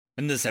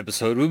In this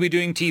episode, we'll be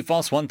doing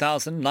TFOS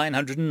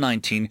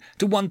 1919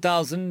 to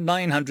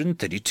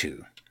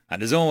 1932.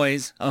 And as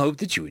always, I hope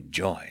that you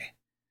enjoy.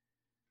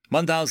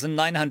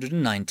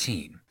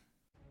 1919.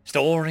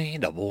 Story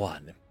number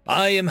 1.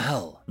 I Am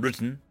Hell,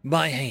 written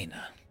by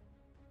Hayner.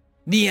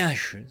 The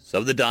ashes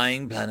of the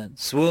dying planet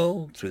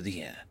swirled through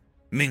the air,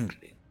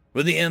 mingling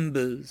with the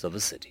embers of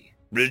a city,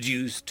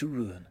 reduced to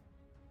ruin.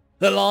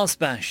 The last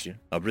bastion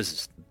of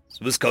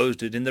resistance was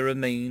coated in the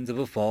remains of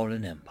a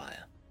fallen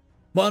empire.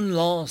 One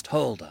last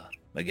holdout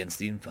against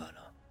the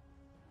inferno.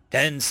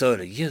 10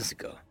 solar years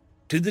ago,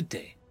 to the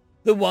day,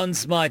 the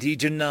once mighty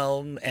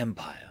Janelle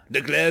Empire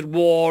declared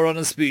war on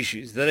a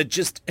species that had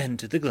just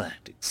entered the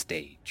galactic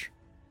stage.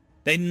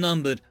 They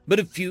numbered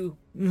but a few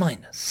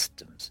minor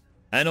systems,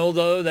 and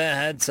although they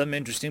had some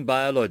interesting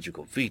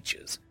biological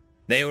features,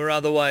 they were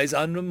otherwise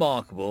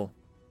unremarkable.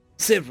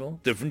 Several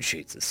different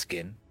shades of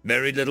skin,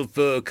 very little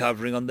fur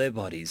covering on their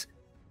bodies,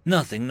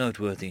 nothing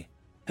noteworthy,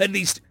 at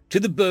least to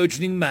the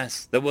burgeoning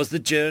mass that was the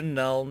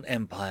Janelle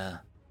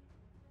Empire.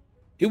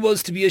 It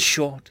was to be a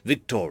short,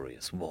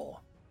 victorious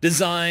war,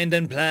 designed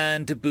and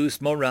planned to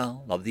boost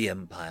morale of the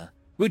Empire,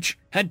 which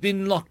had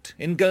been locked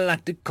in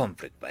galactic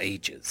conflict for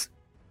ages.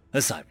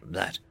 Aside from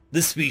that,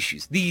 the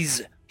species,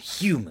 these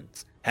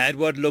humans, had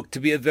what looked to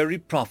be a very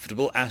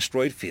profitable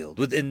asteroid field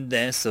within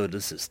their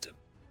solar system,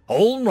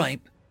 all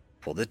ripe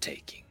for the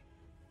taking.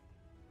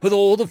 With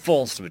all the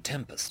force of a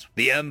tempest,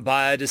 the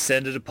Empire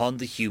descended upon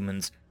the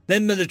humans. Their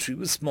military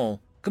was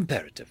small,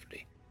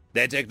 comparatively,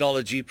 their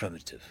technology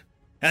primitive.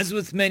 As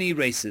with many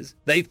races,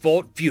 they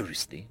fought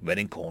furiously when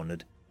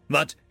encornered,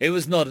 but it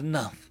was not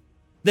enough.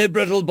 Their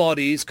brittle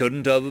bodies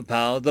couldn't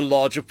overpower the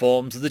larger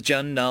forms of the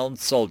Janelle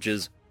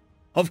soldiers.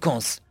 Of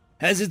course,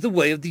 as is the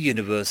way of the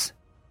universe,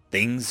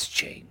 things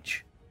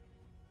change.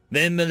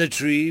 Their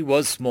military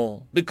was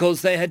small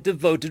because they had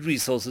devoted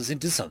resources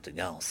into something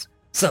else,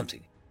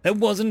 something that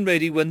wasn't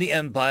ready when the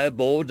Empire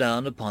bore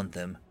down upon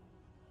them.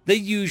 Their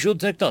usual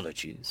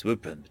technologies were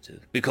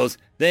primitive because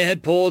they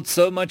had poured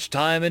so much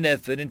time and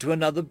effort into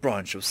another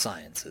branch of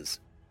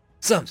sciences,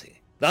 something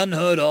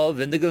unheard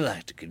of in the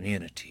galactic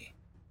community.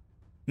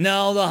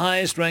 Now the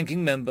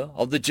highest-ranking member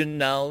of the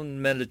Janelle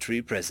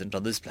military present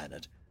on this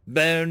planet,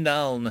 Baer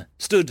Naln,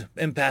 stood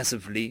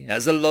impassively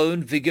as a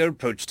lone figure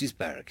approached his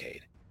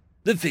barricade.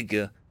 The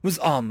figure was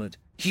armored,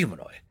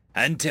 humanoid,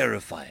 and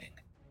terrifying.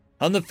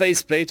 On the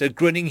faceplate, a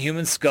grinning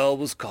human skull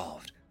was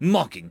carved,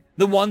 mocking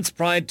the once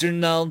pride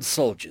Janelle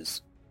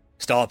soldiers.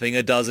 Stopping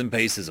a dozen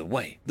paces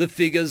away, the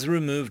figures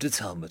removed its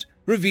helmet,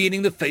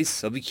 revealing the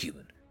face of a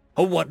human,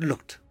 or what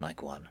looked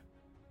like one.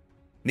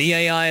 The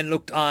AI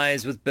looked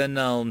eyes with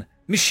Bernaln,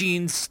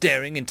 machines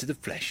staring into the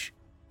flesh.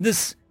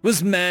 This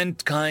was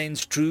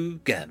mankind's true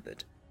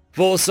gambit.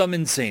 For some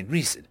insane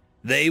reason,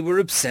 they were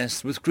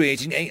obsessed with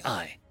creating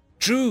AI,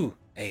 true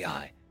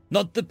AI,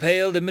 not the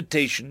pale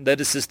imitation that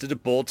assisted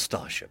aboard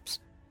starships.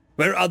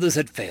 Where others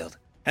had failed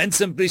and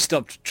simply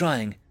stopped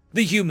trying,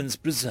 the humans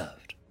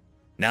preserved.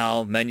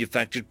 Now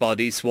manufactured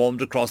bodies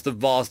swarmed across the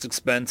vast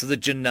expanse of the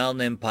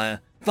Janelle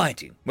Empire,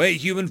 fighting where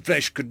human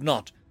flesh could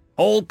not,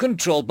 all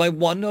controlled by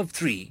one of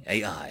 3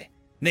 AI,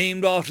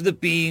 named after the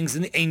beings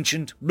in the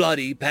ancient,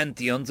 bloody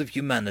pantheons of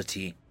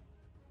humanity.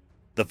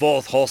 The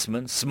 4th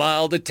horseman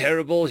smiled a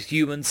terrible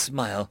human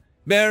smile,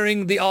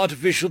 bearing the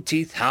artificial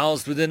teeth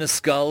housed within a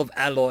skull of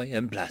alloy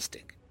and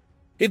plastic.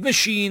 If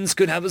machines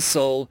could have a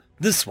soul,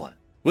 this one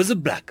was a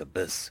black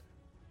abyss.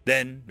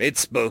 Then it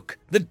spoke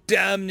the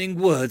damning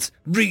words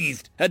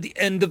breathed at the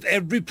end of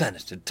every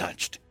planet it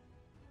touched.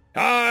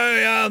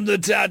 I am the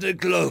tattered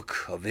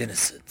cloak of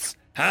innocence,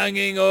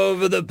 hanging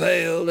over the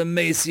pale,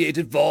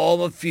 emaciated form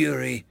of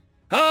fury.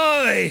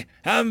 I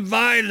am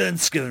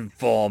violence given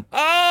form.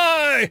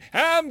 I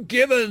am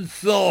given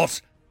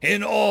thought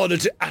in order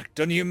to act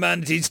on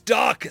humanity's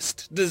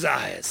darkest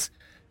desires.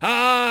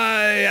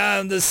 I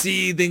am the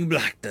seething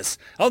blackness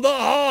of the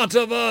heart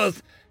of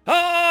Earth.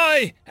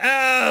 I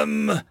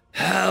am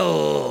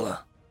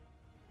Hell.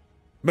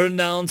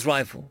 Bernal's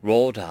rifle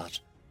roared out,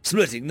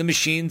 splitting the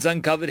machine's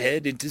uncovered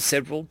head into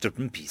several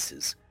different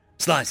pieces,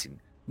 slicing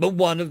but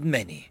one of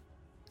many.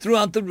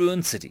 Throughout the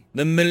ruined city,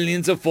 the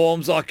millions of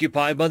forms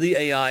occupied by the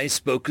AI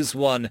spoke as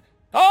one.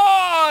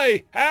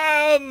 I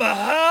am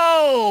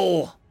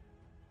Hell!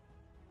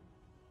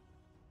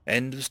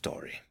 End of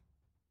story.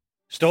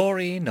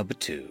 Story number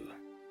 2.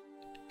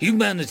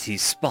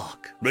 Humanity's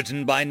Spark,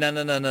 written by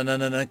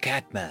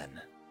Catman.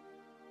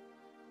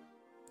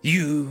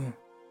 You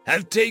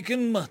have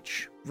taken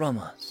much from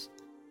us.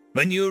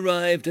 When you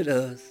arrived at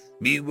Earth,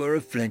 we were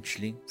a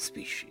fledgling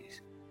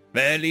species,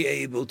 barely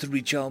able to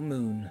reach our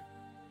moon.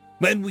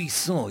 When we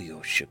saw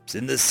your ships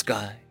in the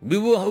sky, we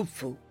were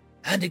hopeful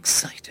and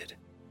excited.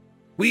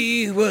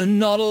 We were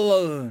not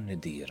alone in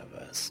the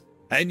universe,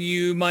 and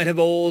you might have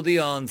all the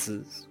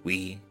answers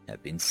we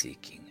have been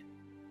seeking.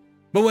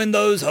 But when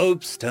those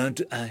hopes turned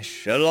to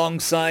ash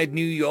alongside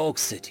New York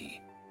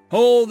City,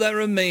 all that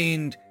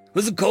remained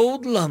was a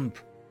cold lump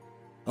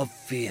of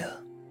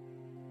fear.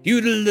 You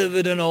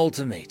delivered an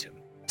ultimatum: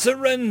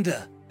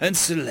 surrender and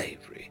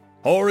slavery,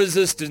 or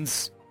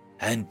resistance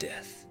and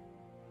death.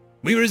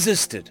 We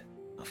resisted,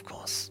 of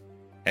course,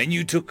 and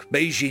you took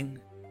Beijing,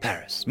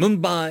 Paris,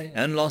 Mumbai,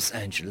 and Los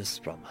Angeles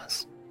from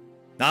us.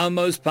 Our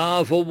most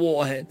powerful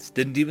warheads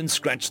didn't even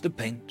scratch the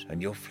paint on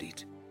your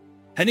fleet,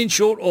 and in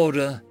short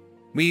order,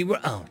 we were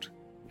out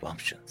of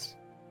options.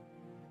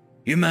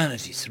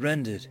 Humanity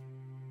surrendered.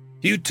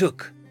 You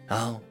took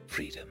our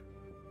freedom.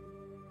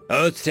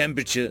 Earth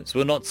temperatures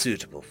were not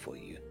suitable for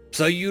you,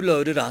 so you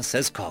loaded us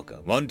as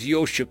cargo onto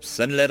your ships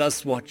and let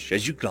us watch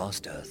as you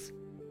glassed Earth.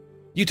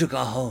 You took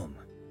our home.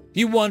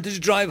 You wanted to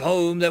drive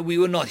home that we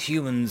were not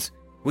humans.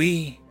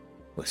 We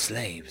were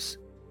slaves.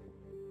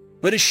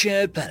 But a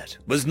shared planet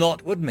was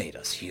not what made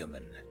us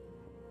human.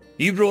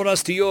 You brought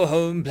us to your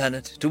home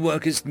planet to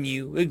work as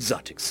new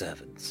exotic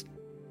servants.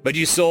 But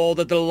you saw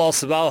that the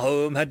loss of our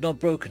home had not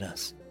broken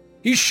us.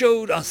 You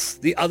showed us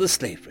the other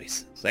slave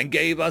races and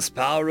gave us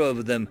power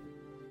over them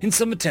in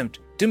some attempt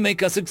to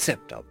make us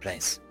accept our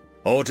place,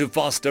 or to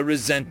foster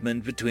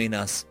resentment between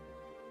us.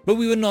 But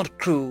we were not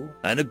cruel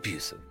and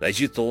abusive as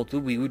you thought that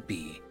we would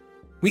be.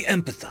 We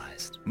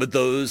empathized with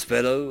those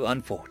fellow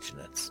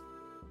unfortunates.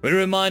 We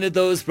reminded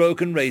those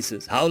broken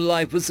races how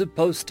life was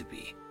supposed to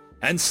be,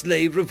 and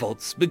slave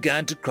revolts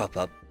began to crop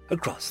up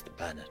across the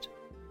planet.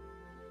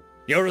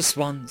 Your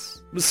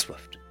response was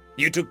swift.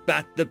 You took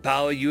back the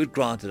power you had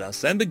granted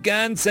us and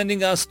began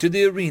sending us to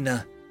the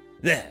arena.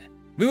 There,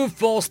 we were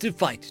forced to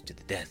fight to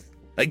the death,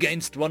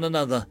 against one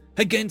another,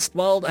 against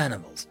wild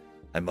animals,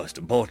 and most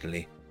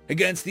importantly,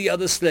 against the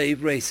other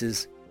slave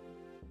races.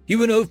 You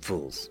were no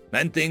fools,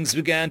 and things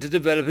began to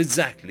develop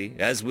exactly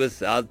as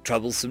with our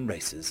troublesome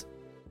races.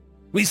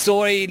 We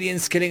saw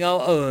aliens killing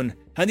our own,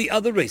 and the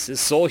other races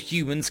saw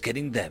humans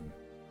killing them.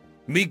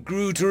 We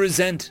grew to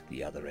resent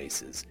the other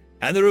races,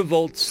 and the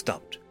revolt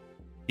stopped.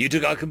 You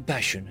took our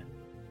compassion,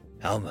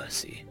 our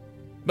mercy.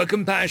 But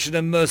compassion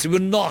and mercy were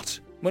not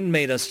what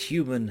made us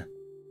human.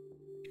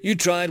 You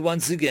tried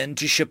once again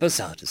to ship us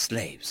out as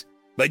slaves,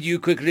 but you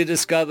quickly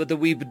discovered that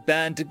we would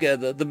band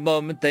together the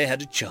moment they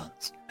had a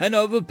chance, and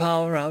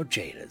overpower our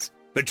jailers,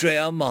 betray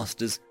our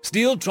masters,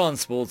 steal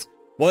transports,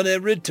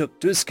 whatever it took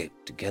to escape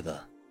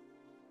together.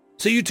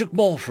 So you took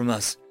more from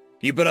us.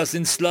 You put us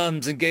in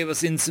slums and gave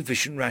us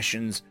insufficient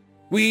rations.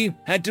 We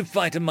had to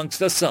fight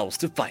amongst ourselves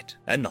to fight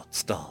and not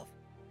starve.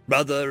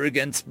 Brother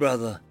against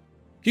brother.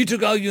 You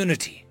took our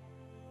unity,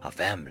 our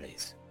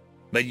families.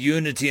 But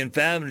unity and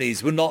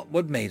families were not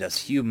what made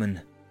us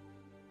human.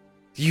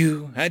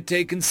 You had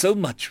taken so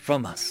much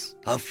from us,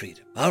 our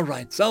freedom, our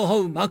rights, our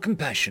home, our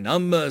compassion, our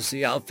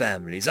mercy, our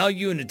families, our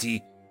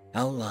unity,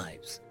 our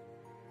lives.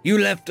 You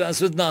left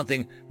us with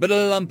nothing but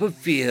a lump of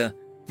fear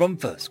from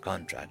first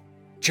contract,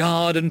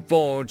 charred and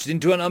forged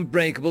into an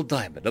unbreakable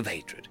diamond of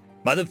hatred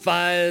by the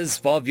fires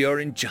of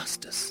your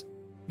injustice.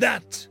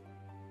 That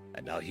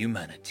and our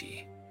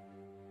humanity.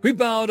 We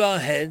bowed our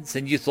heads,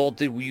 and you thought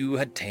that you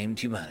had tamed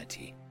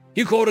humanity.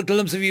 You caught a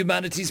glimpse of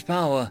humanity's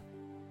power.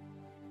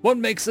 What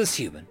makes us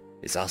human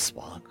is our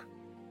spark.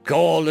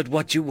 Call it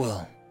what you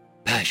will.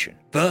 Passion,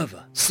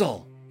 fervor,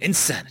 soul,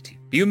 insanity.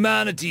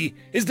 Humanity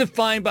is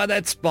defined by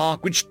that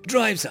spark which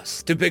drives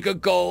us to pick a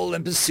goal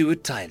and pursue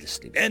it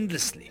tirelessly,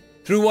 endlessly,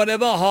 through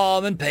whatever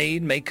harm and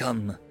pain may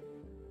come.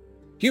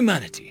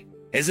 Humanity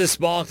is the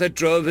spark that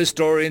drove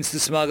historians to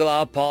smuggle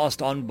our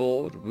past on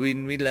board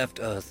when we left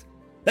Earth,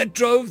 that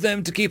drove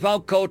them to keep our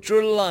culture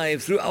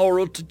alive through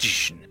oral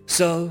tradition,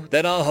 so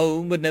that our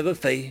home would never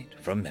fade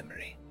from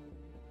memory.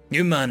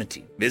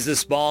 Humanity is the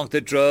spark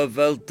that drove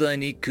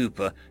Anthony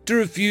Cooper to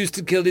refuse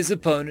to kill his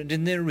opponent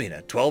in the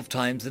arena 12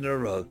 times in a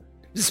row,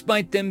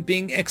 despite them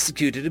being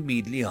executed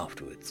immediately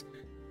afterwards,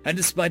 and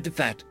despite the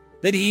fact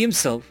that he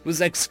himself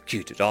was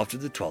executed after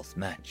the 12th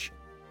match.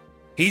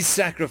 His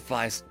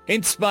sacrifice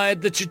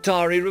inspired the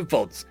Chitauri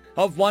revolts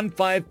of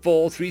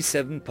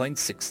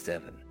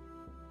 15437.67.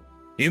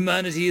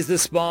 Humanity is the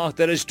spark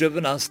that has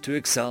driven us to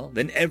excel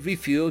in every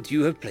field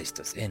you have placed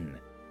us in,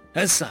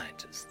 as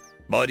scientists,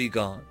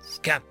 bodyguards,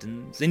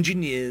 captains,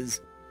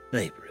 engineers,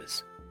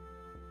 laborers.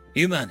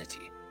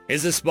 Humanity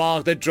is the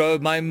spark that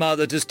drove my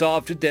mother to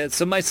starve to death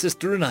so my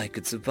sister and I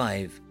could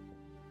survive.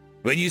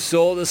 When you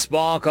saw the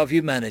spark of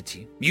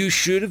humanity, you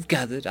should have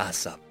gathered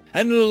us up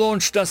and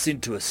launched us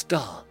into a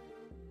star.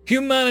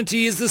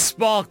 Humanity is the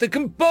spark that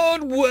can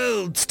burn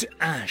worlds to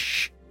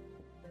ash.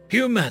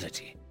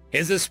 Humanity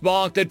is the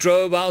spark that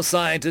drove our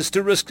scientists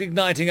to risk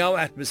igniting our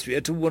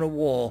atmosphere to win a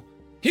war.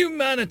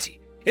 Humanity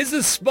is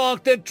the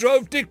spark that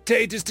drove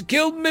dictators to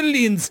kill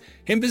millions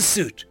in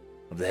pursuit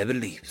of their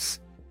beliefs.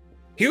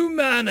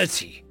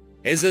 Humanity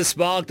is the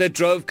spark that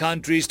drove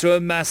countries to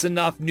amass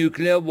enough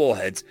nuclear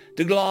warheads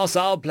to glass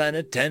our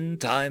planet 10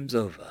 times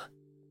over.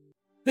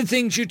 The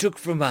things you took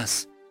from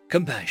us,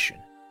 compassion,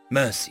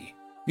 mercy,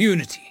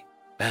 unity,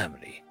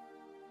 family,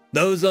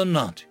 those are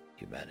not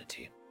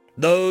humanity.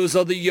 Those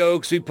are the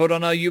yokes we put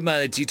on our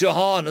humanity to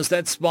harness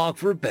that spark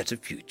for a better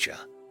future.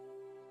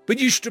 But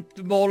you stripped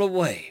them all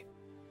away.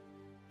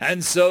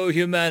 And so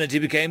humanity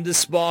became the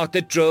spark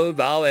that drove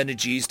our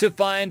energies to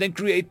find and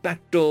create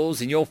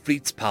backdoors in your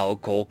fleet's power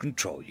core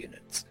control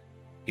units.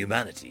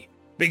 Humanity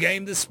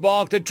became the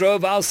spark that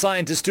drove our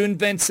scientists to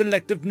invent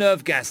selective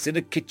nerve gas in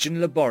a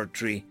kitchen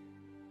laboratory.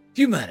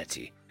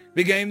 Humanity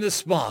became the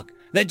spark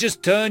that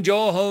just turned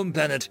your home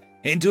planet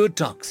into a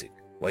toxic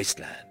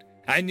wasteland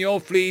and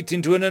your fleet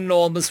into an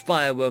enormous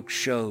fireworks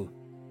show.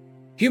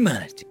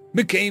 Humanity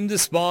became the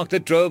spark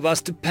that drove us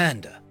to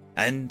pander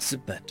and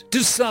submit,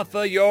 to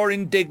suffer your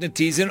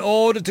indignities in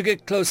order to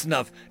get close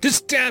enough to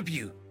stab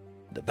you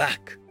in the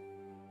back.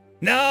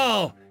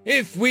 Now,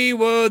 if we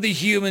were the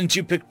humans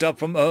you picked up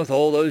from Earth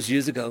all those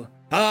years ago,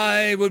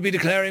 I would be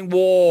declaring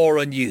war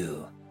on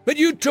you. But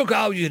you took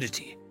our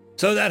unity,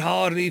 so that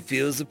hardly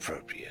feels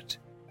appropriate.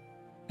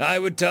 I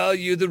would tell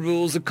you the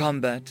rules of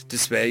combat to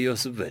spare your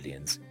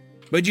civilians,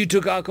 but you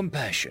took our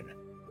compassion,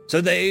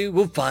 so they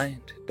will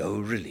find no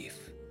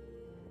relief.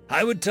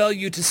 I would tell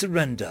you to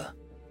surrender,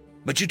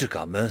 but you took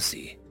our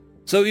mercy,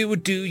 so it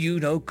would do you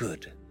no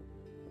good.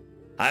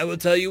 I will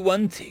tell you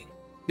one thing.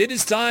 It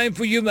is time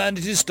for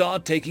humanity to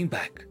start taking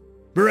back.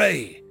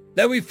 Pray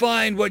that we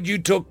find what you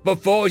took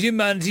before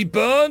humanity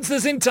burns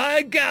this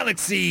entire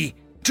galaxy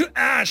to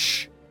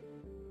ash.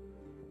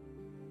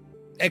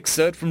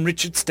 Excerpt from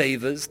Richard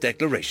Staver's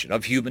Declaration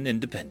of Human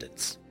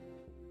Independence.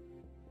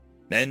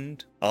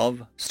 End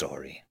of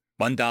story.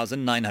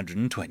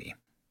 1920.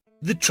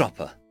 The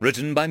Chopper,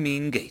 written by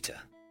Mean Gator.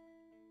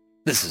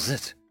 This is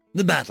it.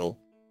 The battle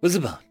was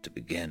about to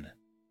begin.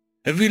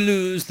 If we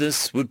lose,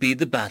 this would be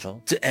the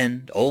battle to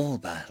end all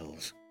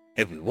battles.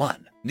 If we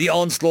won, the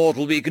onslaught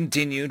will be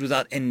continued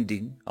without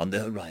ending on the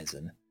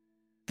horizon.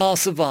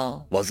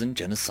 Parseval wasn't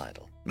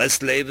genocidal. A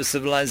slave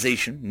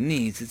civilization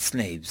needs its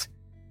slaves.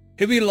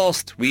 If we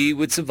lost, we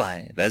would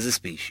survive as a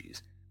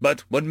species,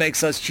 but what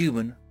makes us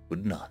human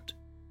would not.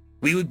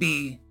 We would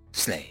be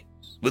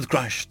slaves with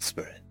crushed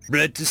spirits,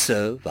 bred to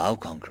serve our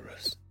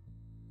conquerors.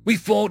 We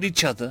fought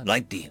each other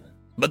like demons,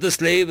 but the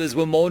slavers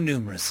were more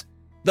numerous,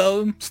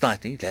 though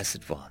slightly less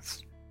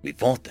advanced. We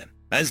fought them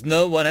as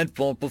no one had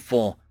fought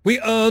before.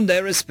 We earned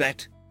their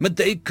respect, but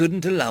they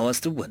couldn't allow us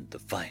to win the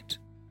fight.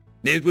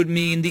 It would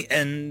mean the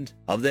end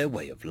of their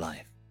way of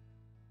life.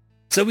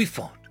 So we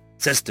fought,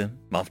 system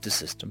after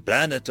system,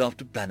 planet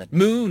after planet,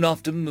 moon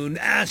after moon,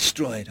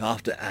 asteroid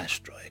after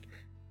asteroid.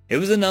 It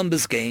was a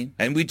numbers game,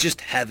 and we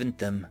just haven't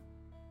them.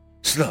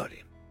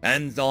 Slowly,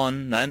 and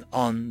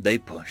on they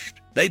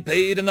pushed. They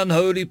paid an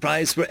unholy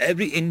price for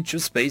every inch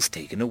of space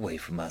taken away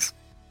from us,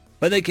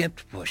 but they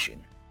kept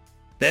pushing.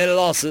 Their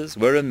losses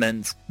were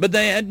immense, but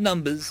they had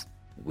numbers.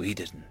 We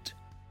didn't.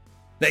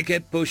 They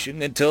kept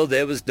pushing until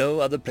there was no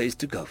other place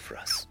to go for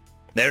us.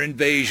 Their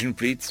invasion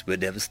fleets were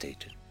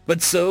devastated,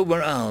 but so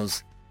were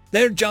ours.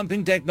 Their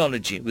jumping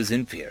technology was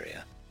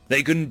inferior.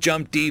 They couldn't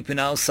jump deep in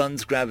our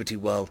sun's gravity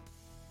well.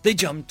 They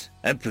jumped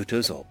at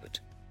Pluto's orbit.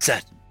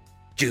 Saturn,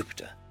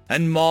 Jupiter,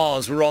 and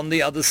Mars were on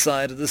the other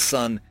side of the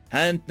sun,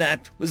 and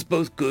that was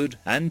both good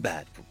and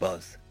bad for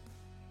both.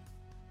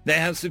 They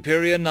have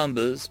superior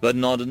numbers, but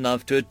not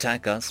enough to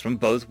attack us from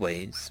both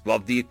ways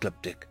of the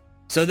ecliptic,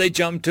 so they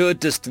jumped to a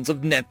distance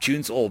of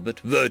Neptune's orbit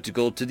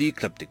vertical to the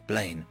ecliptic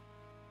plane.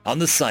 On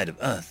the side of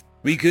Earth,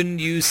 we couldn't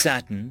use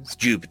Saturn's,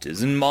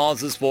 Jupiter's, and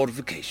Mars's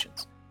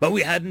fortifications, but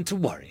we hadn't to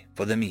worry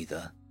for them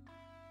either.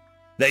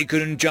 They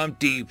couldn't jump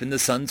deep in the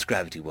sun's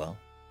gravity well,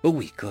 but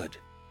we could.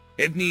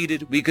 If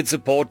needed, we could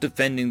support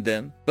defending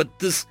them, but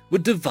this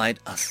would divide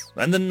us,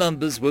 and the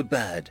numbers were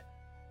bad.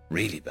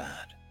 Really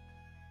bad.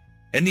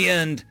 In the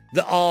end,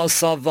 the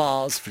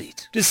Ar-Sarvar's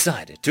fleet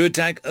decided to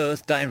attack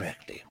Earth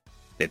directly.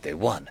 If they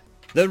won,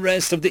 the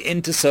rest of the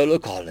intersolar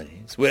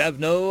colonies would have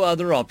no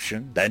other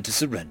option than to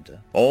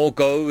surrender or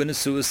go in a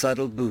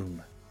suicidal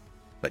boom.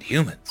 But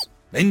humans,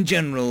 in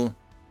general,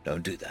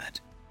 don't do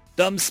that.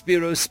 Dum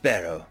Spiro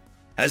Sparrow.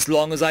 As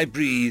long as I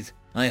breathe,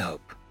 I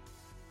hope.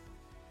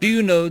 Do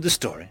you know the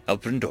story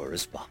of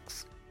Pandora's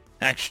box?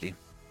 Actually,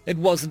 it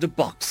wasn't a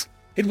box.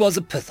 It was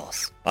a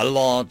pithos, a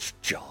large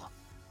jar.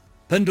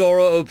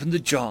 Pandora opened the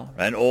jar,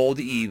 and all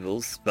the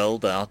evils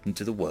spilled out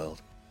into the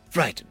world.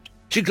 Frightened,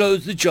 she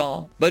closed the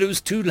jar, but it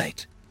was too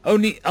late.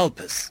 Only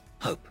Elpis,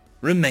 hope,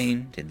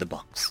 remained in the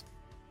box.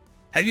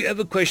 Have you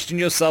ever questioned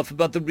yourself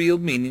about the real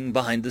meaning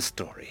behind the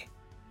story?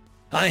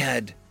 I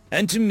had,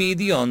 and to me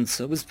the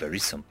answer was very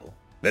simple,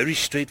 very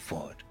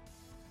straightforward.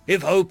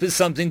 If hope is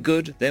something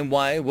good, then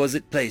why was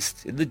it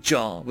placed in the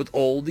jar with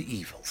all the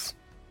evils?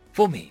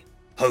 For me,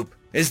 hope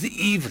is the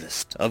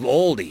evilest of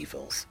all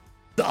evils.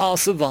 The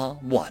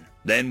Ar-Sarvar won.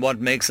 Then what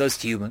makes us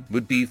human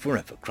would be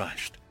forever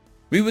crushed.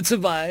 We would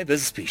survive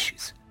as a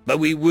species, but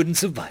we wouldn't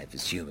survive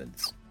as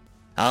humans.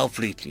 Our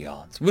fleet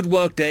yards would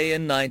work day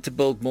and night to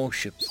build more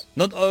ships,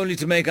 not only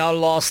to make our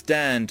last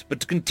stand, but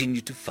to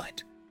continue to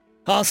fight.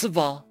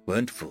 Ar-Sarvar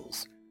weren't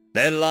fools.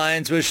 Their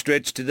lines were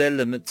stretched to their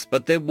limits,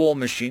 but their war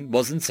machine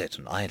wasn't set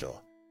on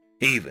idle.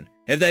 Even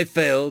if they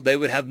failed, they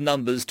would have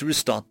numbers to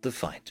restart the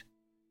fight.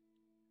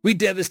 We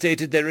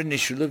devastated their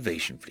initial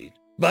invasion fleet,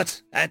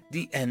 but at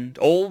the end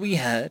all we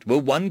had were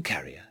one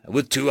carrier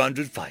with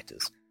 200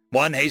 fighters,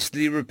 one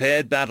hastily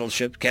repaired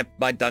battleship kept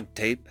by duct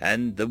tape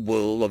and the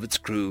wool of its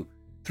crew,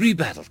 3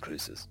 battle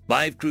cruisers,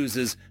 5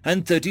 cruisers,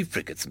 and 30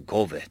 frigates and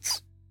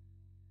corvettes.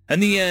 In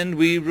the end,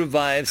 we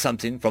revived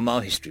something from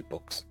our history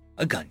books,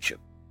 a gunship,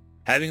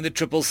 having the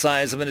triple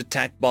size of an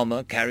attack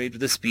bomber carried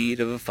with the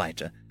speed of a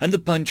fighter and the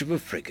punch of a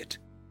frigate.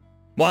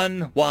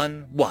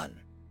 1-1-1.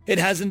 It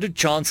hasn't a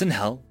chance in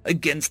hell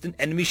against an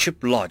enemy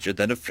ship larger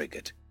than a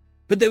frigate,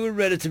 but they were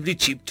relatively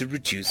cheap to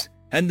reduce,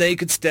 and they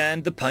could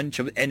stand the punch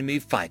of enemy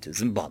fighters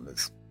and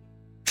bombers.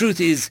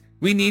 Truth is,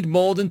 we need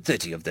more than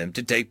 30 of them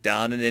to take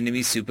down an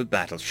enemy super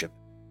battleship,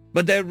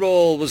 but their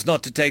role was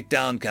not to take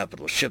down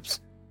capital ships,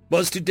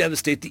 was to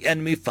devastate the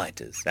enemy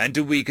fighters and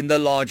to weaken the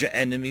larger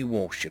enemy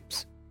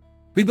warships.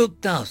 We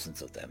built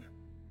thousands of them.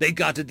 They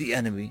gutted the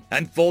enemy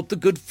and fought the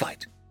good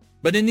fight,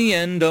 but in the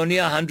end only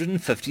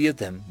 150 of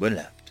them were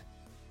left.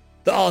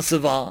 The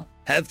Arsavar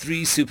have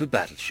 3 super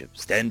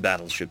battleships, 10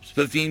 battleships,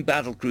 15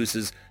 battle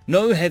cruisers,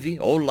 no heavy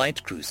or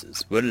light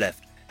cruisers were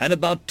left, and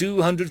about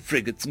 200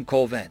 frigates and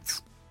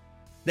corvettes.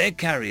 Their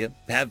carrier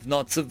have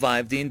not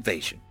survived the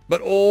invasion,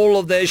 but all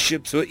of their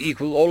ships were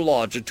equal or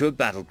larger to a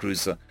battle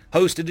cruiser,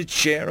 hosted its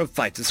share of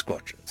fighter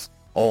squadrons,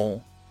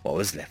 or what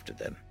was left of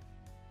them.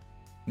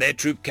 Their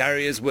troop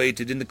carriers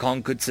waited in the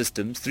conquered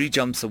systems 3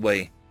 jumps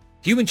away.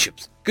 Human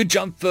ships could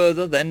jump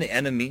further than the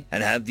enemy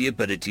and have the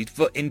ability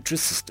for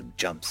intra-system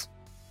jumps.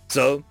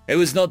 So it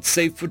was not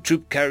safe for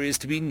troop carriers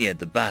to be near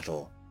the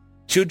battle,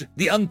 should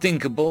the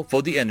unthinkable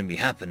for the enemy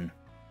happen.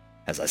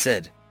 As I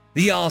said,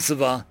 the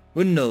Arsavar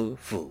were no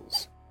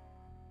fools.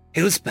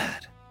 It was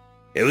bad.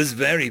 It was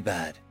very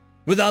bad.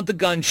 Without the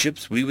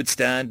gunships, we would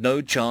stand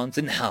no chance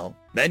in hell,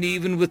 and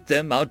even with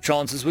them, our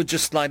chances were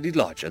just slightly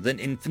larger than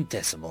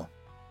infinitesimal.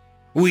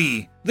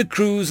 We, the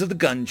crews of the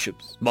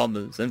gunships,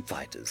 bombers, and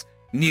fighters,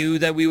 knew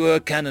that we were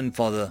cannon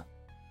fodder.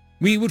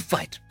 We would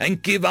fight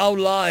and give our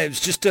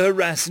lives just to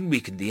harass and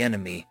weaken the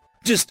enemy,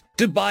 just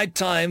to buy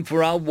time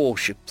for our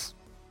warships.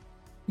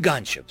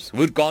 Gunships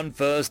would gone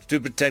first to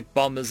protect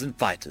bombers and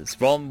fighters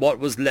from what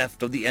was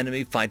left of the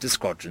enemy fighter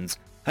squadrons,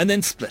 and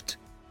then split.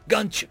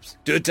 Gunships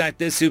to attack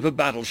their super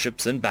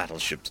battleships, and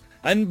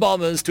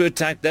bombers to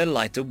attack their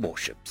lighter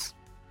warships.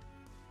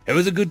 It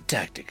was a good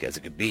tactic as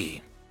it could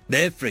be.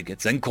 Their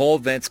frigates and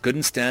corvettes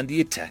couldn't stand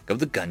the attack of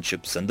the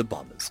gunships and the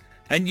bombers,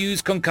 and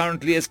used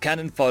concurrently as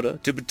cannon fodder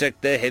to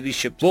protect their heavy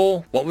ships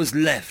or what was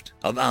left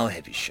of our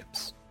heavy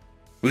ships.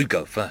 We'd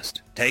go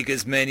first, take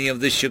as many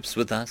of the ships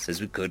with us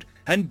as we could,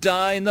 and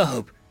die in the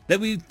hope that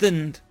we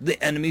thinned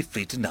the enemy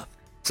fleet enough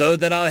so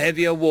that our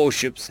heavier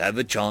warships have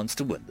a chance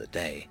to win the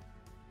day.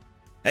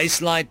 A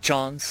slight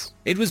chance,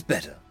 it was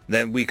better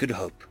than we could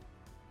hope.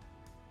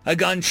 A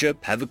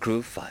gunship have a crew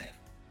of 5.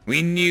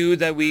 We knew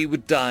that we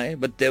would die,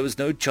 but there was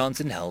no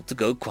chance in hell to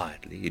go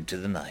quietly into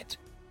the night.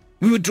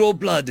 We would draw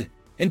blood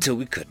until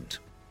we couldn't.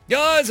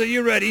 Guys, are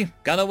you ready?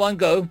 Gunner 1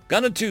 go,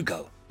 Gunner 2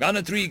 go,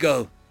 Gunner 3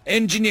 go,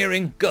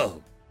 Engineering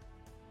go.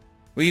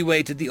 We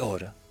waited the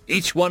order,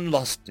 each one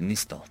lost in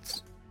his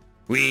thoughts.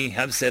 We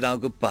have said our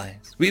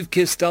goodbyes, we've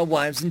kissed our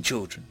wives and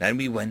children, and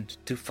we went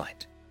to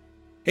fight.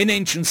 In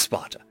ancient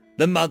Sparta,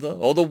 the mother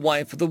or the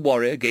wife of the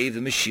warrior gave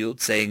him a shield,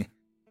 saying,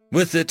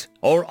 "With it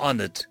or on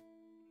it."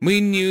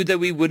 We knew that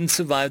we wouldn't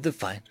survive the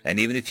fight, and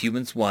even if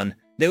humans won,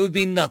 there would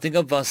be nothing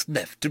of us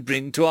left to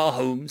bring to our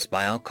homes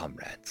by our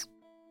comrades.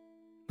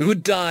 We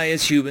would die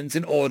as humans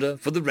in order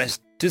for the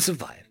rest to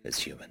survive as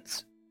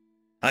humans.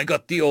 I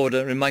got the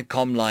order in my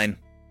comm line.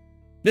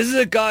 "This is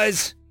it,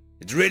 guys.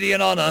 It's really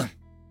an honor."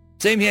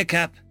 "Same here,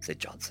 Cap," said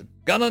Johnson.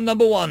 "Gunner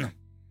number 1.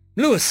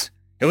 Lewis,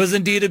 it was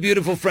indeed a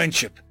beautiful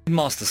friendship."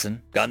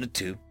 Masterson, Gunner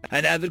 2,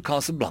 an avid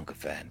Casablanca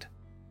fan.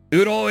 We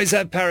would always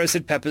have Paris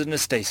at Pepper and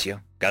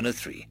Anastasia, Gunner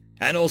 3,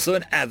 and also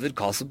an avid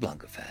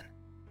Casablanca fan.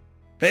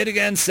 "Play it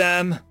again,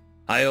 Sam,"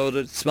 I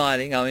ordered,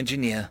 smiling our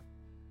engineer.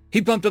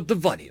 He pumped up the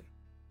volume,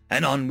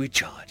 and on we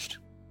charged.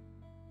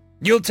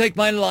 "You'll take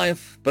my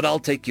life, but I'll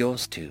take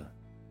yours too.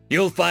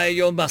 You'll fire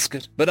your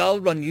musket, but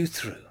I'll run you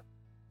through.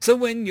 So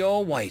when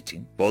you're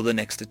waiting for the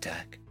next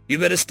attack, you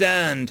better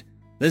stand.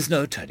 There's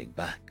no turning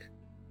back."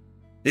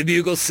 The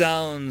bugle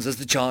sounds as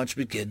the charge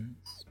begins,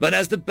 but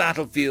as the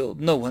battlefield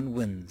no one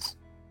wins.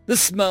 The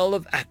smell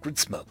of acrid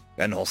smoke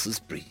and horses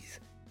breathe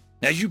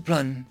as you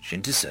plunge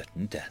into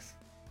certain death.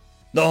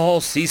 The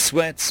horse he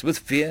sweats with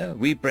fear,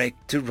 we break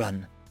to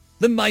run.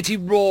 The mighty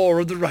roar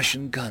of the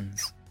Russian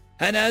guns,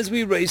 and as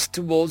we race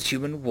towards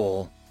human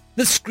wall,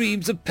 the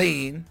screams of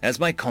pain as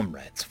my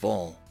comrades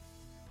fall.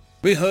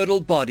 We hurdle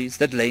bodies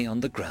that lay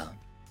on the ground,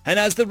 and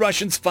as the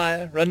Russians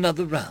fire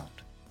another round,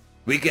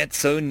 we get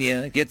so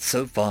near yet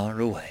so far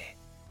away.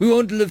 We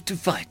won't live to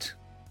fight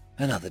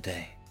another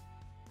day.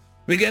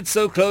 We get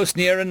so close,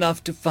 near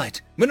enough to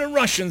fight, when a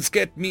Russian's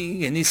get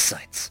me in his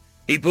sights.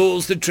 He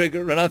pulls the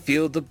trigger and I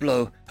feel the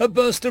blow. A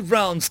burst of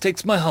rounds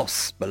takes my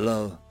horse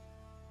below.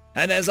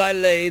 And as I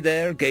lay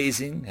there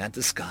gazing at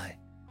the sky,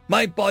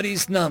 my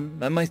body's numb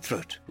and my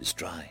throat is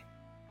dry.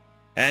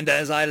 And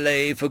as I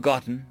lay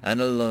forgotten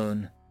and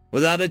alone,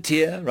 without a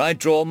tear I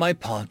draw my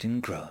parting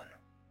groan.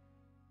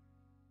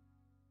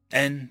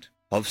 End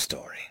of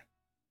story.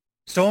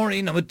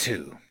 Story number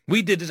 2.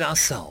 We Did It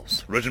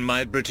Ourselves, written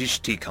by British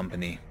Tea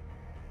Company.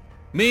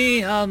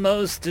 Me are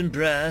most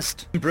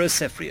impressed, Emperor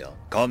Sephiel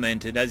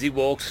commented as he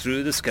walked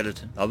through the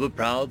skeleton of a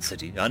proud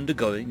city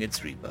undergoing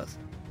its rebirth.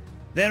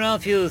 There are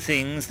few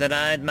things that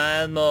I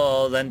admire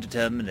more than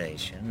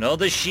determination, or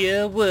the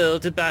sheer will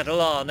to battle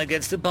on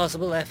against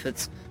impossible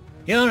efforts.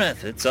 Your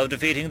efforts of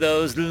defeating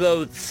those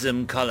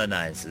loathsome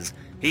colonizers,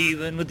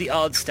 even with the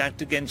odds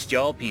stacked against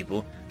your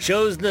people,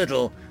 shows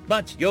little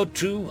but your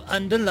true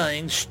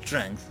underlying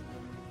strength.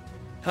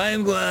 I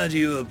am glad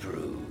you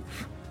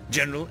approve,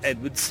 General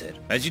Edwards said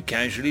as he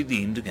casually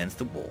leaned against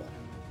the wall.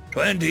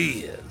 20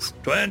 years,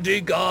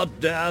 20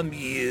 goddamn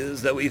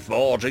years that we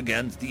fought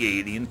against the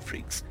alien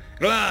freaks.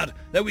 Glad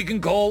that we can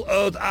call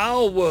Earth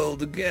our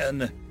world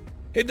again.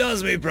 It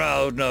does me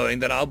proud knowing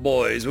that our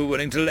boys were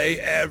willing to lay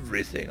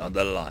everything on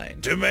the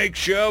line to make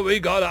sure we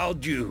got our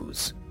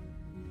dues.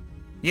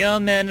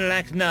 Your men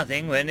lack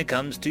nothing when it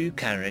comes to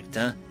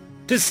character.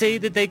 To say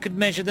that they could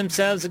measure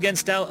themselves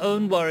against our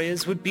own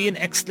warriors would be an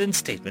excellent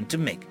statement to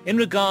make in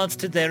regards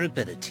to their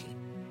ability.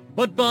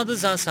 What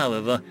bothers us,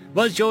 however,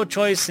 was your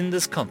choice in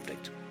this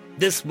conflict.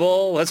 This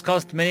war has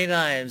cost many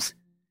lives.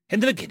 In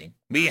the beginning,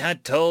 we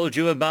had told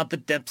you about the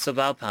depths of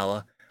our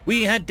power.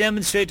 We had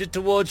demonstrated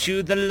towards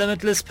you the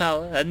limitless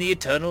power and the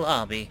eternal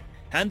army,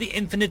 and the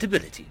infinite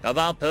ability of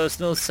our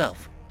personal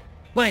self.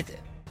 Why then,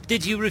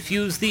 did you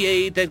refuse the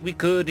aid that we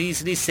could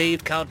easily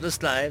save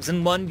countless lives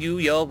and won you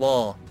your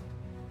war?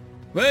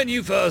 When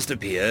you first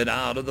appeared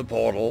out of the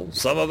portal,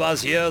 some of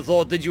us here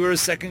thought that you were a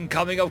second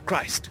coming of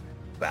Christ.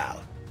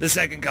 Well, the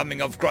second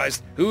coming of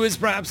Christ, who is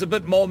perhaps a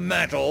bit more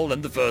metal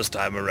than the first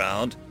time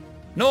around.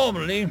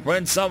 Normally,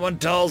 when someone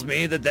tells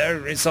me that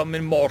there is some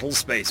immortal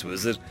space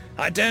wizard,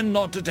 I tend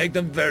not to take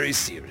them very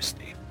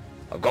seriously.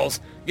 Of course,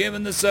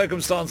 given the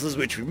circumstances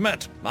which we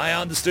met, I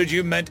understood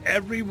you meant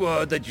every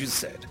word that you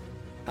said.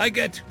 I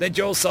get that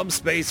you're some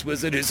space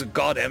wizard who's a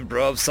god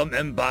emperor of some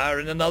empire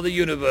in another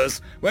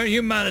universe where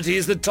humanity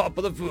is the top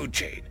of the food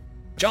chain.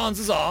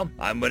 Chances are,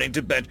 I'm willing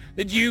to bet,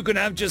 that you can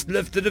have just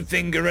lifted a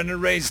finger and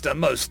erased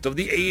most of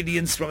the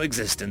aliens from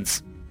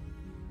existence.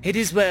 It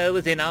is well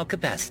within our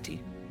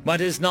capacity.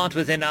 What is not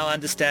within our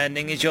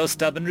understanding is your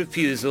stubborn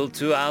refusal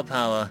to our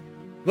power.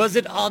 Was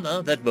it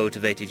honor that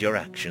motivated your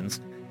actions?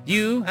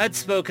 You had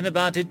spoken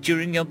about it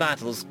during your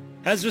battles,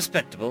 as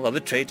respectable of a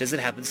trait as it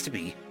happens to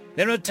be.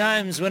 There are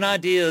times when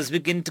ideals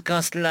begin to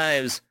cost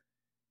lives.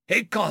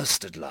 It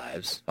costed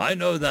lives, I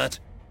know that.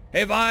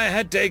 If I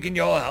had taken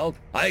your help,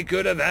 I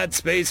could have had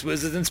space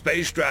wizards and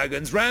space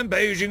dragons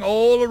rampaging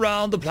all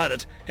around the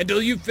planet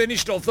until you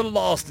finished off the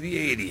last of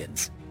the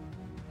aliens.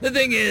 The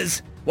thing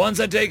is, once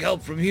I take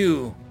help from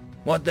you,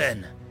 what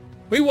then?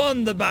 We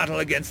won the battle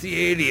against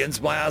the aliens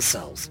by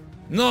ourselves.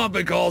 Not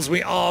because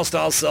we asked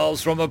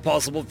ourselves from a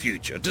possible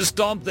future to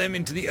stomp them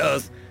into the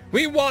earth.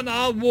 We won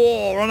our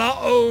war on our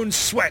own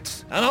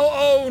sweat and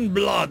our own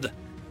blood.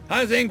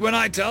 I think when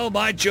I tell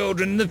my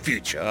children in the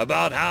future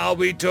about how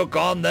we took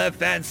on their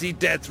fancy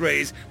death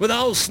rays with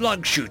our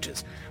slug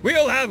shooters,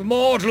 we'll have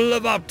more to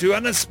live up to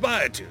and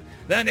aspire to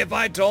than if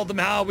I told them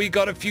how we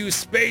got a few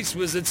space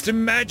wizards to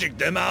magic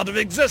them out of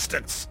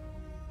existence.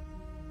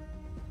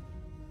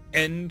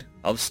 End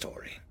of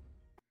story.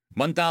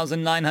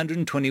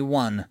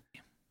 1921.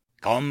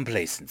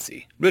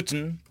 Complacency.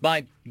 Written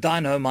by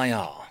Dino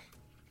Mayar.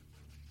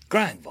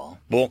 Kragvar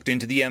walked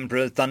into the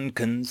Emperor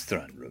Thunken's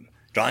throne room,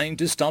 trying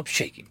to stop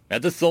shaking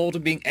at the thought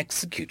of being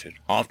executed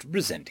after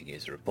presenting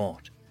his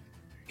report.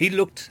 He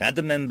looked at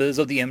the members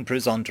of the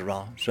Emperor's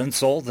entourage and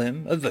saw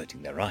them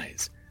averting their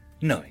eyes,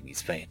 knowing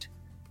his fate.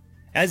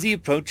 As he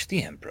approached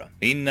the Emperor,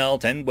 he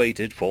knelt and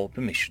waited for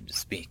permission to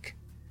speak.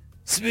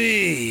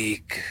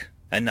 "Speak,"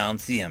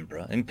 announced the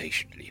Emperor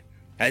impatiently,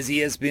 as he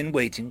has been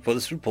waiting for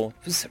this report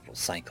for several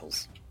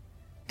cycles.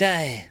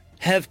 "I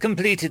have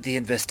completed the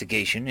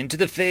investigation into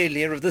the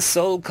failure of the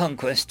Soul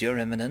Conquest, Your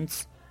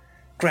Eminence,"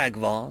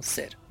 Kragvar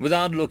said,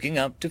 without looking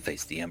up to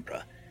face the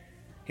Emperor.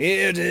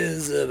 "It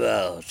is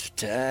about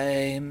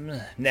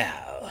time.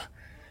 Now,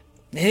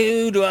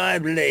 who do I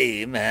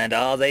blame, and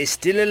are they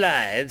still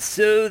alive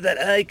so that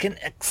I can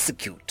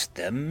execute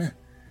them?"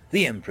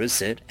 the Emperor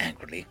said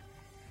angrily.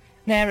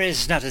 "There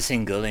is not a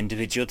single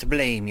individual to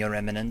blame, Your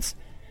Eminence,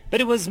 but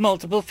it was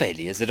multiple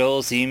failures that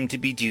all seem to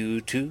be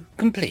due to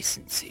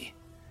complacency,"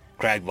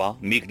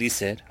 Kragvar meekly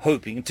said,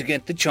 hoping to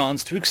get the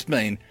chance to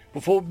explain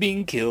before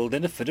being killed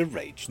in a fit of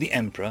rage the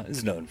Emperor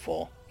is known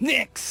for.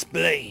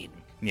 "Explain!"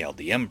 yelled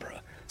the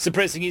Emperor,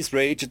 suppressing his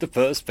rage at the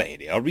first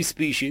failure of his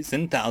species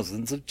in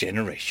thousands of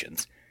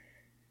generations.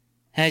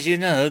 "As you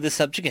know, the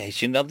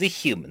subjugation of the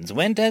humans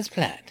went as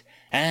planned,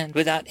 and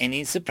without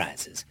any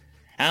surprises.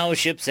 Our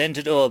ships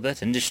entered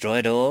orbit and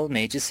destroyed all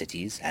major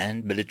cities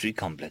and military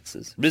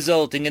complexes,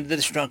 resulting in the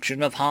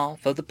destruction of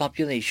half of the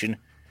population,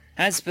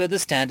 as per the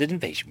standard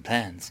invasion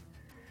plans.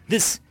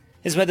 This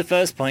is where the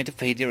first point of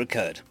failure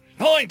occurred."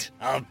 "Point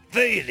of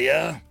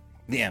failure?"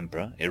 the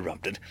Emperor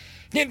erupted.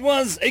 "It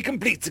was a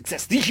complete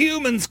success. The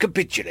humans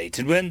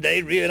capitulated when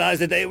they realized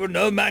that they were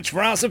no match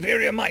for our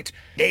superior might.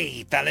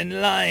 They fell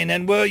in line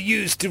and were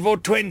used to for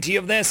 20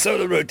 of their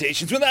solar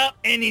rotations without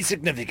any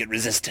significant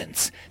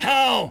resistance.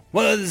 How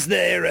was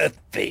there a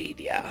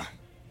failure?"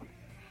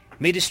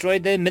 We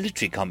destroyed their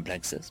military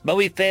complexes, but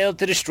we failed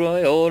to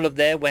destroy all of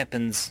their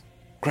weapons,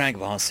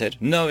 Kragvar said,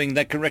 knowing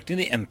that correcting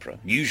the Emperor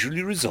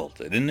usually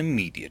resulted in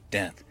immediate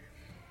death.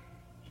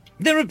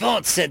 The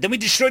report said that we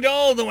destroyed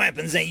all the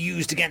weapons they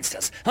used against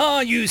us.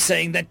 Are you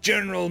saying that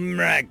General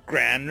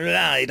Mragran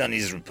relied on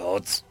his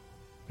reports?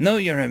 No,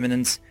 Your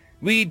Eminence.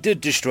 We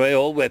did destroy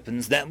all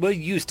weapons that were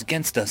used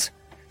against us.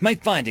 My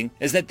finding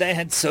is that they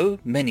had so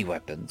many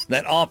weapons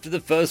that after the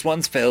first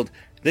ones failed,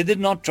 they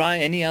did not try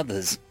any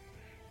others.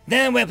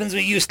 Their weapons were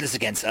useless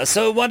against us,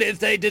 so what if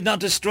they did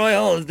not destroy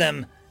all of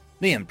them?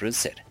 The Emperor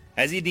said,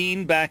 as he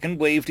leaned back and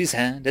waved his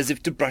hand as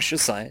if to brush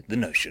aside the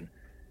notion.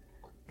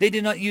 They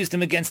did not use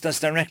them against us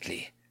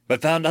directly,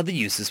 but found other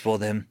uses for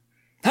them.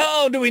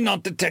 How do we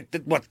not detect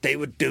what they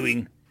were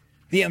doing?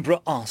 The Emperor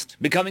asked,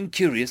 becoming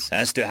curious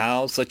as to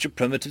how such a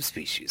primitive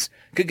species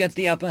could get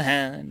the upper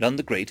hand on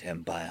the great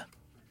empire.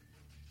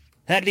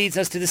 That leads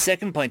us to the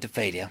second point of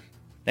failure.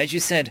 As you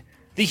said,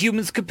 the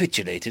humans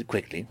capitulated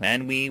quickly,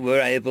 and we were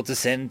able to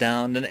send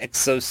down an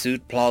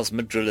exosuit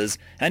plasma drillers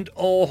and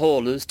ore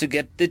haulers to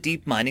get the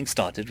deep mining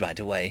started right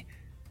away.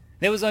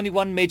 There was only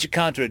one major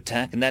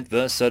counterattack in that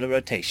verse solar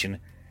rotation,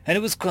 and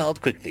it was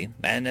quelled quickly,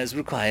 and as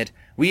required,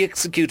 we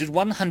executed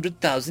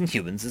 100,000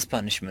 humans as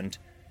punishment.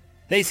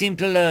 They seemed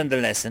to learn the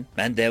lesson,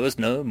 and there was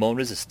no more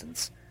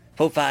resistance.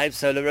 For 5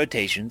 solar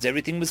rotations,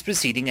 everything was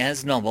proceeding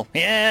as normal.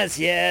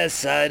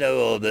 Yes, I know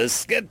all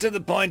this. Get to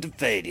the point of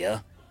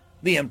failure,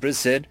 the Emperor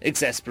said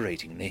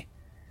exasperatingly.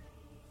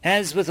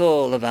 As with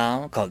all of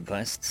our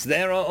conquests,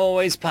 there are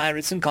always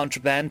pirates and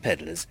contraband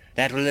peddlers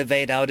that will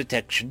evade our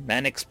detection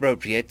and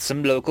expropriate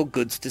some local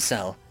goods to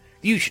sell.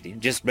 Usually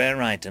just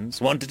rare items,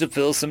 wanted to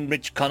fill some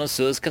rich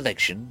connoisseur's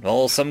collection,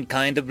 or some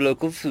kind of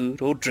local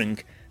food or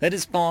drink that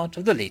is part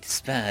of the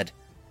latest fad.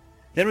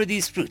 There are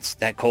these fruits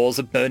that cause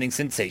a burning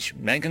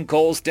sensation and can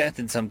cause death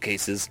in some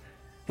cases,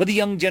 but the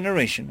young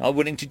generation are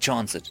willing to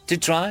chance it, to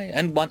try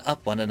and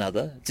one-up one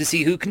another to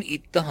see who can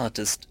eat the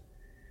hottest.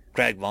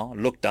 Kragvar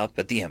looked up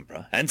at the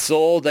Emperor and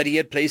saw that he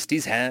had placed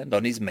his hand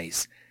on his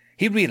mace.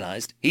 He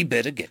realized he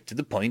better get to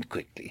the point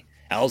quickly,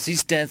 else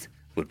his death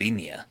would be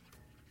near.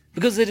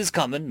 Because it is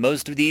common,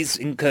 most of these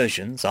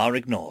incursions are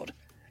ignored.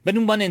 But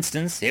in one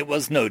instance it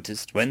was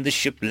noticed when the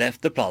ship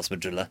left the plasma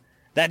driller.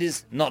 That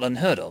is not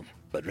unheard of,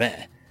 but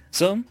rare.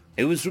 So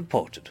it was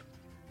reported.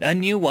 A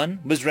new one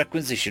was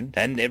requisitioned,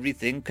 and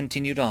everything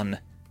continued on.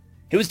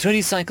 It was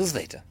 20 cycles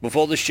later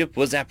before the ship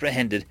was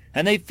apprehended,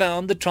 and they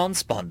found the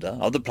transponder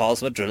of the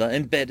plasma driller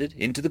embedded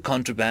into the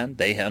contraband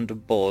they had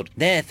aboard.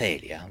 Their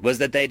failure was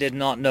that they did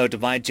not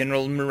notify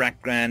General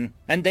Mragran,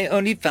 and they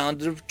only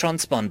found a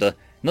transponder,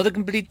 not a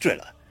complete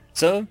driller.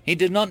 So he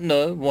did not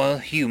know why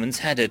humans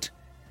had it.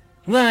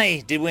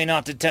 Why did we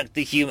not detect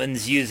the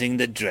humans using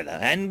the driller,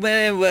 and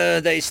where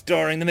were they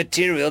storing the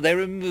material they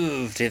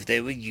removed if they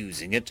were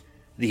using it?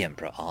 The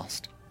Emperor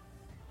asked.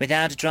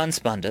 Without a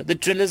transponder, the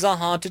drillers are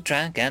hard to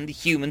track, and the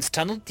humans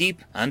tunneled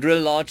deep under a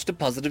large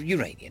deposit of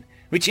uranium,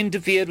 which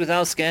interfered with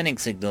our scanning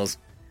signals.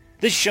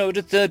 This showed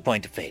a third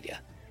point of failure.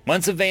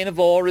 Once a vein of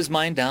ore is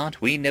mined out,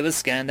 we never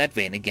scan that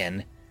vein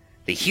again.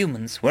 The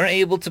humans were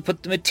able to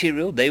put the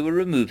material they were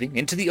removing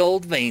into the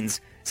old veins,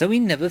 so we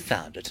never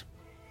found it.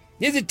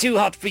 Is it too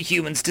hot for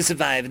humans to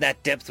survive in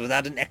that depth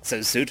without an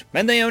exosuit?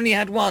 And they only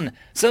had one,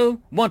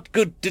 so what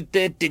good did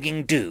their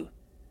digging do?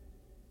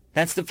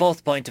 That's the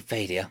fourth point of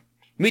failure.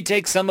 We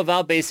take some of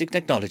our basic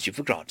technology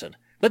for granted,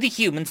 but the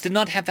humans did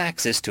not have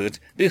access to it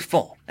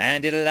before,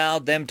 and it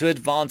allowed them to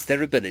advance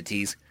their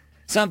abilities.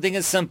 Something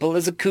as simple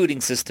as a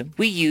cooling system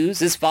we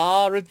use is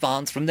far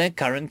advanced from their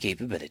current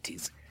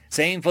capabilities.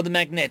 Same for the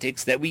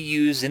magnetics that we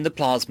use in the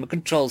plasma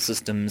control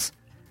systems.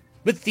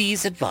 With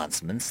these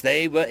advancements,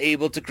 they were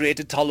able to create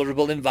a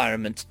tolerable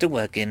environment to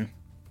work in.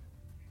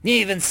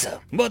 Even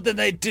so, what did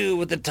they do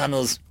with the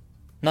tunnels?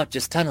 Not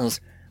just tunnels,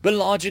 but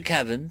larger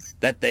caverns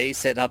that they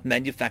set up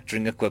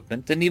manufacturing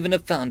equipment and even a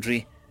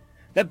foundry.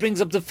 That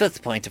brings up the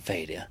fifth point of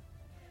failure.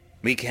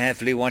 We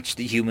carefully watched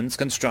the humans'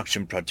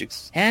 construction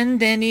projects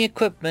and any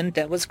equipment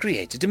that was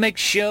created to make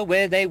sure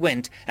where they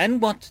went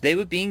and what they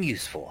were being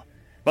used for.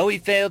 But we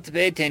failed to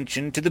pay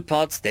attention to the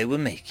parts they were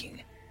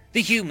making.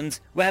 The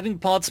humans were having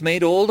parts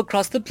made all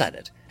across the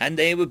planet, and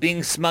they were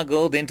being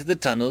smuggled into the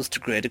tunnels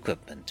to create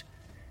equipment.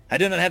 I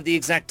do not have the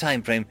exact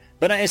time frame,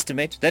 but I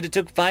estimate that it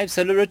took 5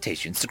 solar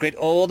rotations to create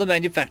all the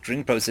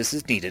manufacturing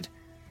processes needed.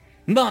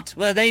 What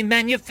were they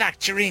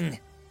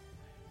manufacturing?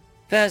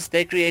 First,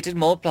 they created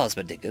more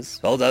plasma diggers,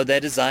 although their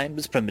design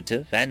was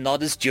primitive and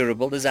not as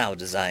durable as our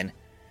design.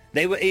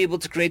 They were able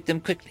to create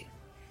them quickly.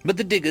 But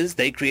the diggers,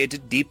 they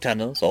created deep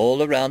tunnels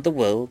all around the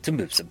world to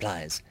move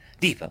supplies,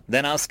 deeper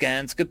than our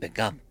scans could pick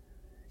up.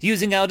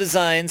 Using our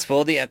designs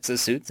for the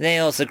exosuits, they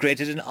also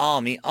created an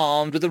army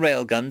armed with the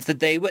railguns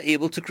that they were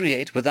able to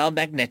create with our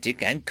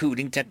magnetic and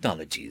cooling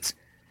technologies.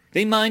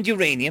 They mined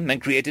uranium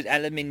and created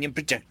aluminium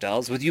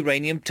projectiles with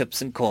uranium tips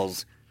and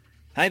cores.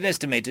 I've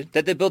estimated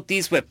that they built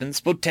these weapons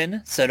for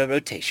 10 solar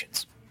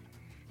rotations.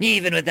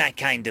 Even with that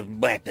kind of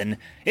weapon,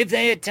 if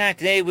they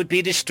attacked they would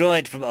be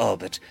destroyed from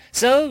orbit,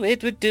 so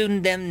it would do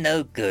them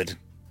no good.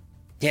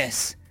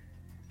 Yes,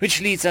 Which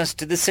leads us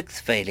to the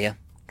sixth failure,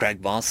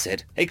 Kragvar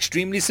said,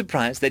 extremely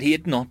surprised that he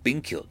had not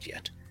been killed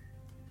yet.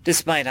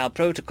 Despite our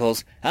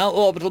protocols, our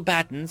orbital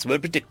patterns were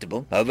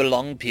predictable over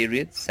long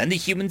periods, and the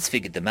humans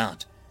figured them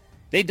out.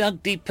 They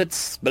dug deep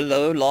pits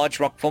below large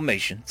rock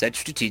formations at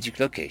strategic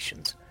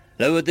locations,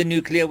 lowered the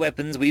nuclear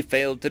weapons we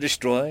failed to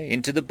destroy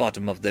into the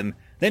bottom of them,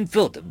 then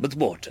filled them with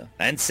water,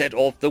 and set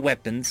off the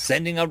weapons,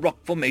 sending our rock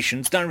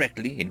formations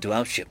directly into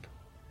our ship.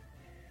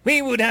 We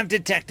would have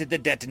detected the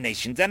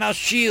detonations, and our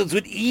shields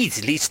would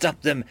easily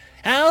stop them.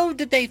 How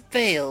did they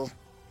fail?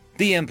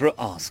 The Emperor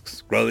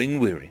asks, growing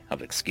weary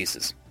of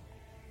excuses.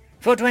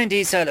 For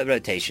 20 solar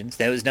rotations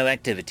there was no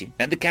activity,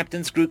 and the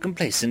captains grew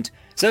complacent,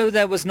 so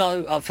there was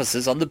no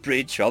officers on the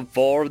bridge of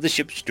 4 of the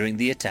ships during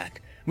the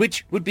attack,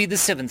 which would be the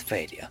 7th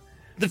failure.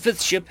 The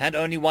 5th ship had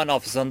only 1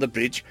 officer on the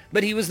bridge,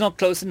 but he was not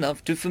close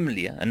enough to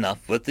familiar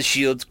enough with the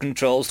shield's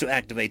controls to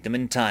activate them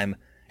in time,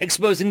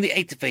 exposing the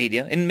 8th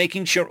failure in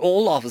making sure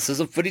all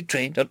officers are fully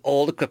trained on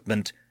all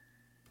equipment.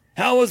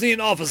 How was he an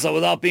officer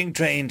without being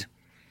trained?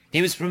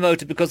 He was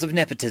promoted because of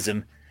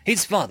nepotism.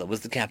 His father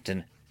was the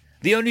captain.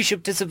 The only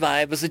ship to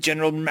survive was the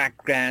General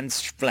Macgrand's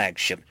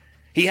flagship.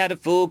 He had a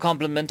full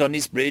complement on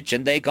his bridge,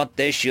 and they got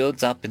their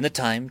shields up in the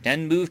time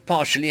and moved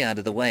partially out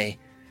of the way.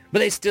 But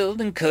they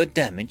still incurred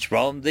damage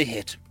from the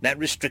hit that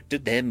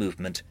restricted their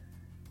movement.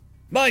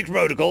 By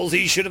protocols,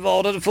 he should have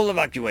ordered a full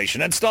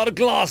evacuation and started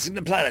glassing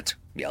the planet,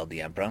 yelled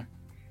the Emperor.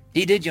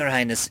 He did, Your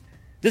Highness.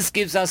 This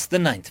gives us the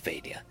 9th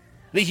failure.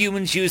 The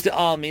humans used the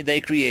army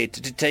they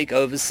created to take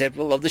over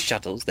several of the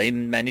shuttles. They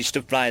managed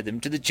to fly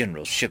them to the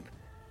General's ship.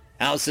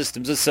 Our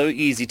systems are so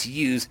easy to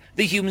use,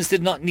 the humans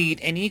did not need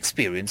any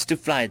experience to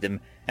fly them,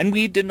 and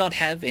we did not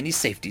have any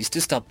safeties to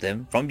stop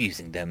them from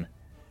using them.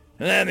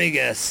 Let me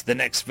guess, the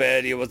next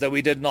failure was that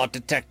we did not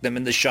detect them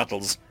in the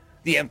shuttles,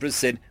 the Emperor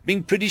said,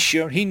 being pretty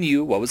sure he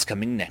knew what was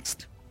coming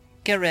next.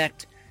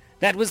 Correct.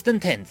 That was the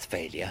 10th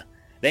failure.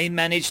 They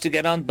managed to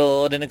get on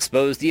board and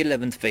expose the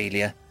 11th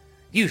failure.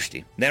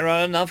 Usually, there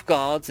are enough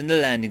guards in the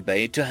landing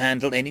bay to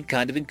handle any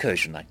kind of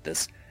incursion like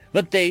this,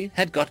 but they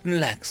had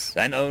gotten lax,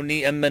 and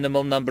only a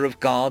minimal number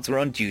of guards were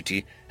on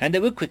duty, and they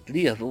were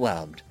quickly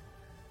overwhelmed.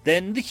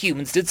 Then the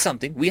humans did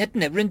something we had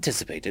never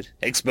anticipated,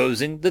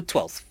 exposing the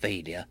 12th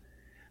failure.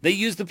 They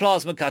used the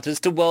plasma cutters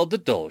to weld the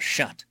doors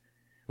shut.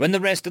 When the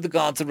rest of the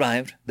guards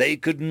arrived, they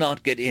could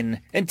not get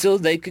in until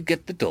they could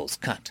get the doors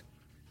cut.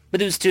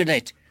 But it was too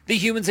late. The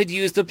humans had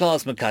used the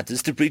plasma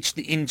cutters to breach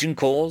the engine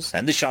cores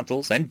and the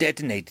shuttles and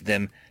detonated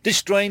them,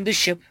 destroying the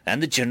ship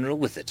and the General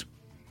with it.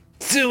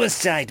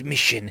 Suicide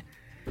mission!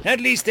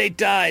 At least they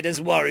died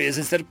as warriors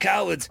instead of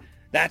cowards.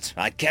 That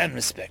I can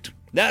respect.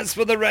 As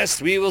for the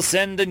rest, we will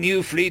send a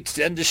new fleet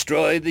and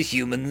destroy the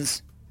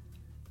humans.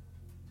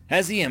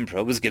 As the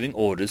Emperor was giving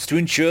orders to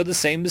ensure the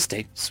same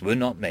mistakes were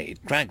not made,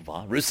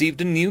 Kragvar received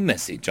a new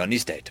message on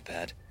his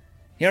datapad.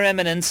 Your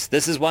Eminence,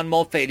 this is one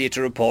more failure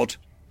to report.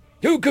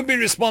 Who can be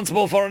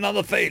responsible for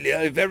another failure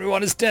if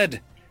everyone is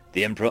dead?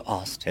 The Emperor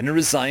asked in a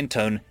resigned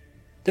tone.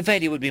 The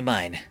failure would be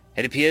mine.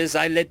 It appears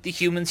I led the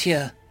humans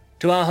here,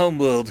 to our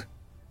homeworld.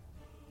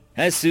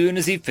 As soon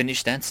as he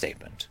finished that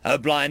statement, a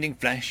blinding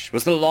flash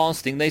was the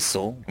last thing they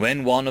saw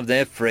when one of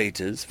their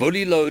freighters,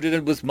 fully loaded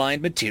and with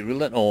mined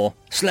material and ore,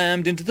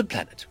 slammed into the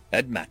planet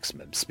at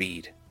maximum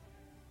speed.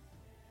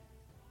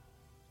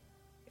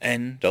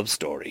 End of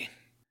story.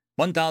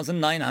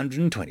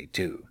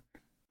 1922.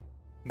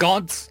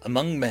 Gods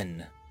Among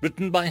Men,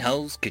 written by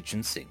Hell's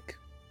Kitchen Sink.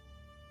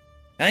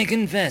 I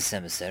confess,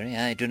 emissary,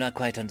 I do not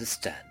quite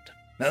understand.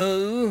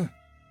 Oh,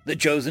 the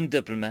chosen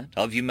diplomat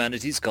of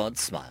humanity's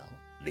gods smiled,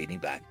 leaning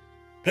back.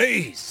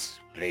 Please,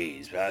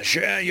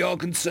 share your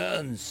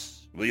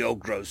concerns with your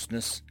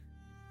grossness.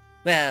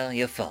 Well,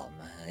 your form,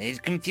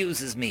 it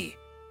confuses me.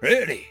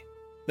 Really?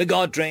 The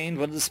god drained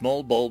one of the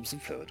small bulbs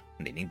of fluid,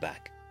 leaning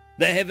back.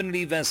 The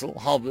heavenly vessel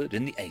hovered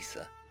in the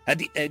aether, at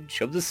the edge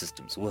of the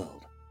system's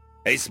world.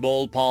 A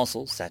small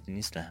parcel sat in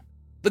his lap.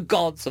 The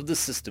gods of the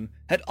system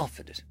had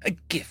offered it, a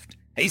gift,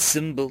 a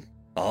symbol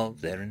of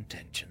their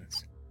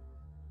intentions.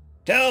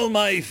 Tell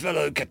my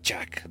fellow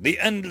Kachak, the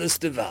endless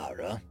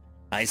devourer.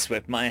 I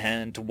swept my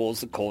hand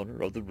towards the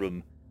corner of the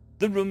room.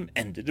 The room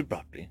ended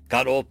abruptly,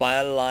 cut off by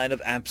a line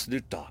of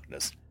absolute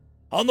darkness.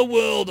 On the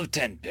world of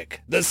Tenpic,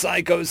 the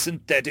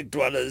psychosynthetic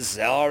dwellers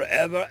are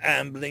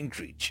ever-ambling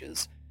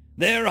creatures.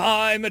 Their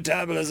high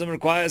metabolism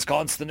requires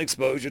constant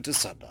exposure to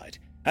sunlight,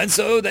 and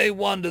so they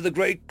wander the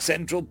great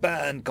central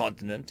Ban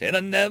continent in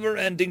a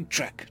never-ending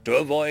trek to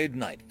avoid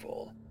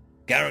nightfall,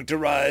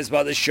 characterized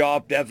by the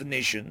sharp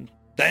definition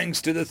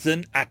thanks to the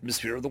thin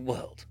atmosphere of the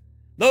world.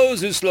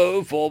 Those who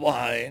slow fall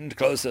behind,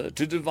 closer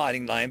to the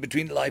dividing line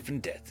between life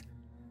and death.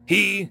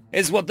 He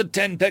is what the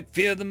Tenpec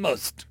fear the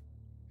most.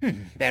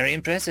 Very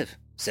impressive,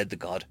 said the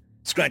god,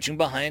 scratching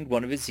behind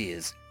one of his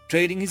ears,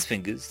 trailing his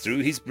fingers through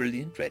his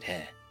brilliant red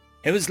hair.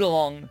 It was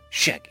long,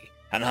 shaggy,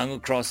 and hung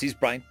across his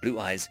bright blue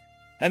eyes.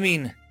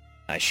 I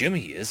assume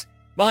he is,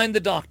 behind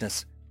the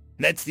darkness.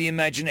 Lets the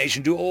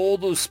imagination do all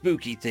those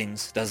spooky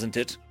things, doesn't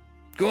it?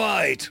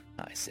 Quite,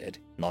 I said,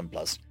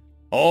 nonplussed.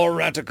 Or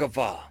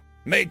Ratakafar,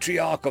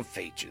 matriarch of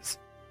phages.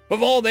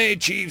 Before they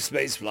achieved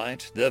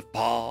spaceflight, the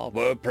Pa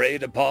were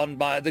preyed upon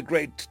by the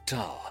great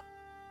Tar,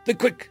 the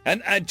quick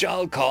and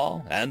agile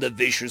Ka, and the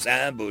vicious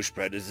ambush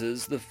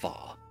predators, the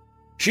Fa.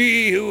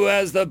 She who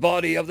has the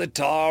body of the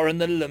Tar and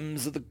the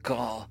limbs of the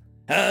Ka,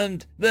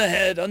 and the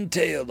head and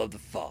tail of the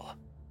Fa.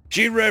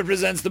 She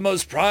represents the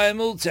most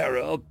primal terror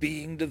of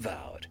being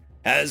devoured,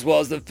 as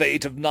was the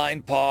fate of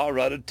 9 Pa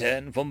out of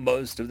 10 for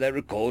most of their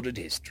recorded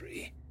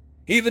history.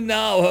 Even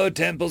now her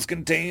temples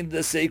contain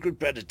the sacred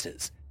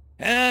predators,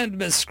 and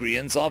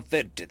miscreants are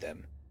fed to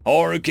them,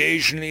 or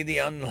occasionally the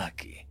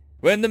unlucky,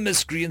 when the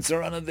miscreants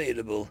are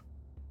unavailable.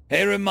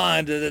 A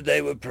reminder that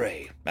they were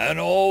prey, and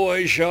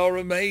always shall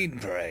remain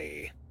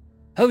prey.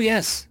 Oh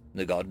yes,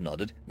 the god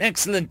nodded.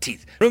 Excellent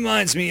teeth.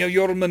 Reminds me of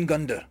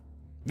Jormungandr.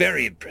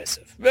 Very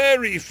impressive.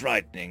 Very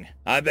frightening.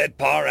 I bet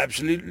Pa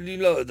absolutely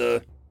loathe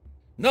her.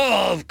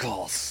 No, of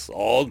course.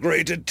 All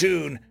great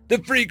attune. The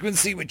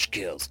frequency which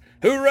kills.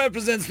 Who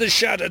represents the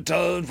shattered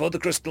tone for the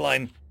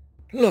crystalline?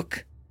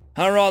 Look,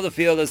 I rather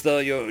feel as though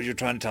you're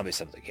trying to tell me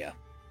something here.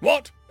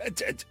 What?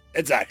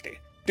 Exactly.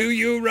 Do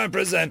you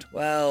represent...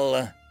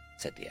 Well,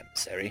 said the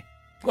emissary.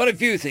 Quite a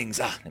few things.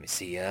 Let me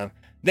see.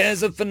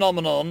 There's a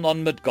phenomenon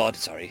on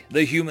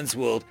the human's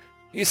world.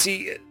 You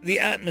see, the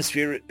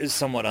atmosphere is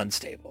somewhat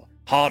unstable.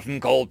 Hot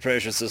and cold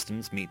pressure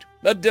systems meet.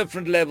 At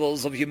different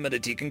levels of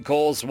humidity can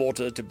cause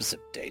water to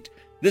precipitate.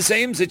 The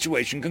same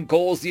situation can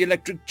cause the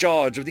electric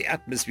charge of the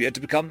atmosphere to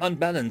become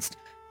unbalanced.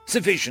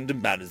 Sufficient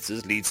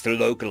imbalances leads to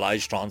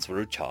localized transfer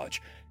of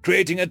charge,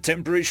 creating a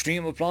temporary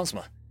stream of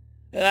plasma.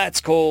 That's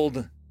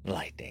called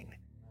lightning.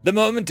 The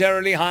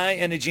momentarily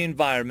high-energy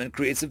environment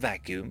creates a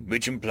vacuum,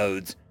 which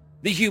implodes.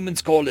 The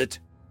humans call it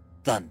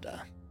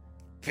thunder.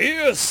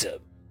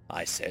 Fearsome,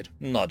 I said,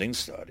 nodding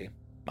slowly,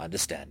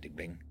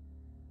 understandingly.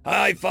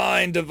 I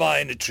find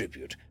divine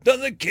attribute.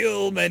 Does it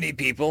kill many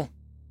people?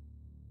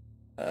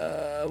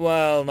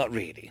 Well, not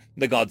really,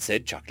 the god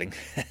said, chuckling.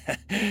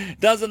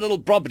 Does a little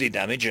property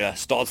damage,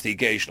 starts the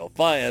occasional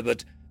fire,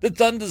 but the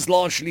thunder's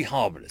largely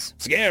harmless.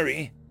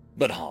 Scary,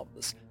 but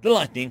harmless. The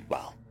lightning,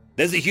 well,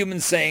 there's a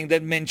human saying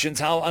that mentions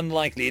how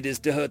unlikely it is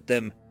to hurt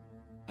them.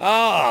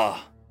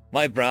 Ah,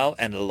 my brow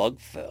analog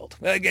furled.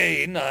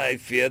 Again, I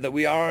fear that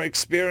we are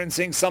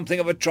experiencing something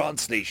of a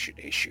translation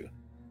issue.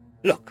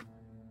 Look,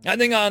 I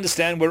think I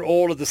understand where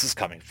all of this is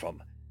coming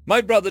from. My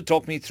brother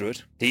talked me through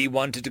it. He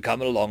wanted to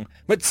come along,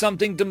 but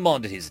something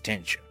demanded his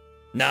attention.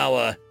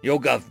 Now, your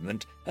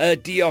government, a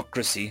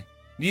theocracy,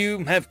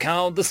 you have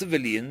cowed the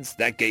civilians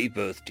that gave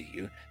birth to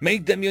you,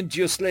 made them into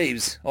your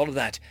slaves, all of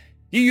that.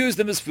 You use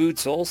them as food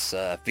source,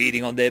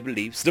 feeding on their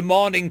beliefs,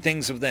 demanding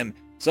things of them,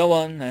 so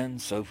on and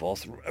so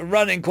forth,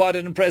 running quite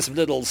an impressive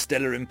little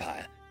stellar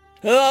empire.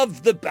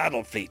 Of the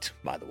battle fleet,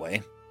 by the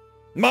way.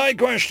 My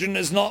question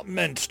is not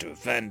meant to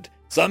offend.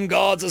 Some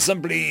gods are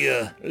simply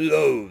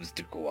loath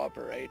to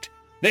cooperate.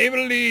 They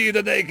believe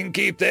that they can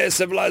keep their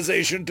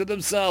civilization to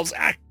themselves,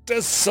 act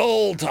as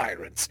sole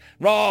tyrants,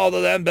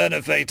 rather than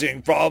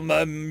benefiting from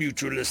a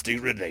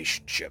mutualistic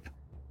relationship.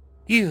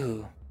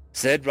 You,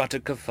 said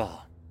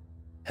Ratakafar,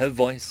 her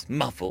voice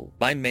muffled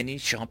by many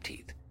sharp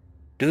teeth,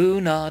 do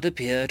not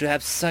appear to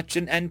have such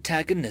an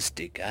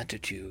antagonistic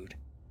attitude.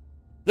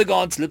 The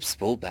god's lips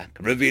pulled back,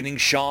 revealing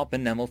sharp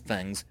enamel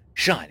fangs,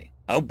 shining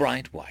a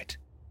bright white.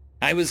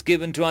 I was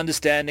given to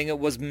understanding it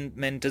was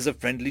meant as a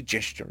friendly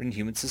gesture in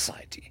human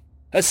society.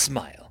 A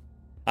smile.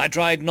 I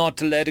tried not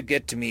to let it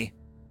get to me.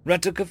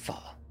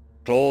 Ratakafar,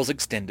 claws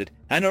extended,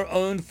 and her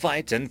own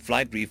fight and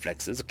flight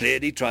reflexes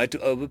clearly tried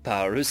to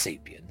overpower her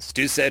sapience,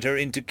 to set her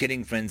into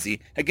killing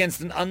frenzy against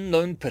an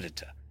unknown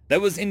predator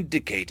that was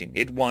indicating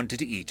it wanted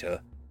to eat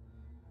her.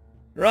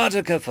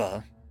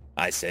 Ratakafar,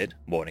 I said,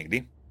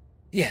 warningly.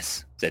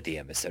 Yes, said the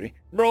emissary.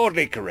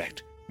 Broadly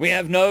correct. We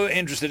have no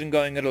interest in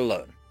going it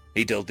alone.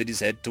 He tilted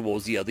his head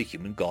towards the other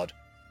human god.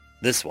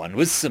 This one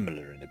was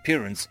similar in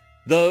appearance,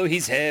 though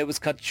his hair was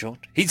cut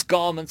short, his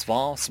garments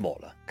far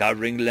smaller,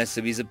 covering less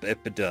of his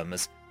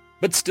epidermis,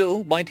 but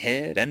still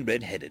white-haired and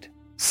red-headed.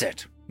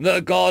 Set,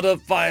 the god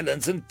of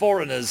violence and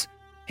foreigners.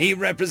 He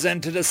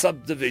represented a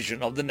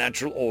subdivision of the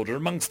natural order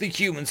amongst the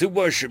humans who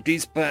worshipped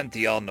his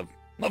pantheon.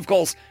 Of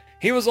course,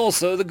 he was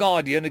also the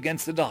guardian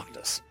against the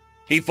darkness.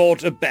 He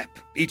fought a Bep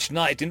each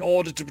night in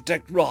order to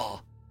protect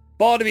Ra,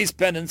 part of his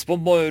penance for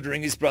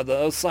murdering his brother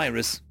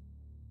Osiris.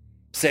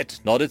 Set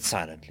nodded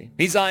silently,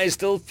 his eyes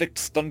still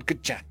fixed on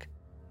Kachak.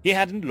 He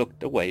hadn't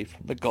looked away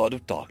from the god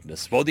of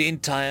darkness for the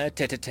entire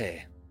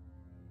tete-a-tete.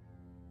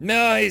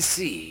 I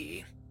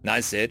see, I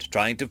said,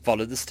 trying to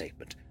follow the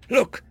statement.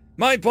 Look,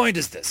 my point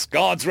is this.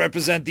 Gods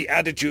represent the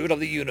attitude of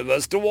the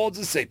universe towards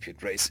the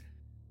sapient race.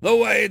 The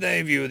way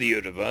they view the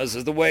universe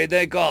is the way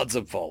their gods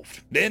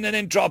evolved. In an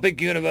entropic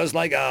universe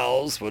like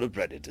ours, full of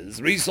predators,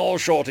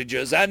 resource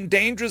shortages, and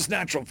dangerous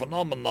natural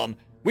phenomenon,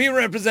 we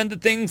represent the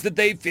things that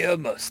they fear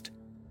most.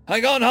 I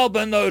can't help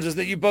but notice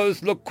that you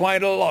both look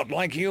quite a lot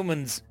like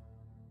humans.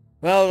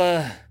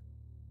 Well,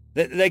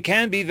 they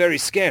can be very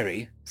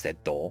scary,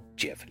 said Thor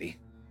cheerfully.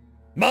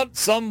 But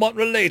somewhat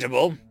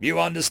relatable. You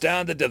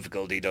understand the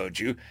difficulty, don't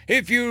you?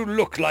 If you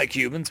look like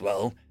humans,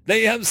 well,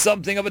 They have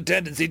something of a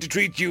tendency to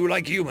treat you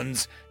like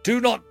humans,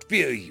 to not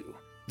fear you,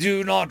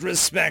 do not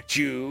respect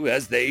you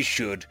as they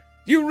should.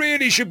 You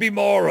really should be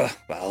more,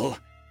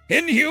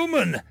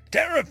 inhuman.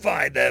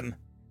 Terrify them.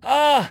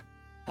 Ah,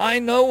 I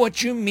know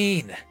what you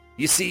mean.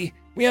 You see,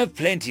 we have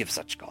plenty of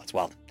such gods.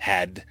 Well,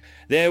 had.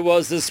 There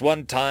was this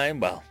one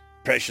time,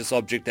 precious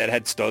object that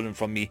had stolen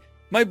from me.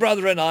 My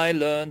brother and I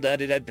learned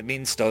that it had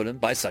been stolen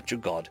by such a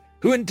god,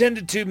 who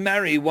intended to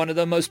marry one of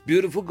the most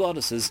beautiful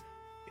goddesses.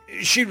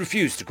 She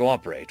refused to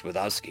cooperate with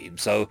our scheme,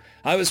 so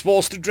I was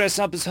forced to dress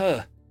up as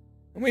her.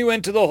 We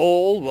went to the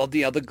hall of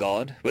the other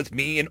god, with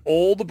me in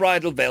all the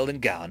bridal veil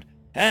and gown,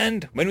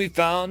 and when we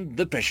found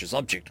the precious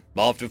object,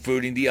 after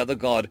fooling the other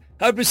god,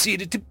 I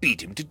proceeded to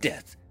beat him to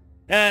death,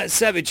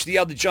 savaged the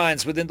other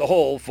giants within the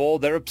hall for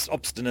their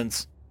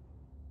obstinance.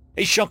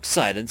 A shocked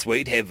silence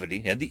weighed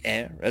heavily in the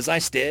air as I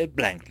stared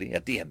blankly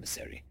at the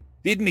emissary.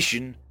 The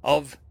admission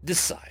of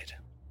Decide.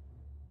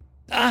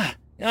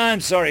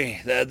 I'm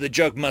sorry, the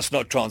joke must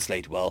not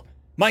translate well.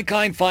 My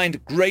kind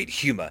find great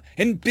humor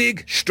in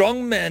big,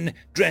 strong men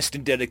dressed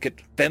in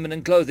delicate,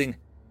 feminine clothing.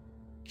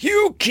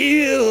 You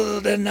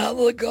killed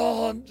another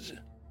god,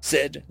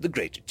 said the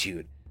great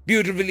Tude,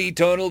 beautifully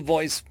tonal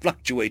voice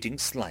fluctuating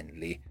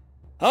slightly.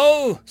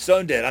 Oh,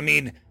 stone dead. I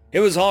mean,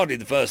 it was hardly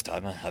the first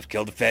time. I've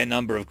killed a fair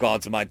number of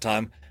gods in my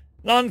time.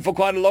 None for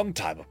quite a long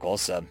time, of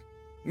course.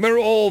 We're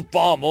all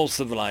far more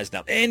civilized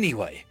now.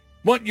 Anyway,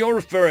 what you're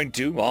referring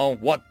to are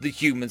what the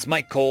humans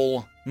might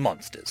call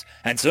monsters,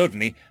 and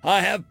certainly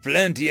I have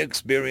plenty of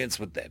experience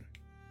with them.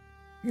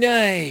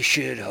 I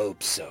should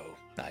hope so,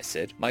 I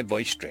said, my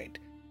voice strained.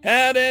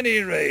 At any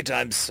rate,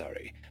 I'm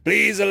sorry.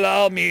 Please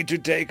allow me to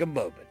take a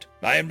moment.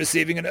 I am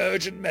receiving an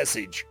urgent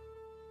message.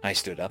 I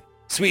stood up,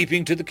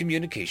 sweeping to the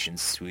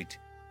communications suite.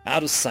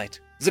 Out of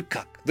sight,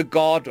 Zakuk, the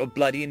god of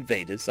bloody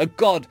invaders, a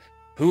god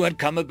who had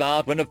come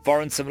about when a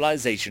foreign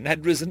civilization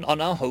had risen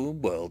on our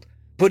home world,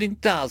 putting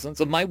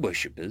thousands of my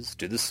worshippers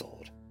to the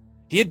sword.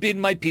 He had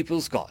been my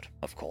people's god,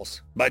 of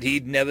course, but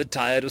he'd never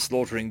tired of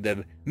slaughtering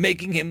them,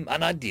 making him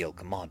an ideal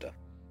commander.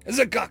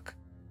 Zakuk,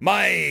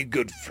 my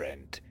good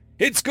friend,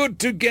 it's good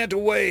to get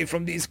away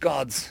from these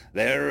gods.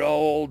 They're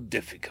all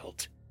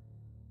difficult.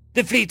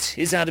 The fleet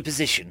is out of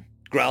position,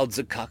 growled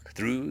Zakuk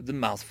through the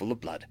mouthful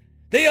of blood.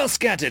 They are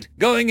scattered,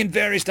 going in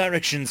various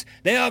directions.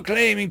 They are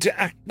claiming to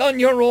act on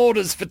your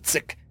orders,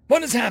 Fitzik.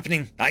 What is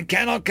happening? I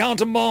cannot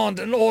countermand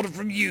an order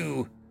from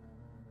you.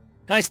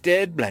 I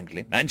stared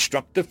blankly and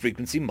struck the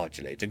frequency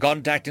modulator,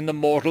 contacting the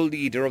mortal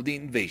leader of the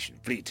invasion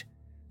fleet.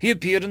 He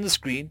appeared on the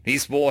screen,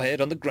 his forehead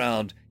on the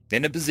ground,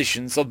 in a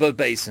position of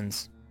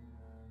obeisance.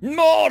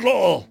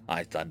 Mortal!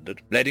 I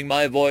thundered, letting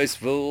my voice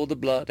fill the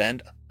blood,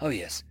 and, oh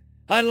yes,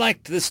 I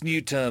liked this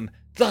new term,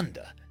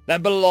 thunder,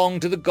 that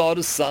belonged to the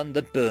goddess sun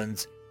that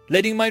burns,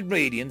 letting my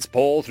radiance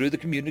pour through the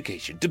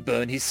communication to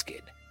burn his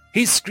skin.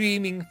 His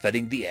screaming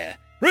filling the air.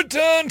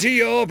 Return to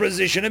your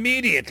position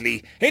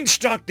immediately.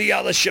 Instruct the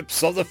other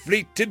ships of the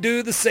fleet to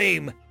do the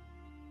same.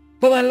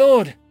 But my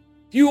lord,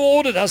 you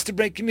ordered us to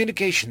break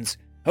communications.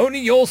 Only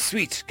your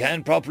suite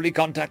can properly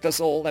contact us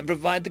all and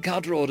provide the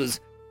counter-orders.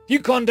 You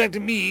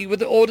contacted me with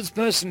the orders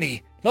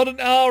personally, not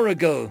an hour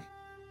ago.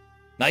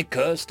 I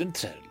cursed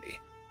internally.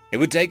 It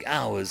would take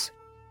hours.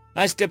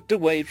 I stepped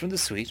away from the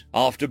suite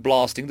after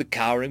blasting the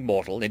cowering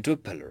mortal into a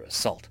pillar of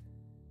salt.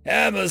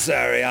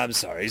 Emissary, I'm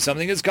sorry,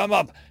 something has come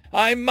up.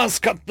 I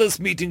must cut this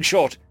meeting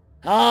short.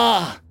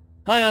 I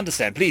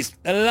understand. Please,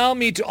 allow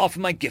me to offer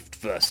my gift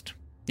first.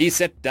 He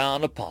set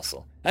down a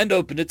parcel and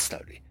opened it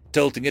slowly,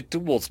 tilting it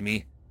towards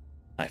me.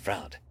 I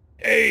frowned.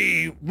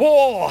 A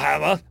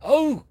warhammer?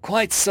 Oh,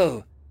 quite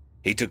so.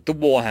 He took the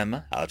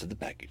warhammer out of the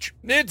package.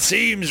 It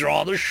seems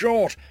rather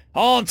short.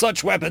 Aren't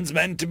such weapons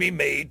meant to be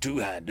made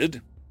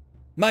two-handed?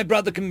 My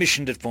brother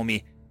commissioned it for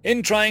me.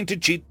 In trying to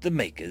cheat the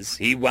makers,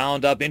 he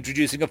wound up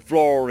introducing a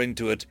flaw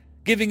into it,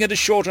 giving it a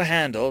shorter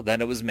handle than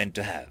it was meant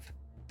to have.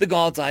 The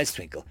god's eyes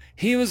twinkle.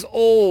 He was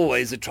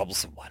always a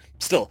troublesome one.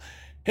 Still,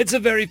 it's a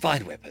very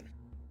fine weapon.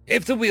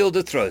 If the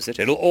wielder throws it,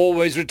 it'll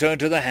always return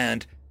to the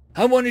hand.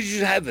 I wanted you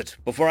to have it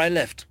before I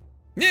left.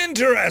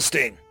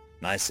 Interesting,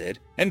 I said,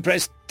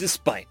 impressed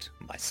despite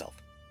myself.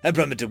 A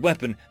primitive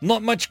weapon,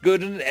 not much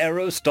good in an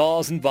arrow,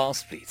 stars, and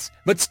vast fleets,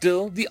 but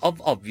still the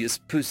obvious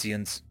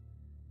prescience.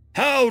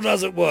 How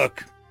does it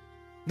work?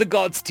 The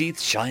god's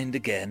teeth shined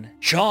again,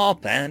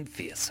 sharp and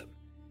fearsome,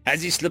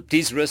 as he slipped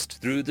his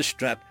wrist through the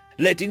strap,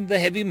 letting the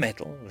heavy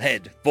metal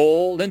head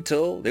fall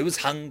until it was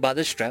hung by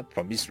the strap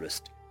from his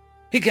wrist.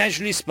 He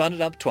casually spun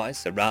it up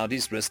twice around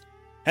his wrist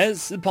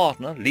as the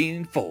partner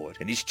leaned forward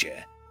in his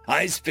chair,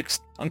 eyes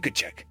fixed on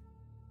Kachek.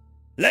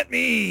 Let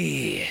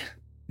me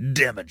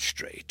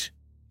demonstrate,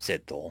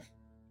 said Thor.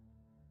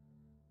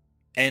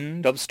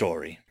 End of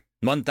story.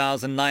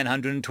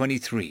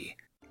 1923.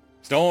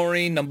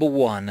 Story number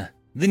 1.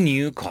 The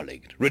New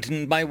Colleague,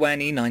 written by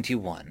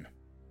Wanny91.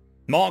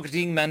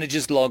 Marketing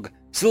Manager's Log,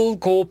 Sil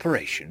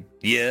Corporation,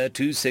 year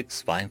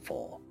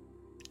 2654.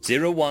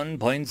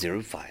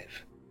 01.05.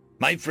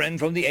 My friend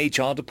from the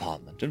HR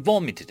department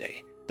informed me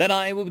today that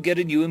I will get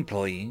a new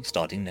employee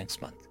starting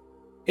next month.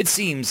 It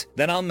seems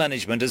that our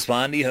management has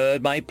finally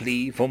heard my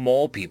plea for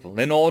more people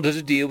in order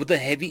to deal with the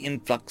heavy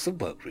influx of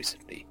work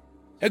recently.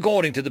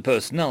 According to the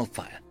personnel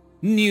file,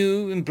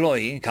 new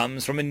employee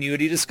comes from a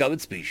newly discovered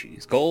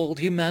species called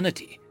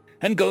humanity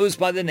and goes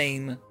by the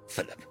name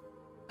Philip.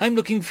 I'm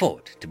looking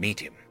forward to meet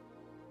him.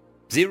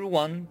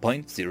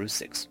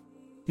 01.06.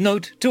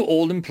 Note to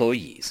all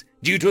employees.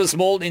 Due to a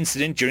small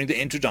incident during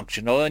the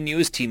introduction of our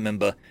newest team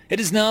member, it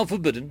is now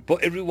forbidden for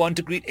everyone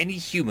to greet any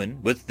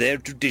human with their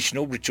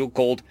traditional ritual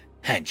called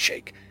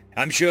handshake.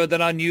 I'm sure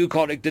that our new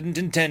colleague didn't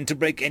intend to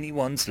break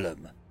anyone's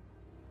limb.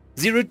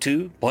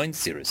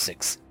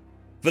 02.06.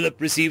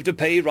 Philip received a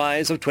pay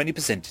rise of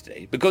 20%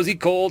 today because he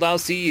called our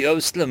CEO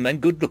slim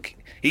and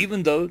good-looking,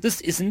 even though this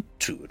isn't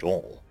true at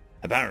all.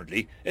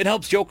 Apparently, it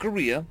helps your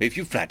career if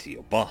you flatter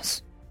your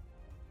boss.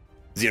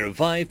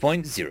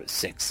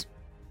 05.06.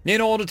 In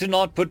order to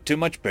not put too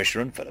much pressure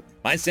on Philip,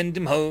 I send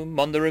him home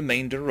on the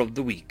remainder of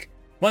the week.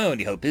 My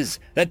only hope is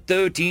that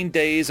 13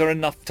 days are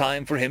enough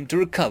time for him to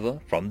recover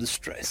from the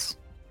stress.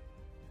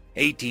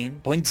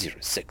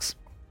 18.06.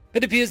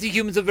 It appears the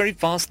humans are very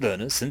fast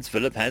learners since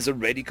Philip has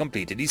already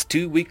completed his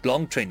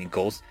 2-week-long training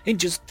course in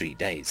just 3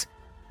 days.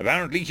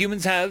 Apparently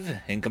humans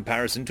have, in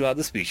comparison to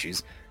other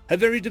species, a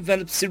very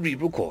developed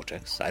cerebral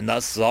cortex and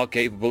thus are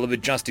capable of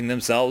adjusting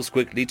themselves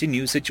quickly to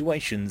new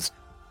situations.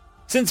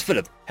 Since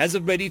Philip has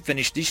already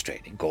finished his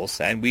training course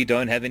and we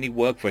don't have any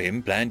work for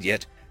him planned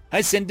yet,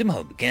 I send him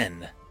home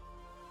again.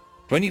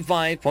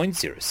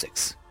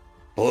 25.06.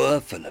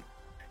 Poor Philip.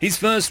 His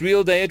first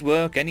real day at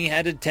work and he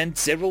had to attend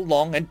several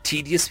long and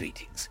tedious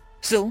meetings.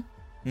 Still,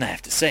 I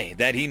have to say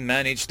that he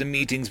managed the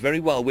meetings very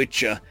well,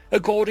 which,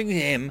 according to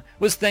him,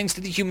 was thanks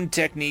to the human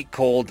technique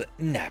called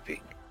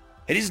napping.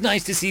 It is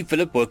nice to see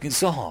Philip working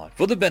so hard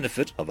for the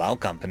benefit of our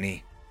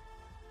company.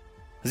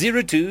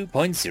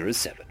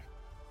 02.07.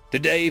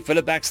 Today,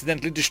 Philip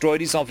accidentally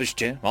destroyed his office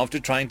chair after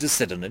trying to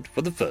sit on it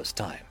for the first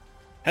time.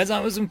 As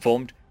I was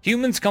informed,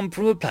 humans come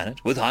from a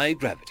planet with high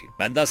gravity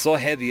and thus are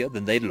heavier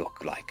than they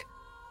look like.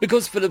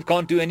 Because Philip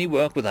can't do any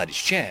work without his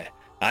chair,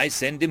 I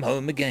send him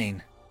home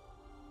again.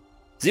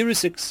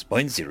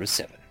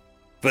 06.07.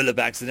 Philip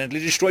accidentally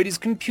destroyed his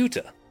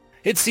computer.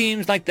 It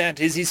seems like that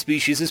his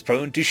species is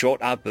prone to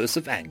short outbursts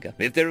of anger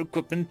if their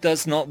equipment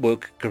does not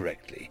work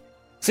correctly.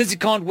 Since he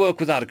can't work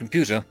without a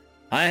computer,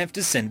 I have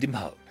to send him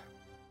home.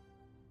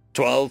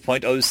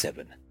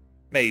 12.07.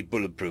 A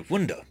bulletproof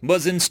window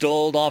was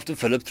installed after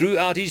Philip threw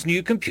out his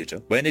new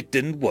computer when it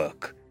didn't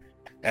work.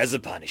 As a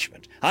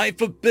punishment, I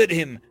forbid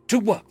him to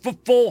work for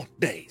 4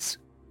 days.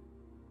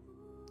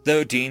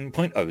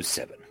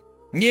 13.07.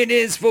 It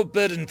is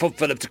forbidden for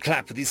Philip to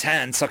clap with his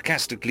hands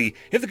sarcastically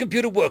if the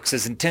computer works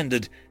as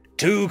intended.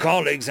 2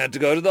 colleagues had to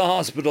go to the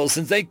hospital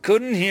since they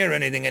couldn't hear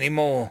anything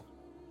anymore.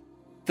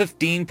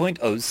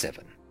 15.07.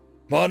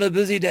 What a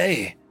busy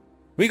day.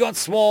 We got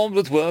swarmed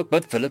with work,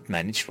 but Philip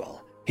managed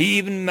well. He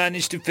even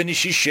managed to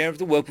finish his share of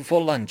the work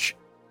before lunch.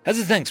 As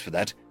a thanks for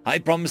that, I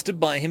promised to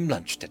buy him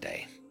lunch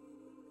today.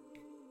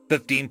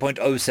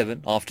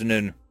 15.07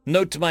 afternoon.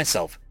 Note to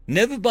myself,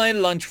 never buy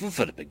lunch for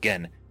Philip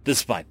again.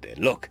 Despite their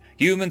look,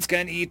 humans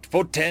can eat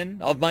for 10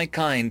 of my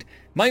kind.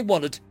 My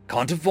wallet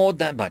can't afford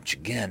that much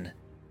again.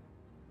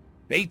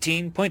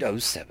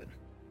 18.07.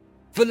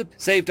 Philip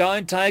saved our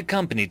entire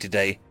company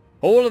today.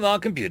 All of our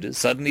computers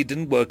suddenly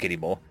didn't work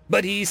anymore,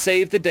 but he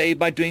saved the day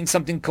by doing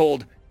something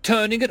called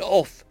turning it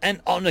off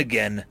and on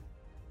again.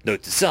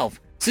 Note to self,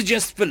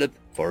 suggest Philip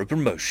for a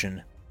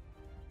promotion.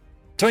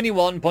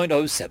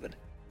 21.07.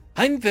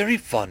 I'm very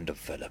fond of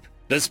Philip.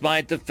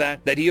 Despite the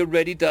fact that he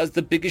already does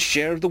the biggest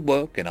share of the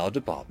work in our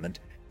department,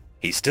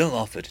 he still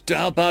offered to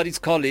help out his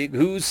colleague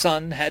whose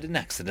son had an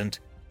accident.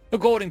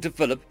 According to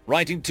Philip,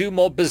 writing 2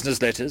 more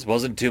business letters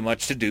wasn't too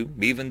much to do,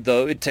 even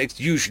though it takes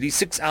usually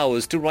 6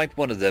 hours to write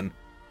one of them.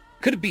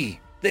 Could it be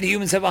that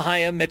humans have a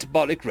higher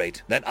metabolic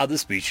rate than other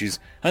species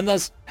and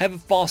thus have a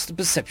faster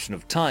perception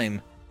of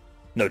time?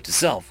 Note to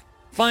self,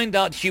 find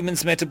out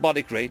humans'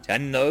 metabolic rate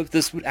and know if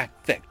this would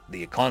affect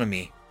the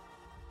economy.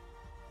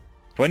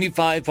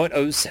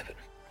 25.07.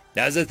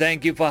 As a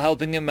thank you for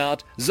helping him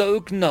out,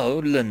 Zog No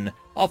Lin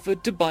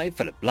offered to buy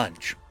Philip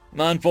lunch.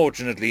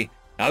 Unfortunately,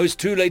 I was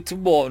too late to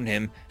warn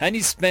him, and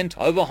he spent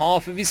over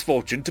half of his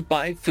fortune to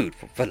buy food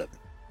for Philip.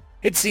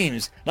 It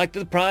seems like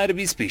the pride of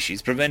his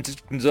species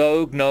prevented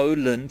Zog No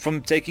Lin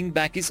from taking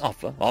back his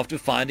offer after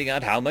finding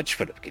out how much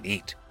Philip can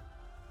eat.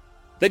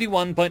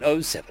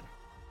 31.07.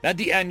 At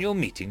the annual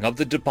meeting of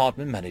the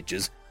department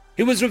managers,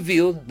 it was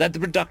revealed that the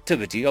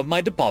productivity of my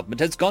department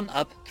has gone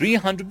up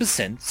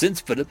 300% since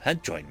Philip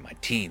had joined my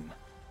team.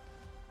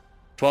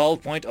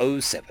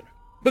 12.07.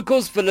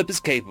 Because Philip is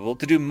capable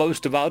to do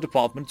most of our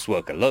department's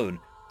work alone,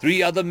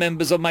 3 other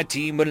members of my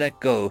team were let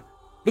go.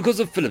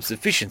 Because of Philip's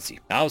efficiency,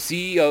 our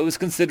CEO is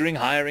considering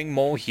hiring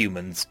more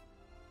humans.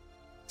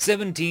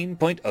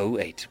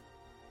 17.08.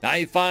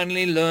 I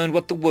finally learned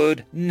what the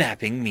word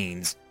napping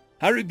means.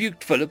 I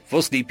rebuked Philip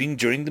for sleeping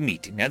during the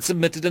meeting and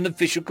submitted an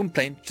official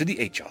complaint to the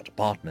HR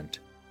department.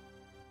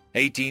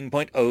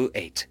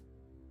 18.08.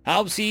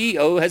 Our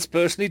CEO has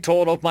personally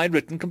torn off my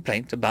written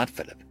complaint about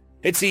Philip.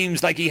 It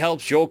seems like he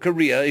helps your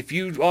career if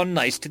you are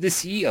nice to the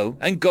CEO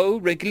and go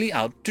regularly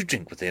out to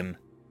drink with him.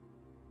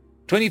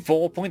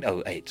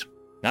 24.08.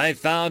 I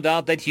found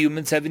out that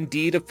humans have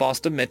indeed a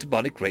faster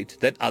metabolic rate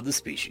than other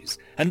species,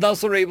 and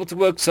thus are able to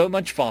work so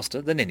much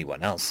faster than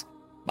anyone else.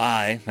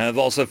 I have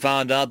also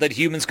found out that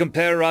humans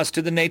compare us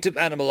to the native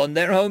animal on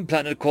their home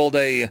planet called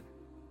a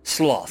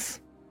sloth.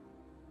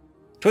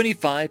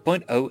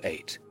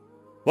 25.08.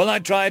 While I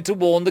tried to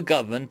warn the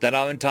government that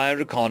our entire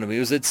economy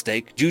was at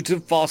stake due to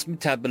the fast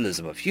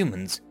metabolism of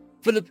humans,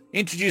 Philip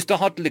introduced a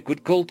hot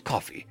liquid called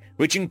coffee,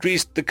 which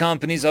increased the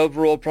company's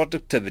overall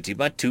productivity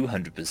by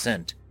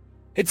 200%.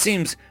 It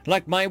seems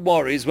like my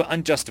worries were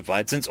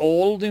unjustified since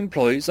all the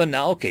employees are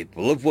now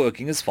capable of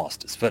working as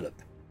fast as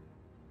Philip.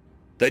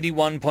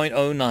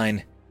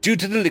 31.09. Due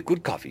to the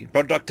liquid coffee,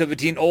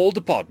 productivity in all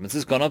departments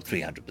has gone up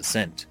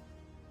 300%.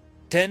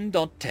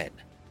 10.10.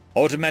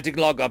 Automatic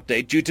log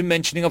update due to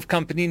mentioning of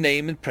company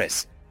name in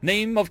press.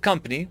 Name of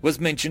company was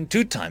mentioned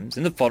 2 times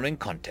in the following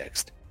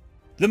context.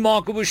 The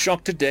market was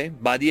shocked today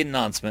by the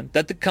announcement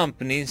that the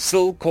company,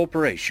 Sill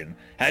Corporation,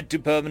 had to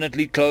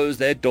permanently close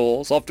their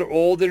doors after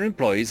all their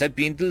employees had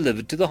been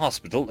delivered to the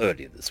hospital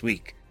earlier this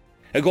week.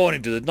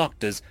 According to the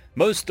doctors,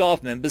 most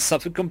staff members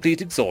suffered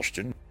complete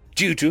exhaustion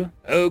due to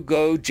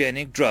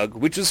ergogenic drug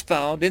which was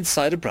found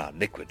inside a brown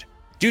liquid.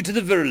 Due to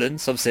the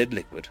virulence of said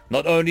liquid,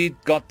 not only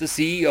got the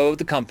CEO of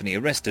the company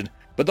arrested,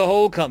 but the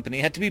whole company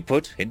had to be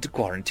put into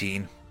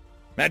quarantine.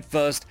 At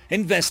first,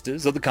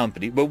 investors of the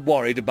company were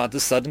worried about the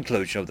sudden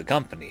closure of the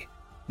company,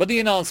 but the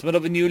announcement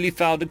of a newly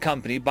founded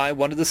company by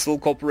one of the Sill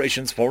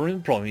Corporation's former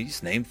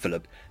employees named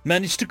Philip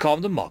managed to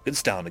calm the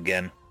markets down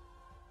again.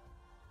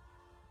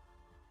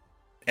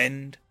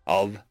 End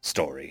of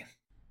story.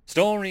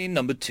 Story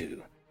number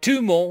 2.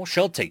 2 more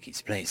shall take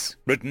his place.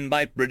 Written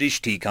by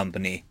British Tea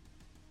Company.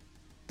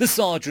 The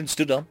sergeant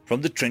stood up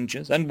from the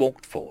trenches and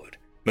walked forward,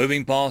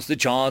 moving past the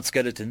charred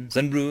skeletons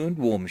and ruined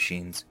war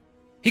machines.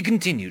 He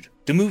continued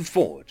to move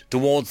forward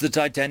towards the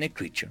titanic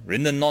creature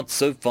in the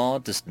not-so-far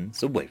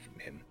distance away from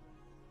him.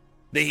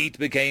 The heat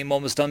became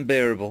almost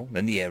unbearable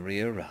in the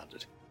area around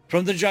it,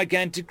 from the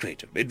gigantic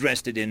crater it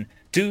rested in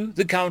to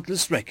the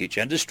countless wreckage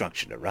and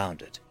destruction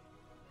around it.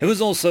 It was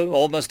also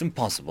almost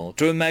impossible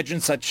to imagine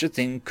such a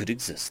thing could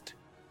exist.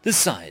 The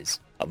size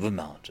of a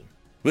mountain,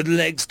 with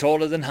legs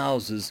taller than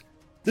houses.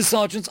 The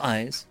sergeant's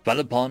eyes fell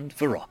upon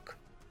Farrokh.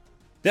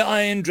 The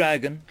iron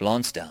dragon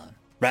glanced down.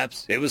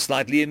 Perhaps it was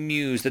slightly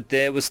amused that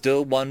there was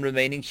still one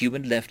remaining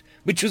human left,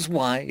 which was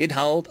why it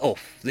held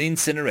off the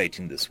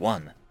incinerating this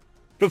one.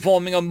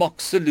 Performing a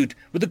mock salute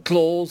with the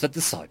claws at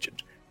the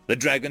sergeant, the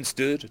dragon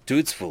stood to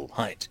its full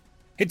height,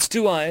 its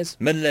 2 eyes,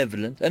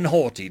 malevolent and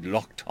haughty,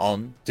 locked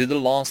on to the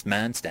last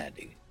man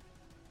standing.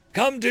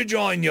 "Come to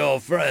join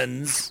your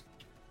friends."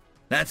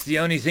 "That's the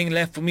only thing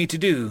left for me to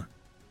do."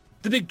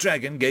 The big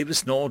dragon gave a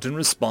snort in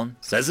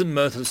response as it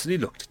mirthlessly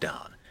looked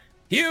down.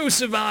 "You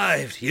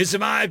survived! You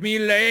survived me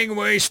laying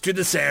waste to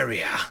this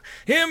area!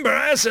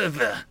 Impressive!"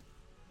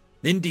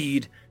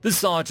 Indeed, the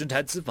sergeant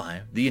had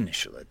survived the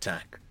initial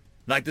attack.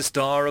 Like the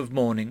star of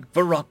morning,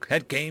 Farrokh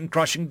had came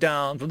crushing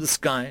down from the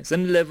skies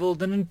and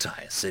leveled an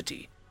entire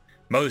city.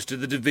 Most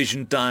of the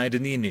division died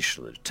in the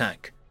initial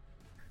attack.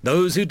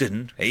 Those who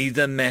didn't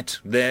either met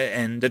their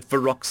end at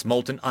Farrokh's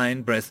molten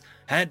iron breath,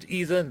 had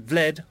either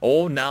fled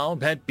or now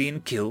had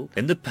been killed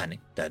in the panic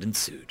that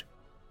ensued.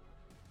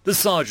 The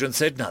sergeant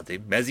said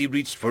nothing as he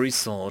reached for his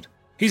sword.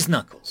 His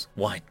knuckles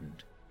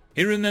whitened.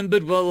 He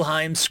remembered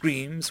Wilhelm's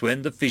screams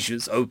when the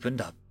fissures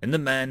opened up and the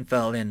man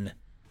fell in.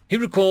 He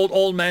recalled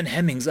Old Man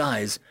Hemming's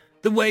eyes,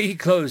 the way he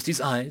closed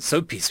his eyes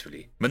so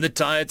peacefully when the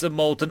tides of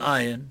molten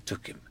iron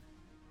took him.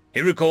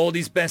 He recalled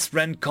his best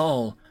friend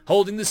Carl,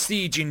 holding the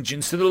siege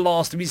engines to the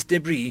last of his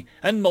debris,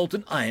 and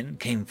molten iron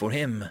came for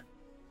him.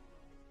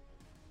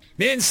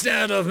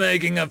 "Instead of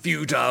making a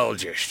futile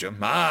gesture,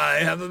 I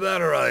have a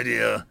better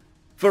idea,"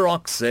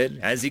 Farrokh said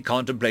as he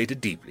contemplated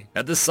deeply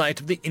at the sight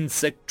of the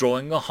insect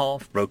drawing a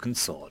half-broken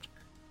sword.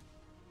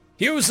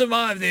 "You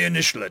survived the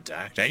initial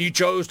attack, and you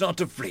chose not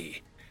to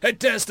flee. A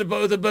test of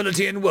both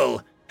ability and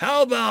will.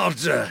 How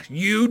about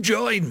you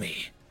join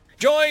me?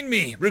 Join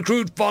me,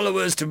 recruit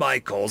followers to my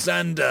cause,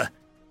 and,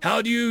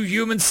 how do you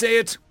humans say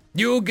it?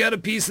 You'll get a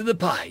piece of the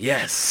pie,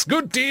 yes.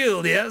 Good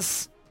deal,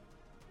 yes?"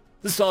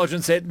 The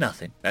sergeant said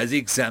nothing as he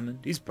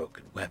examined his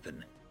broken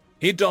weapon.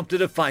 He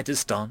adopted a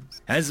fighter's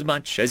stance as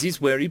much as his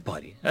weary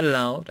body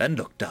allowed and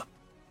looked up.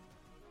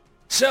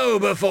 "So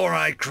before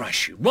I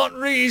crush you, what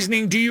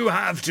reasoning do you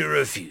have to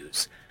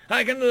refuse?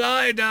 I can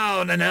lie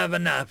down and have a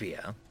nap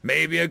here,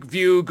 maybe a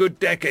few good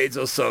decades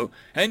or so,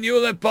 and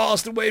you'll have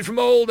passed away from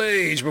old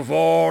age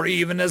before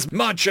even as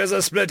much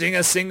as splitting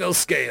a single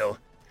scale.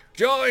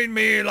 Join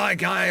me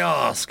like I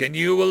ask, and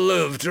you will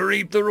live to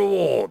reap the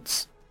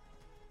rewards."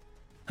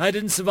 "I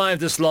didn't survive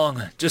this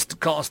long just to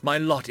cast my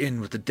lot in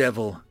with the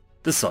devil,"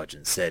 the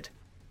sergeant said.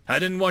 "I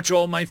didn't watch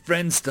all my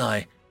friends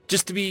die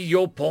just to be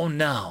your pawn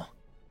now.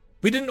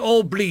 We didn't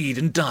all bleed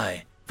and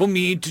die for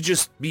me to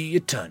just be a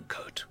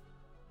turncoat."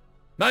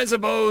 "I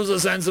suppose a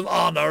sense of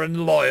honor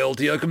and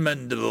loyalty are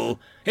commendable,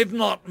 if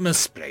not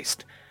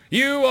misplaced.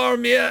 You are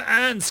mere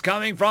ants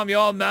coming from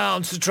your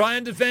mounds to try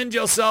and defend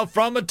yourself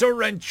from a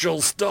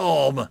torrential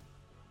storm.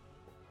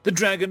 The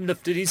dragon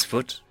lifted his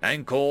foot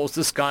and caused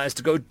the skies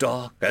to go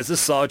dark as the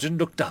sergeant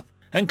looked up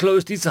and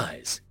closed his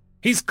eyes,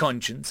 his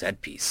conscience at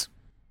peace.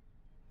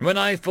 When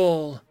I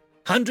fall,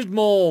 100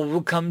 more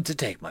will come to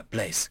take my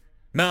place.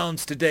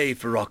 Mounds today,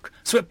 Farok,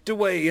 swept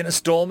away in a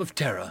storm of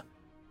terror.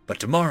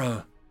 But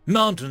tomorrow,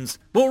 mountains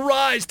will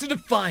rise to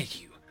defy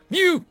you.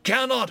 You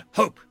cannot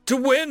hope to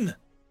win.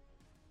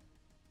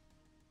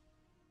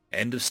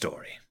 End of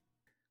story.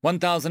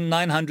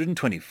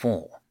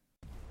 1924.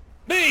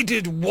 They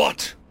did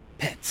what?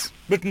 Pets,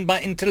 written by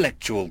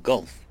Intellectual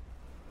Golf.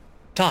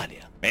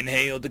 Talia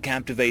inhaled the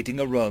captivating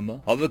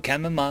aroma of a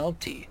chamomile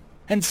tea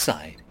and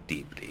sighed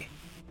deeply.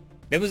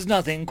 There was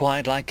nothing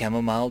quite like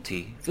chamomile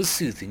tea for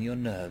soothing your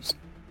nerves.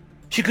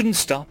 She couldn't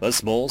stop a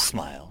small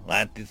smile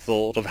at the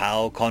thought of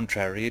how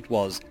contrary it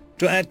was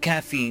to add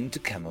caffeine to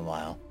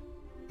chamomile.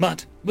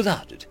 But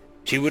without it,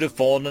 she would have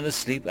fallen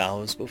asleep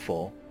hours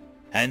before,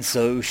 and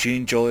so she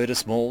enjoyed a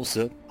small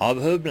sip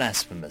of her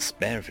blasphemous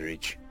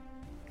beverage.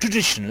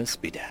 Traditionalists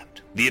be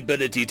damned. The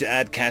ability to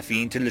add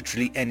caffeine to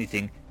literally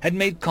anything had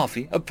made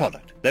coffee a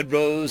product that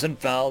rose and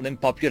fell in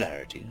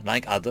popularity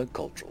like other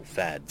cultural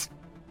fads.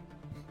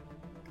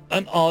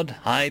 An odd,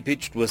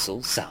 high-pitched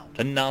whistle sound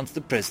announced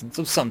the presence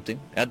of something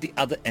at the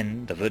other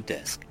end of her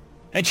desk,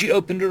 and she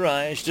opened her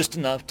eyes just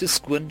enough to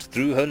squint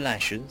through her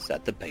lashes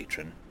at the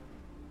patron.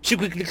 She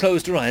quickly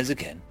closed her eyes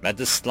again as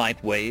the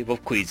slight wave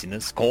of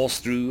queasiness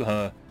coursed through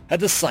her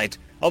at the sight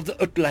of the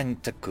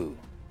Utlantaku.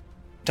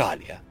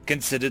 Talia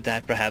considered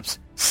that perhaps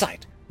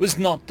sight was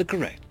not the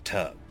correct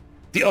term.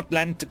 The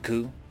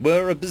Utlantaku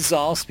were a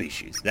bizarre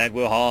species that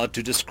were hard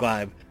to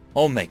describe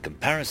or make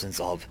comparisons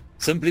of,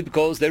 simply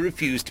because they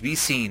refused to be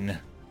seen,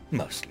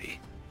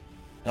 mostly.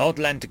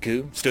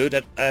 Utlantaku stood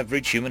at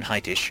average human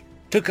height-ish,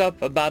 took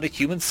up about a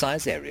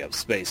human-sized area of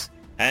space,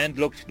 and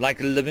looked like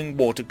a living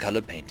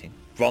watercolor painting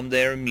from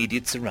their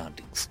immediate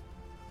surroundings.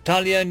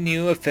 Talia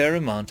knew a fair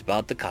amount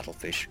about the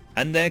cuttlefish,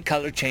 and their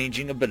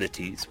color-changing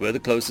abilities were the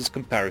closest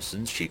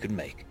comparisons she could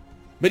make.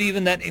 But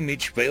even that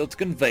image failed to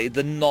convey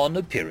the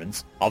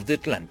non-appearance of the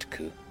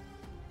Utlantaku.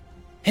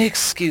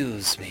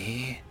 "Excuse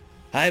me.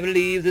 I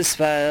believe this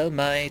file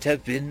might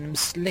have been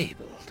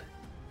mislabeled."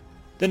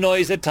 The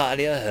noise that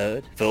Talia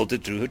heard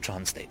filtered through her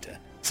translator,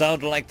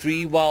 sounded like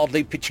 3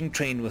 wildly pitching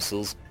train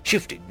whistles,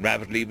 shifting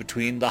rapidly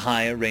between the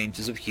higher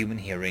ranges of human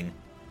hearing.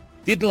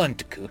 The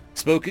Atlanticu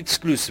spoke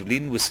exclusively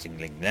in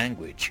whistling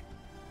language,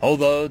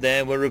 although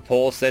there were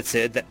reports that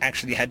said that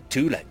actually had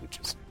 2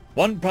 languages,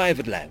 one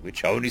private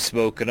language only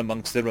spoken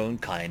amongst their own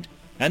kind,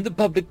 and the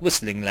public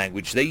whistling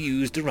language they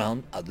used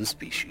around other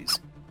species.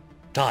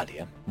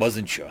 Talia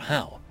wasn't sure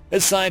how.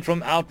 Aside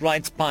from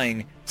outright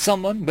spying,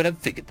 someone would have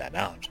figured that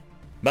out.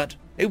 But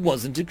it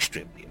wasn't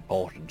extremely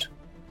important.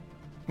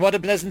 "What a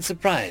pleasant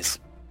surprise."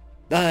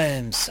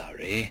 "I'm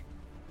sorry.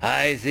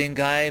 I think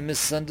I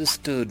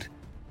misunderstood.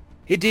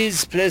 It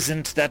is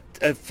pleasant that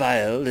a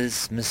file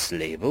is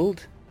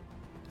mislabeled."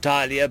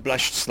 Talia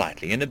blushed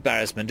slightly in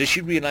embarrassment as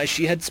she realized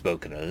she had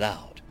spoken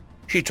aloud.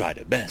 She tried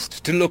her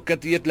best to look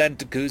at the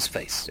Atlanticu's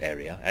face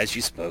area as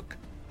she spoke,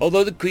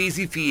 although the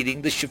queasy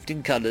feeling the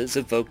shifting colors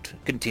evoked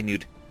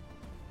continued.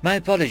 "My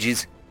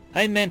apologies.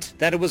 I meant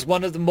that it was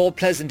one of the more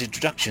pleasant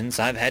introductions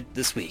I've had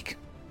this week."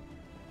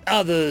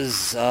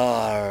 "Others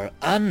are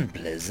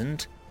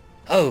unpleasant."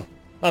 "Oh,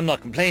 I'm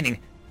not complaining.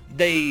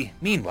 They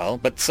mean well,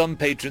 but some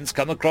patrons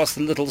come across a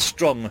little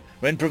strong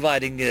when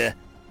providing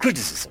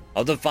criticism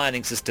of the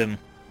filing system."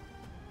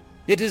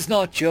 "It is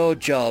not your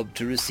job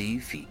to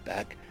receive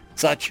feedback,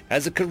 such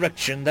as a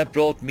correction that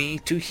brought me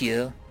to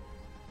here."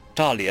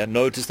 Talia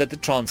noticed that the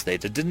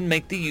translator didn't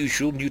make the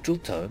usual neutral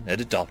tone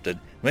it adopted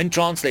when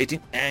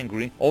translating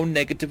angry or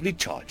negatively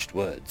charged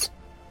words.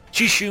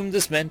 She assumed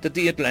this meant that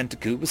the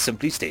Atlanticu was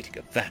simply stating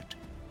a fact,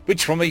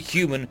 which from a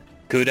human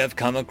could have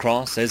come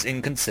across as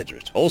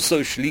inconsiderate or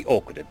socially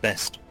awkward at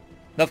best.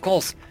 "Of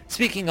course,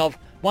 speaking of,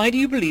 why do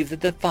you believe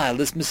that the file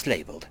is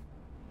mislabeled?"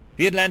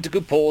 The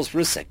Atlanticu paused for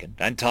a second,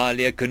 and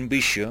Talia couldn't be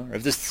sure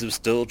if this was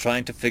still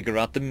trying to figure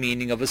out the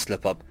meaning of a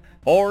slip-up,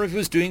 or if it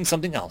was doing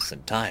something else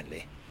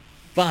entirely.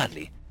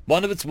 Finally,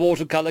 one of its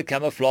watercolor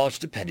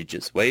camouflaged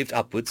appendages waved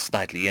upwards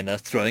slightly in a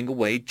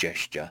throwing-away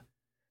gesture.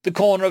 The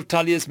corner of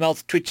Talia's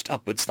mouth twitched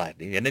upwards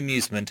slightly in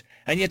amusement,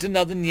 and yet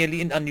another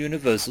nearly an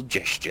ununiversal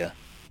gesture.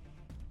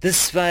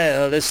 "This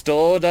file is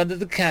stored under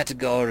the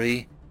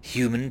category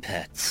human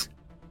pets,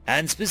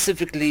 and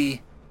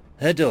specifically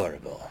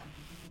adorable.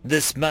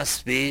 This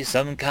must be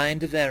some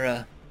kind of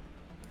error."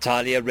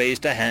 Talia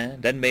raised her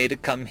hand and made a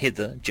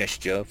come-hither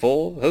gesture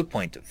for her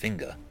pointer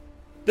finger.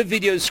 The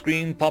video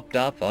screen popped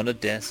up on her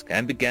desk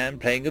and began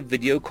playing a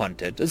video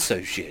content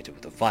associated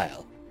with the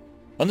file.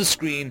 On the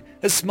screen,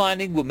 a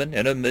smiling woman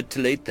in her mid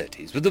to late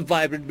 30s with the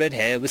vibrant red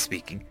hair was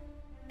speaking.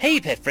 "Hey,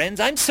 pet friends,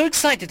 I'm so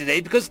excited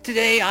today because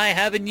today I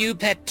have a new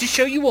pet to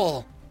show you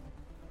all."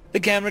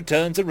 The camera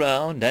turns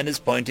around and is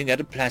pointing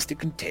at a plastic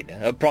container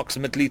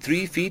approximately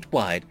 3 feet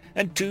wide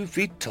and 2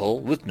 feet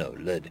tall with no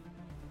lid.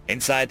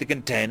 Inside the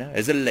container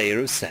is a layer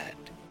of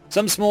sand.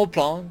 some small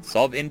plants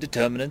of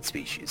indeterminate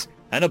species,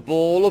 and a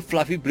ball of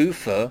fluffy blue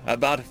fur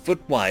about a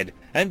foot wide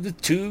and with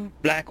two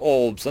black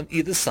orbs on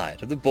either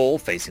side of the ball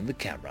facing the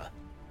camera.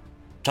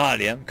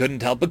 Talia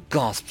couldn't help but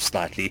gasp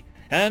slightly,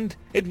 and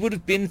it would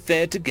have been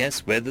fair to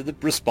guess whether the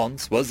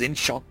response was in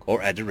shock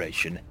or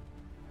adoration.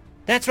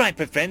 "That's right,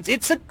 my friends,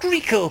 it's a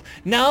Greekle.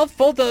 Now,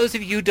 for those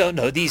of you who don't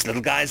know, these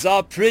little guys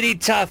are pretty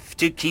tough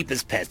to keep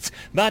as pets,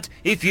 but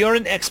if you're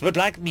an expert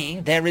like me,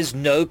 there is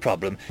no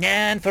problem.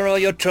 And for all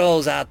your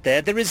trolls out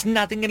there is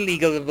nothing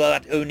illegal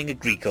about owning a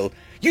Greekle.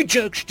 You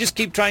jerks just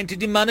keep trying to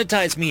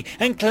demonetize me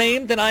and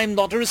claim that I'm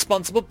not a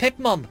responsible pet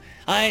mom.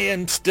 I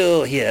am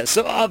still here,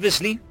 so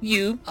obviously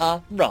you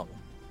are wrong."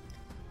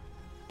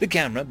 The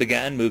camera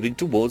began moving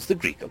towards the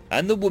Greekle,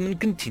 and the woman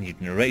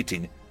continued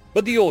narrating,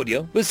 but the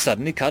audio was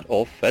suddenly cut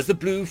off as the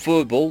blue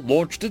furball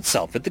launched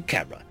itself at the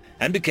camera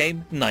and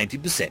became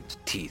 90%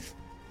 teeth.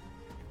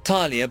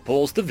 Talia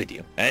paused the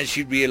video as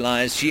she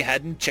realized she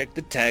hadn't checked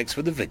the tags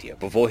for the video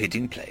before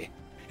hitting play,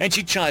 and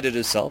she chided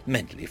herself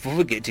mentally for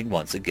forgetting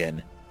once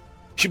again.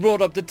 She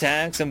brought up the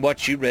tags, and what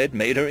she read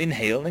made her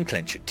inhale and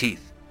clench her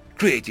teeth,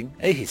 creating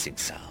a hissing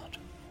sound.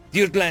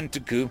 The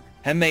Atlanticu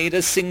had made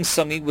a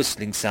sing-songy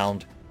whistling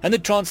sound, and the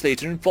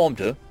translator informed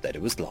her that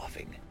it was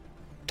laughing.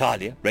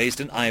 Talia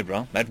raised an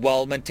eyebrow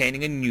while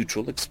maintaining a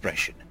neutral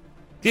expression.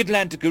 The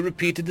Atlanticu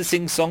repeated the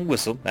sing-song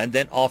whistle and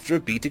then after a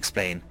beat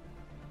explained,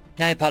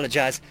 "I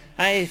apologize.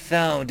 I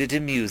found it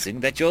amusing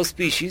that your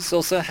species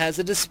also has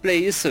a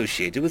display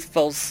associated with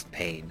false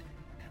pain.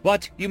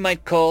 What you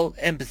might call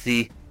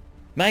empathy.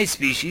 My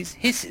species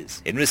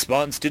hisses in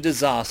response to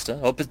disaster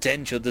or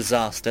potential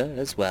disaster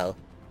as well.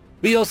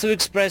 We also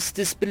express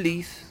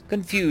disbelief,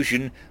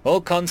 confusion,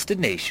 or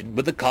consternation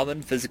with a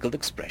common physical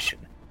expression.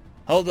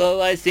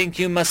 Although I think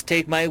you must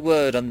take my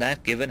word on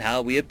that given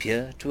how we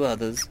appear to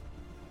others."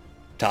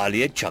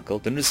 Talia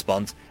chuckled in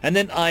response and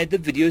then eyed the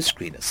video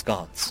screen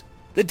askance.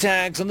 The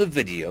tags on the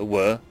video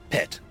were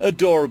pet,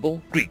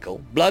 adorable,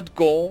 Greekle, blood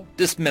gore,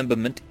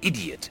 dismemberment,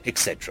 idiot,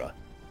 etc.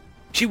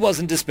 She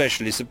wasn't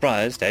especially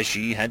surprised, as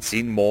she had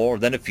seen more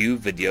than a few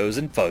videos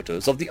and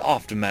photos of the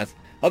aftermath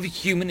of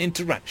human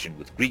interaction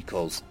with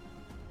Greekles.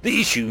 The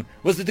issue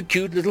was that the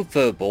cute little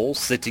fur ball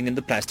sitting in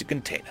the plastic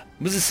container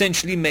was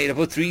essentially made up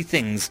of three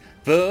things: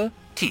 fur,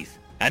 teeth,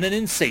 and an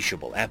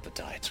insatiable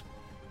appetite.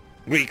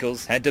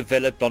 Greekles had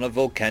developed on a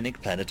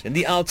volcanic planet in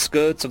the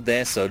outskirts of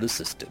their solar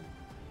system,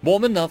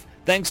 warm enough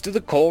thanks to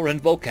the core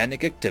and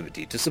volcanic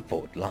activity to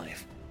support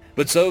life.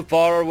 But so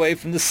far away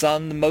from the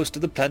sun, most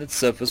of the planet's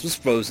surface was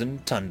frozen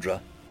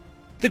tundra.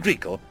 The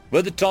Greekle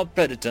were the top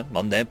predator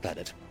on their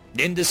planet,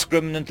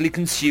 indiscriminately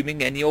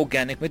consuming any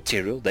organic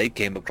material they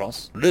came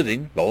across,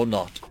 living or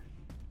not.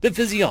 The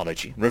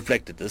physiology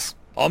reflected this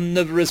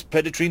omnivorous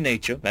predatory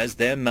nature, as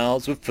their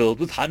mouths were filled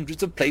with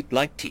hundreds of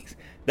plate-like teeth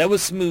that were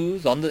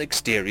smooth on the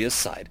exterior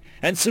side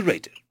and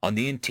serrated on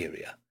the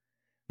interior.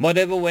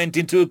 Whatever went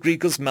into a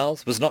Greekle's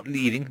mouth was not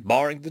leaving,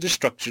 barring the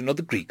destruction of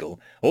the Greekle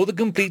or the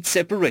complete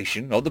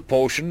separation of the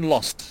portion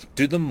lost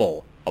to the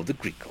maw of the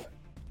Greekle.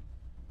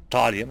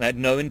 Talia had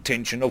no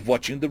intention of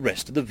watching the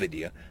rest of the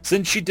video,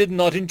 since she did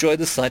not enjoy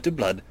the sight of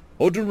blood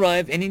or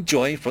derive any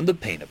joy from the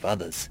pain of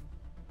others.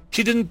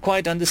 She didn't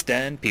quite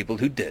understand people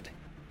who did,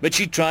 but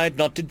she tried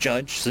not to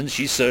judge, since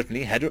she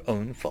certainly had her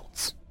own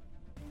faults.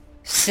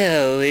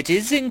 "So it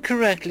is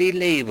incorrectly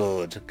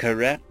labeled,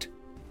 correct?"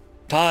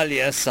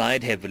 Talia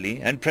sighed heavily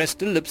and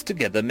pressed her lips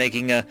together,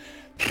 making a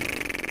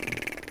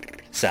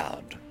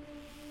sound.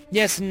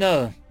 "Yes and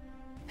no."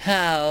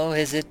 "How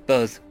is it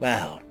both?"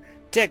 "Well,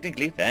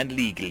 technically and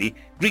legally,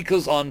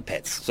 Greekles aren't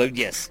pets, so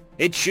yes,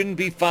 it shouldn't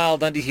be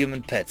filed under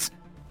human pets.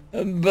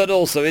 But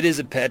also it is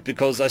a pet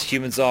because us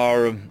humans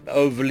are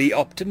overly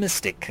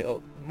optimistic,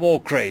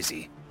 or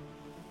crazy."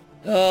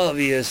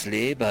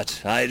 "Obviously,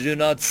 but I do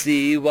not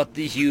see what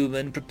the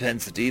human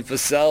propensity for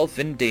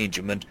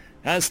self-endangerment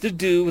has to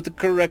do with the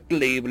correct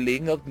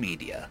labeling of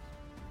media.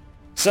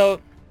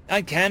 So,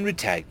 I can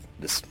retag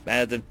this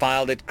and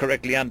file it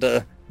correctly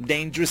under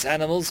dangerous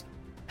animals.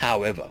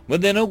 However,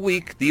 within a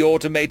week, the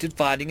automated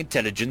filing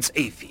intelligence,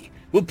 AFI,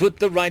 will put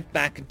the right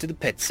back into the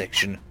pet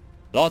section.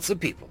 Lots of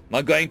people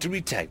are going to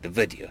retag the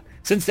video,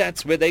 since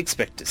that's where they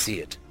expect to see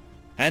it.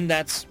 And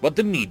that's what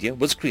the media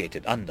was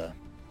created under.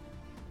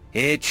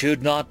 It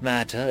should not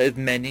matter if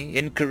many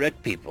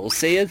incorrect people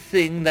say a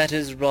thing that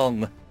is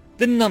wrong.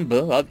 The number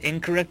of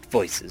incorrect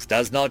voices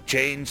does not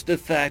change the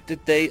fact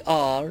that they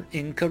are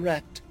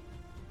incorrect.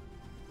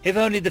 If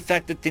only the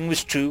fact that thing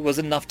was true was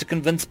enough to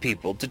convince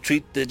people to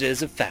treat it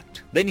as a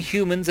fact, then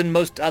humans and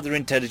most other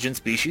intelligent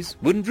species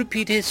wouldn't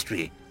repeat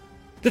history.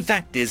 The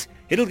fact is,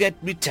 it'll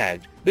get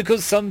retagged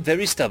because some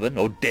very stubborn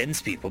or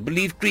dense people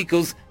believe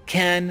Greekles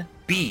can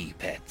be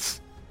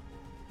pets.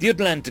 The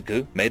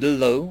Atlanticu made a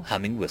low,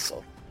 humming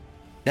whistle.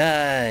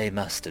 I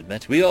must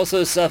admit, we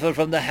also suffer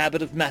from the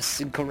habit of mass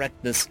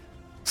incorrectness,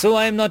 so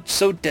I am not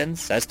so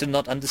dense as to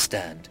not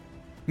understand.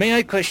 May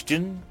I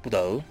question,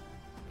 though?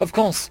 Of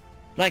course.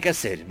 Like I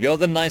said, you're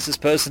the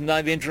nicest person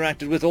I've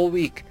interacted with all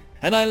week,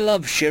 and I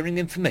love sharing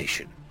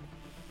information.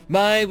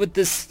 Why would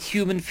this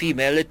human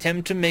female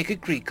attempt to make a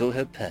Greekle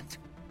her pet?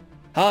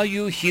 Are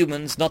you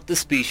humans not the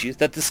species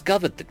that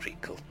discovered the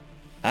Greekle?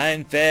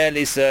 I'm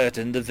fairly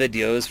certain the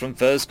videos from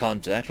First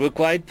Contact were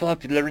quite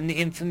popular in the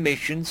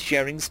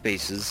information-sharing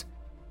spaces.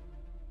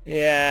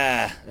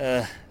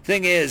 Yeah,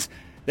 thing is,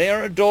 they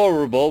are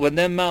adorable when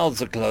their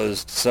mouths are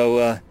closed,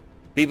 so,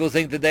 people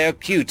think that they are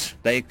cute.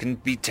 They can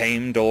be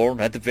tamed or,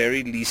 at the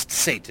very least,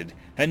 sated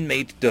and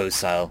made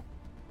docile.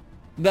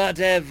 But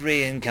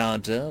every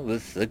encounter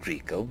with a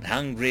Greekle,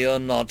 hungry or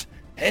not,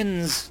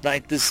 ends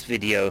like this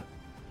video.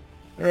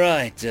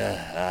 Right,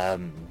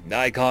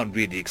 I can't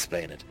really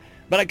explain it.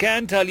 But I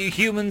can tell you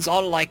humans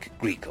are like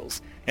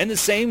Greekles, in the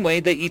same way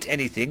they eat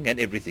anything and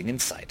everything in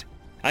sight.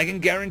 I can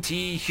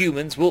guarantee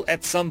humans will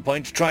at some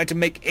point try to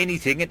make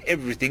anything and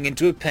everything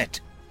into a pet,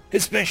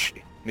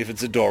 especially if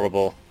it's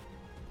adorable.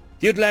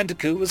 The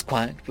Atlanticu was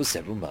quiet for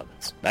several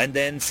moments, and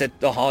then set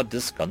the hard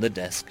disk on the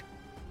desk.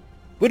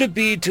 Would it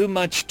be too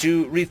much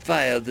to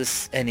refile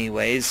this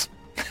anyways?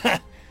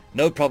 Ha!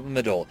 No problem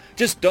at all.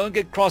 Just don't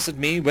get cross at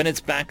me when it's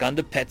back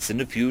under pets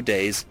in a few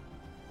days.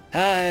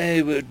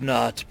 I would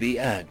not be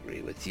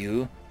angry with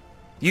you.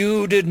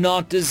 You did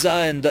not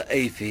design the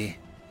Aphie.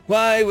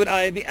 Why would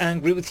I be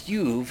angry with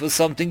you for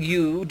something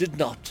you did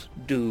not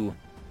do?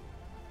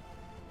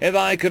 If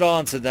I could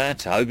answer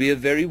that, I would be a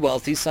very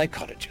wealthy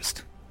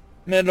psychologist.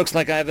 It looks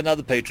like I have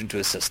another patron to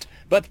assist,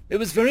 but it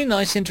was very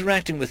nice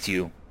interacting with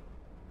you.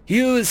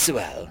 You as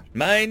well.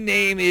 My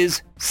name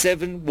is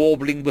Seven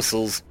Warbling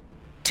Whistles.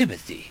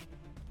 Timothy.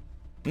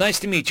 Nice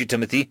to meet you,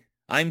 Timothy.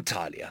 I'm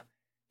Talia.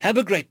 Have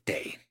a great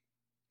day.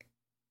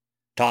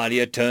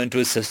 Talia turned to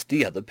assist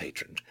the other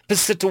patron,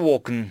 Pasita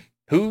Walken,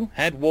 who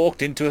had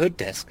walked into her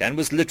desk and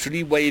was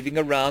literally waving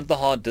around the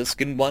hard disk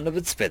in one of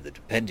its feathered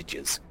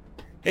appendages.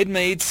 It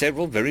made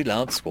several very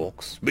loud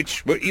squawks,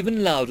 which were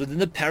even louder than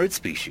the parrot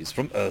species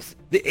from Earth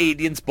the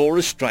aliens bore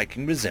a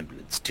striking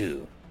resemblance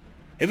to.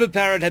 If a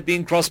parrot had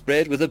been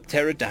crossbred with a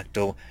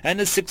pterodactyl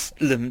and a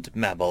six-limbed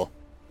mammal.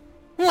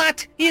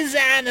 What is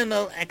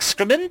animal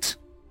excrement?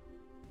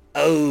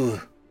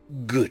 Oh,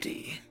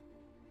 goody.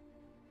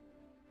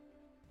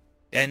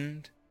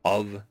 End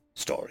of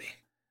story.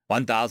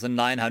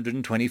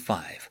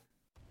 1925.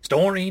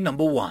 Story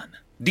number 1.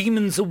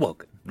 Demons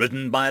Awoken,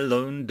 written by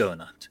Lone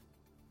Donut.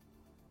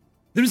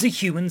 There is a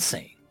human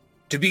saying,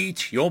 to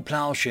beat your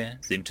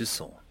plowshares into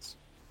swords,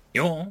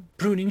 your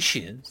pruning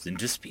shears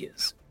into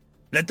spears.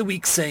 Let the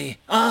weak say,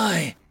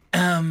 I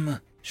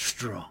am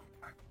strong.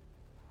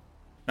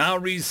 Our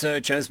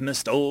research has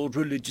missed old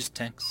religious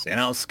texts in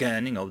our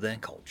scanning of their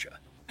culture.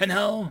 And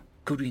how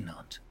could we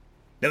not?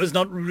 There was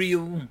not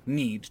real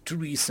need to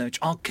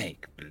research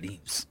archaic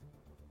beliefs.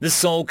 The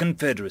Soul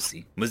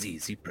Confederacy was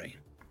easy prey,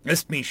 a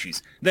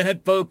species that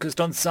had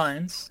focused on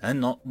science and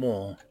not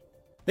war.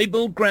 They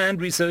built grand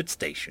research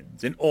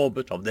stations in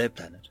orbit of their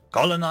planet,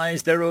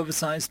 colonized their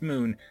oversized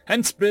moon,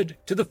 and spread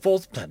to the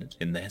fourth planet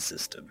in their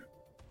system.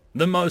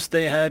 The most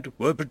they had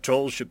were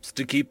patrol ships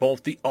to keep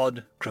off the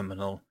odd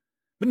criminal,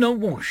 but no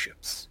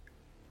warships,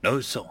 no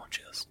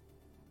soldiers.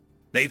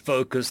 They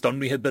focused on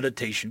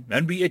rehabilitation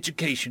and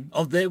re-education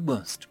of their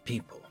worst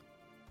people.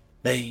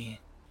 They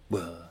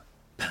were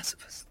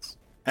pacifists,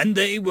 and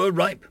they were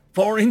ripe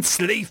for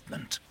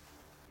enslavement.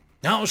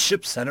 Our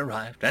ships had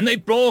arrived, and they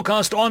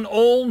broadcast on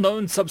all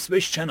known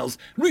subspace channels,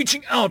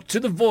 reaching out to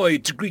the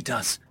void to greet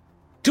us,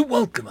 to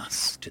welcome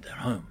us to their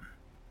home.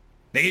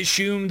 They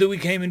assumed that we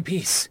came in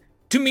peace,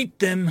 to meet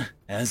them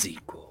as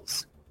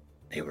equals.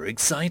 They were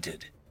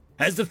excited.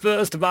 As the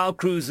first of our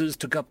cruisers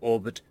took up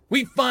orbit,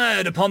 we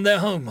fired upon their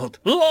homeworld,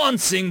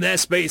 launching their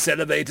space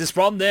elevators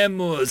from their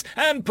moors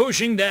and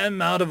pushing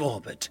them out of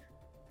orbit.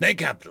 Their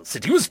capital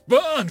city was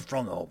burned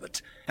from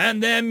orbit,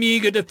 and their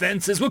meager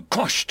defenses were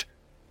crushed.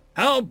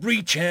 Our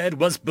breachhead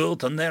was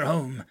built on their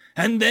home,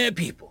 and their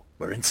people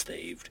were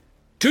enslaved,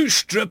 to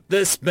strip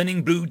the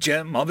spinning blue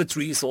gem of its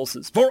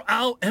resources for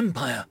our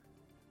empire.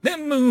 Their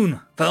moon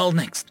fell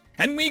next,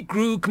 and we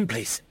grew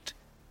complacent.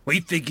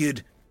 We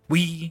figured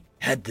we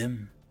had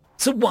them,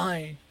 so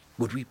why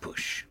would we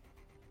push?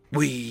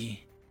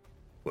 We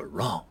were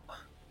wrong.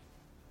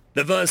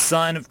 The first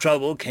sign of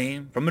trouble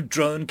came from a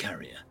drone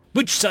carrier,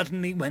 which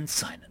suddenly went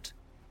silent.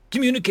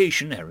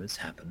 Communication errors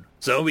happen,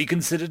 so we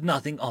considered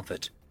nothing of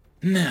it.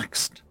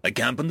 Next, a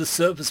camp on the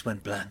surface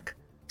went blank,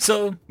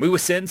 so we were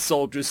sent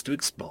soldiers to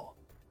explore.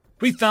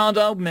 We found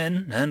our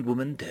men and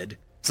women dead,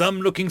 some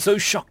looking so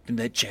shocked in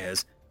their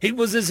chairs, it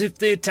was as if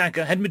the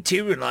attacker had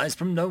materialized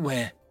from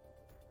nowhere.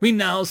 We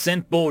now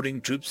sent boarding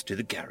troops to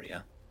the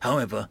carrier.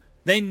 However,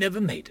 they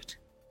never made it.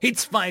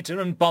 Its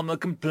fighter and bomber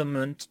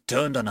complement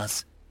turned on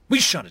us. We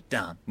shot it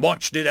down,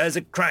 watched it as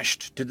it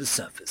crashed to the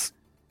surface,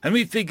 and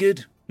we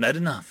figured that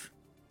enough,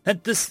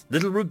 that this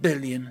little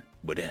rebellion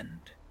would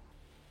end.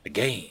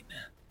 Again,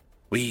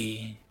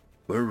 we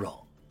were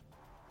wrong.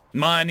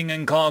 Mining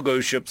and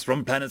cargo ships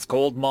from planets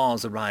called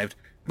Mars arrived,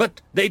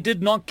 but they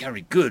did not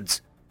carry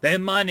goods. Their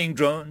mining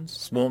drones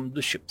swarmed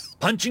the ships,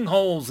 punching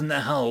holes in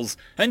their hulls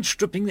and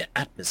stripping the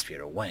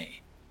atmosphere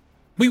away.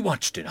 We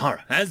watched in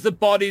horror as the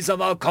bodies of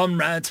our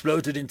comrades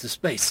floated into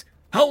space.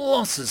 Our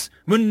losses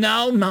were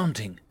now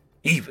mounting.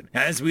 Even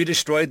as we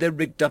destroyed their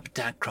rigged-up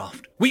attack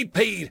craft, we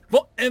paid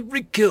for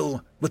every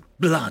kill with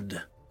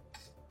blood.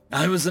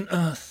 I was on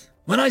Earth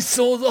when I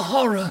saw the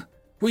horror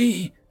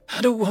we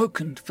had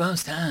awoken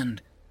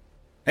firsthand.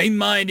 A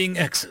mining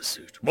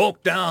exosuit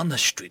walked down the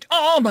street,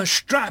 armor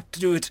strapped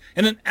to it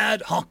in an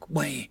ad hoc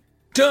way,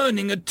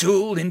 turning a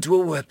tool into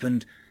a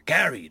weapon.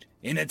 Carried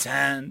in its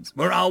hands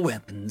were our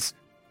weapons,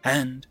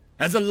 and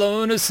as a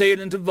lone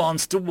assailant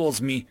advanced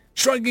towards me,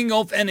 shrugging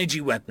off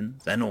energy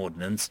weapons and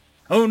ordnance,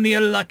 only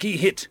a lucky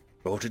hit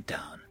brought it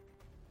down.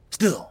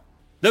 Still,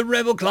 the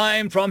rebel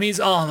climbed from his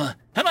armor,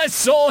 and I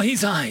saw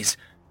his eyes,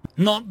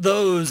 not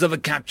those of a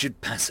captured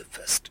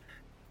pacifist,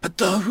 but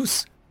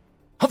those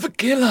of a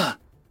killer.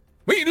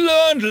 We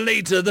learned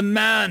later the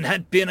man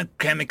had been a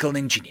chemical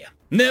engineer,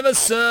 never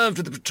served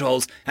with the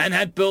patrols, and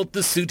had built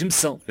the suit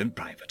himself in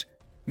private.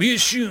 We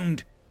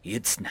assumed he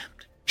had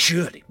snapped.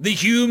 Surely the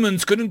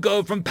humans couldn't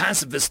go from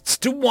pacifists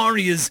to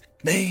warriors.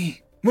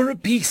 They were a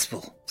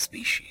peaceful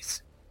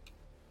species.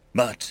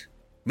 But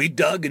we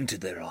dug into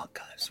their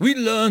archives. We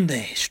learned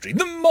their history,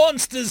 the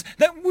monsters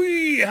that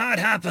we had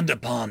happened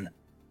upon.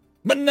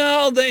 But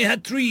now they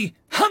had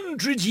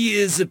 300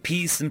 years of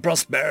peace and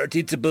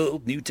prosperity to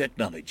build new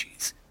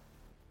technologies.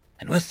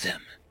 And with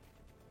them,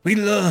 we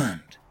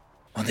learned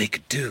what they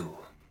could do.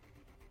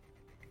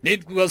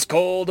 It was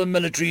called a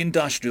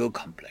military-industrial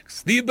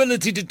complex. The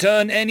ability to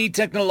turn any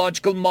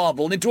technological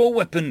marvel into a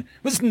weapon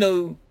was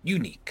no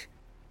unique.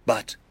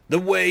 But the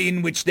way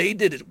in which they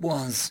did it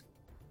was...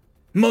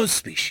 Most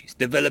species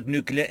develop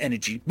nuclear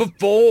energy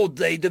before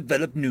they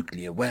develop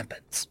nuclear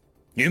weapons.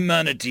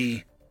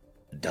 Humanity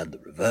had done the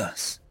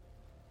reverse.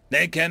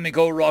 Their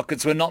chemical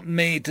rockets were not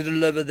made to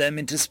deliver them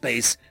into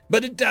space,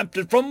 but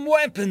adapted from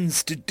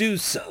weapons to do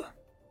so.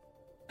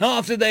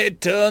 After they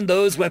had turned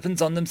those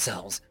weapons on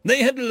themselves,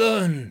 they had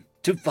learned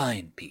to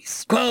find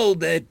peace, quelled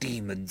their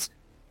demons.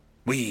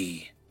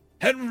 We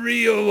had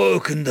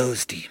reawoken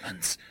those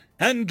demons,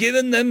 and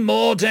given them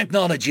more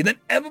technology than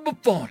ever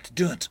before to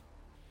do it.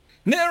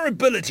 Their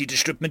ability to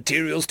strip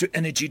materials to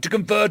energy, to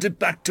convert it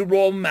back to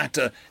raw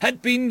matter,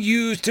 had been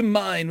used to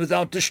mine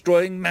without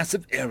destroying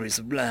massive areas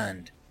of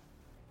land,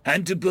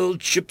 and to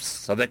build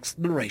ships of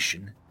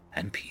exploration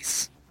and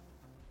peace.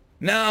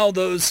 Now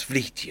those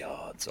fleet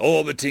yards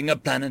orbiting a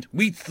planet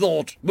we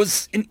thought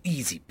was an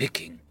easy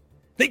picking.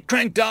 They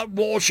cranked out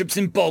warships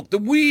in bulk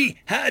that we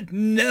had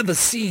never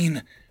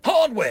seen.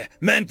 Hardware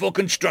meant for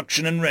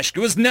construction and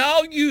rescue was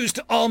now used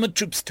to armor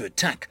troops to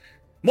attack.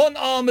 One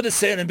armored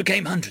assailant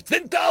became hundreds,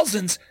 then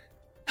thousands.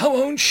 Our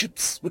own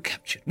ships were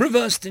captured,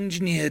 reverse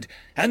engineered,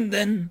 and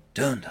then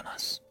turned on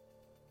us.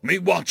 We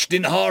watched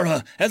in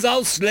horror as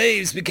our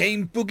slaves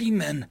became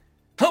boogeymen.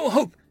 Our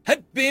hope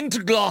had been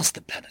to glass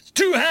the planet,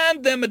 to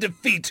hand them a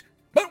defeat,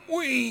 but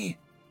we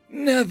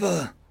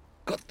never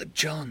got the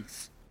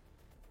chance.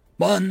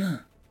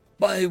 One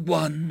by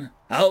one,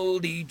 our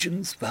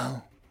legions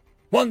fell.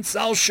 Once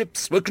our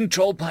ships were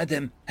controlled by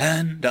them,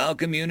 and our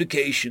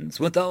communications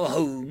with our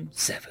home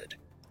severed,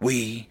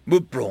 we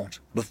were brought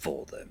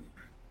before them.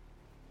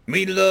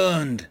 We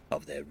learned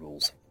of their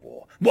rules of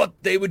war, what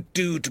they would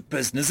do to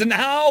prisoners, and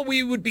how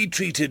we would be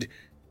treated.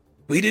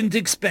 We didn't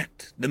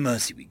expect the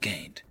mercy we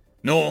gained,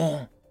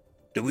 nor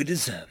do we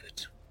deserve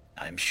it,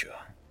 I'm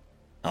sure.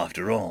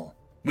 After all,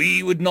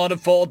 we would not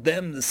afford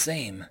them the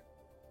same.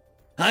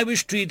 I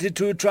was treated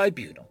to a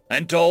tribunal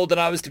and told that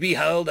I was to be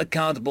held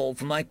accountable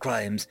for my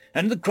crimes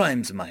and the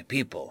crimes of my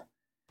people,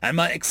 and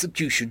my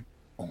execution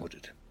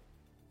ordered.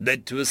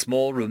 Led to a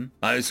small room,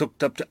 I was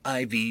hooked up to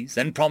IVs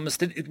and promised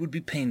that it would be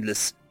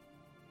painless.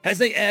 As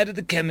they added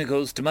the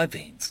chemicals to my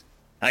veins,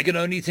 I could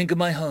only think of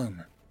my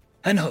home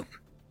and hope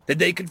that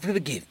they could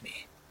forgive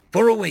me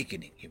for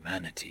awakening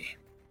humanity.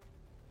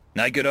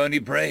 I could only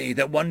pray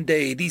that one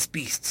day these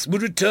beasts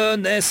would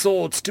return their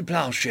swords to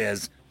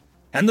plowshares,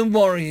 and the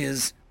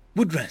warriors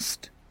would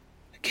rest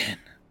again.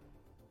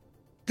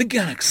 The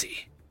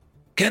galaxy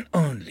can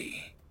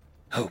only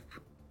hope.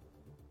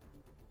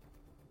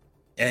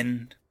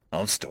 End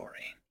of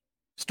story.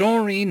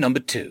 Story number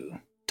 2,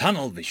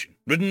 Tunnel Vision,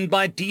 written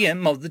by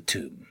DM of the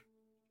Tomb.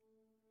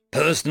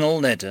 Personal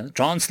letter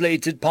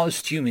translated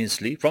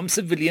posthumously from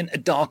civilian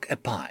Adark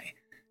Epi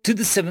to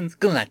the 7th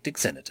Galactic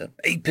Senator,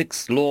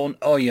 Apex Lorne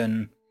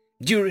Oyen,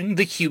 during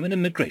the human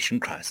immigration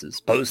crisis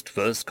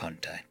post-first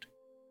contact.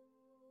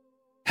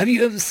 Have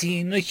you ever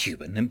seen a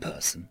human in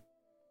person?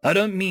 I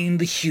don't mean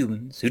the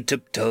humans who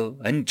tiptoe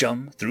and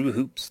jump through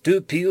hoops to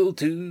appeal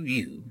to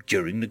you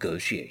during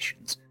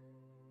negotiations.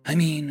 I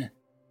mean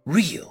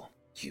real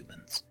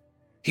humans.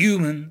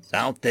 Humans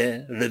out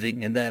there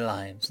living in their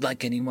lives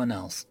like anyone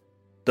else.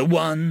 The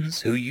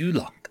ones who you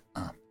lock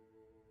up.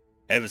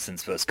 Ever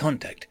since first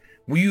contact,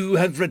 you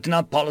have written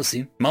out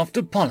policy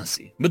after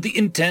policy with the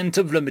intent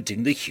of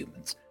limiting the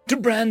humans, to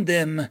brand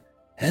them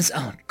as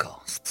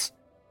outcasts.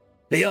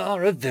 They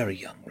are a very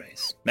young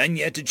race, and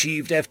yet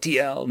achieved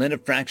FTL in a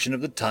fraction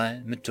of the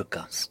time it took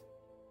us.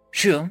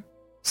 Sure,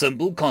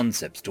 simple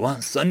concepts to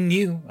us are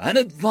new and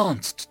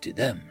advanced to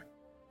them,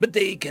 but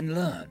they can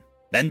learn,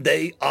 and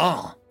they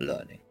are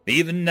learning,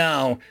 even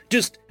now,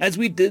 just as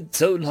we did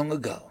so long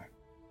ago.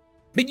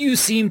 but you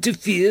seem to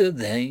fear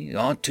they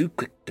are too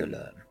quick to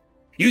learn.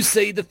 You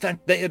say the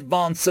fact they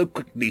advance so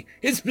quickly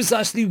is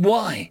precisely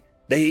why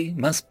they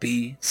must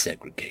be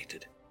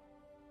segregated.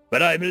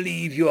 But I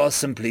believe you are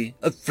simply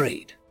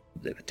afraid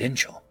of their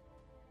potential.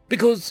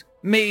 Because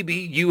maybe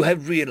you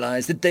have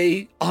realized that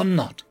they are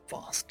not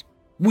fast.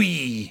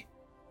 We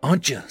are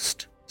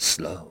just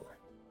slow.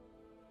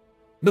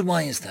 But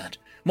why is that?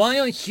 Why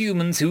are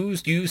humans who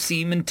you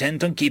seem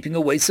intent on keeping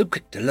away so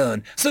quick to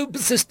learn, so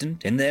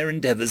persistent in their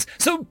endeavors,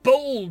 so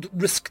bold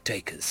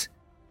risk-takers?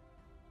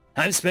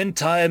 I've spent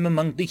time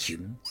among the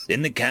humans,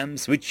 in the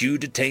camps which you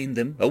detained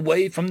them,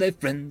 away from their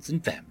friends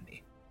and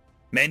family.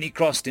 Many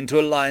crossed into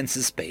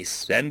Alliance's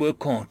space and were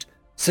caught,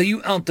 so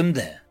you out them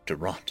there to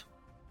rot.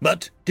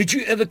 But did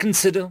you ever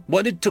consider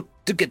what it took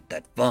to get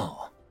that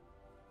far?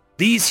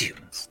 These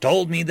humans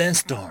told me their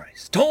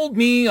stories, told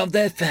me of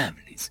their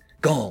families,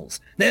 goals,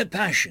 their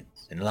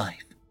passions in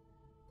life.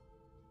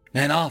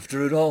 And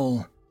after it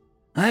all,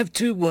 I have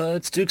two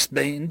words to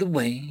explain the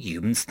way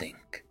humans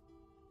think.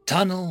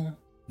 Tunnel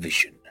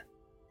vision.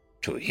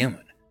 To a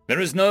human, there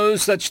is no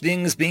such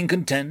thing as being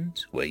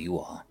content where you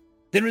are.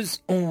 There is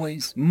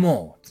always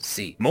more to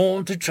see,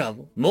 more to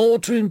travel, more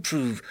to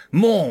improve,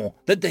 more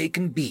that they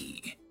can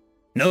be.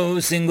 No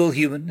single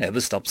human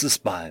ever stops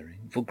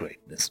aspiring for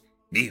greatness,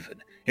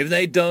 even if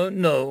they don't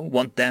know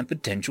what their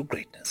potential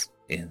greatness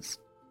is.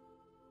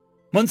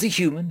 Once a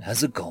human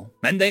has a goal,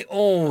 and they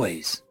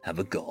always have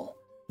a goal,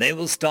 they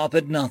will stop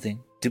at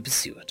nothing to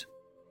pursue it.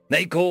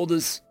 They call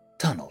this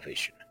tunnel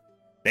vision.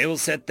 They will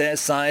set their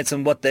sights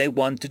on what they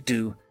want to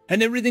do,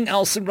 and everything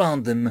else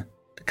around them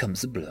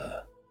becomes a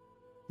blur.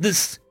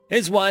 This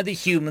is why the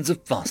humans are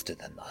faster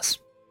than us.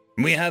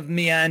 We have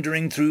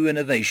meandering through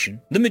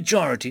innovation, the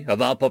majority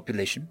of our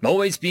population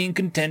always being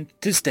content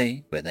to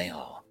stay where they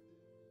are.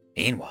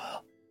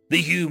 Meanwhile,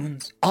 the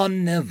humans are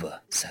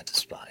never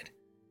satisfied.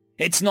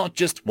 It's not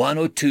just one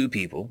or two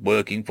people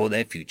working for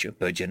their future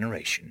per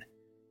generation.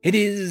 It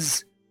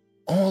is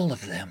all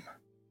of them.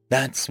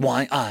 That's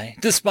why I,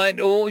 despite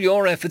all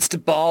your efforts to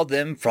bar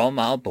them from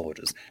our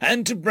borders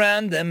and to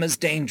brand them as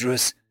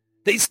dangerous,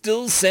 they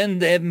still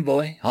send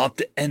envoy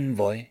after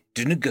envoy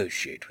to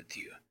negotiate with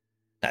you.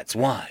 That's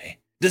why,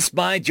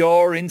 despite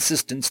your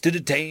insistence to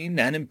detain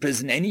and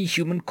imprison any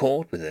human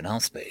caught within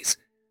our space,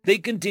 they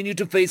continue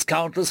to face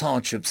countless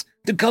hardships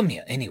to come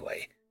here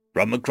anyway,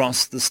 from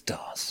across the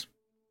stars.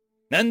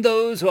 And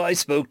those who I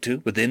spoke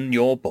to within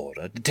your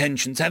border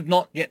detentions have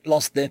not yet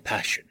lost their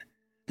passion.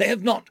 They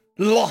have not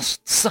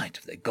lost sight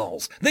of their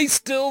goals. They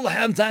still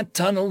have that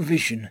tunnel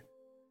vision.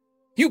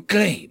 You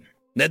claim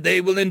that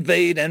they will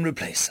invade and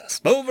replace us,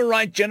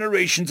 overwrite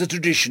generations of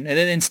tradition in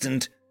an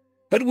instant,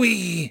 but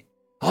we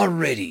are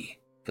ready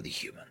for the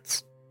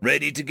humans,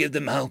 ready to give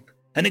them help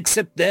and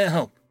accept their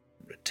help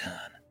in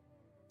return.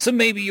 So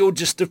maybe you're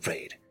just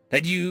afraid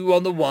that you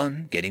are the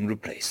one getting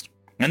replaced,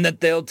 and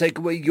that they'll take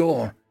away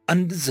your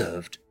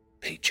undeserved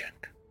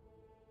paycheck.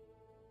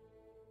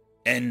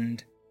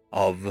 End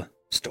of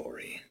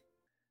story.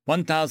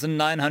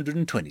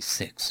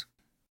 1926.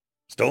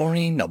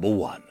 Story number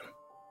 1.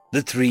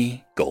 The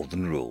 3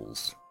 Golden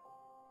Rules.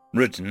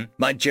 Written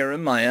by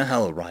Jeremiah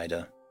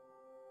Hellrider.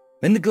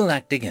 In the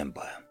Galactic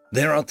Empire,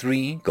 there are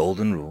 3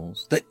 golden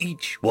rules that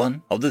each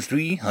one of the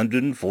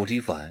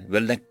 345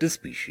 Elector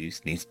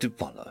species needs to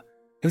follow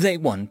if they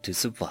want to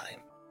survive.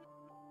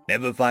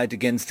 Never fight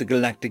against the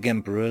Galactic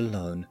Emperor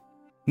alone.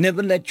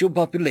 Never let your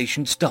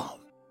population starve.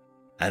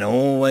 And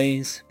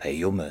always pay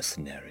your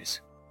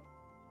mercenaries.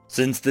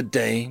 Since the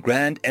day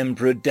Grand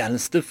Emperor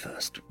Dallas I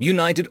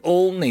united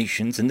all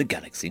nations in the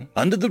galaxy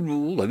under the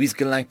rule of his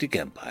galactic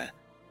empire,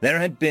 there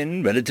had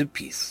been relative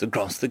peace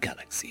across the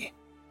galaxy.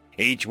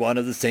 Each one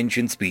of the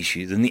sentient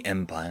species in the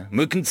empire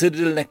were considered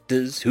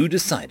electors who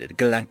decided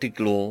galactic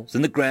laws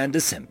in the Grand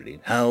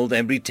Assembly held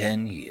every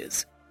 10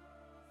 years.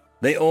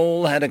 They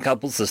all had a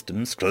couple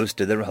systems close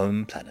to their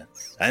home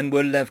planets and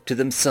were left to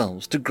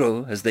themselves to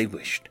grow as they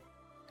wished,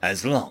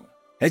 as long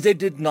as they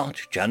did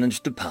not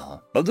challenge the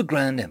power of the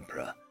Grand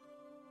Emperor.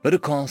 But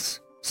of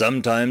course,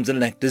 sometimes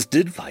electors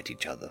did fight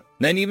each other,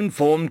 and even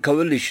formed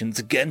coalitions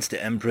against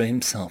the Emperor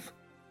himself.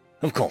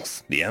 Of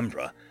course, the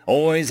Emperor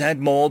always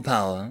had more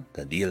power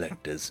than the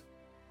electors.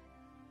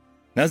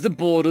 As the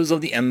borders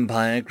of the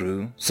Empire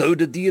grew, so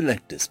did the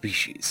elector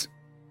species.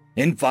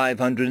 In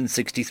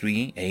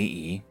 563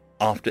 AE,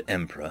 after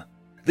Emperor,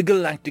 the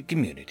galactic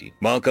community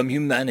welcomed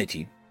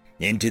humanity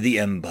into the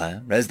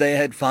Empire as they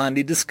had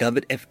finally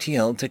discovered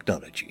FTL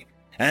technology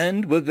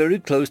and were very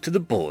close to the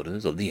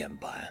borders of the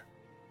Empire.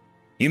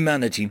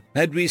 Humanity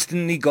had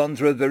recently gone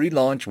through a very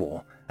large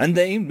war, and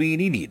they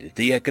really needed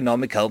the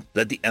economic help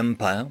that the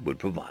Empire would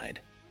provide.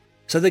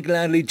 So they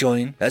gladly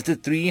joined as the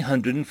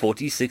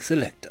 346th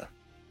Elector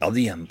of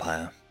the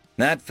Empire.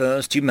 At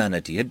first,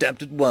 humanity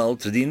adapted well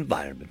to the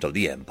environment of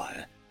the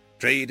Empire.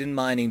 Trade and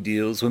mining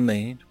deals were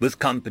made with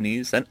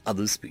companies and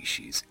other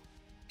species.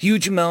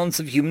 Huge amounts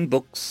of human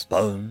books,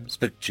 poems,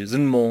 pictures,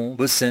 and more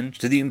were sent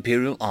to the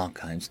Imperial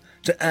Archives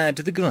to add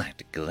to the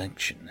galactic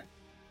collection.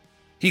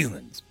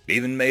 Humans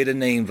even made a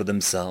name for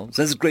themselves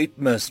as great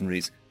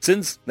mercenaries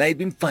since they had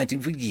been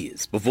fighting for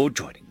years before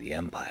joining the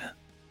Empire.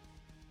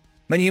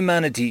 But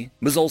humanity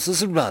was also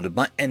surrounded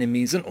by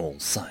enemies on all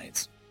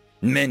sides.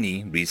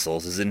 Many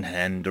resources in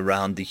hand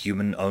around the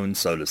human-owned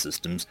solar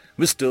systems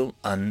were still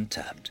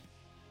untapped.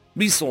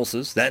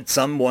 Resources that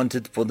some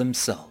wanted for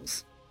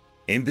themselves.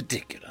 In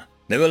particular,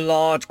 there were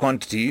large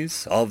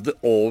quantities of the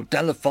ore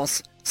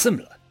Dalaphos,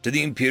 similar to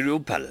the Imperial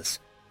Palace,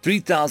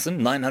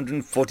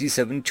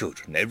 3,947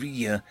 children every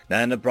year,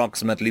 and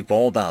approximately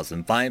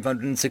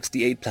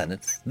 4,568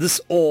 planets.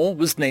 This ore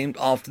was named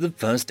after the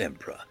first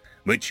Emperor,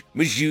 which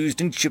was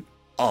used in ship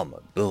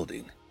armor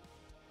building.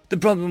 The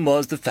problem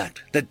was the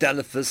fact that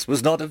Dalaphos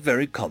was not a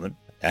very common,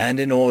 and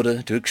in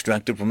order to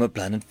extract it from a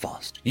planet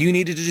fast, you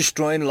needed to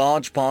destroy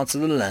large parts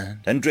of the land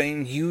and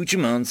drain huge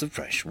amounts of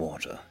fresh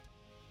water.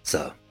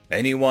 So,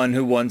 anyone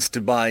who wants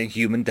to buy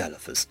human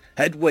Dalaphos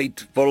had to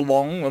wait for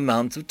long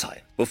amounts of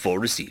time before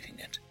receiving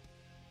it.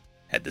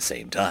 At the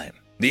same time,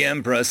 the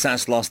Emperor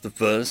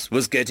Saslos I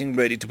was getting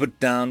ready to put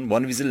down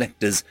one of his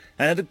electors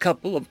and had a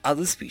couple of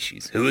other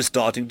species who were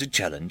starting to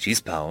challenge his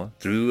power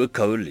through a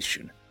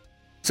coalition.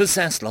 So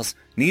Saslos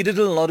needed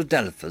a lot of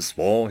Dalaphos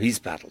for his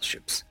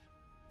battleships.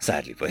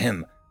 Sadly for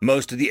him,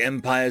 most of the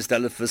Empire's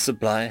Dalaphos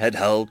supply had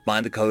held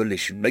by the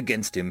coalition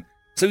against him,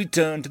 so he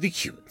turned to the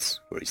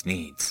humans for his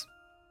needs.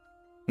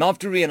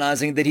 After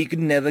realizing that he could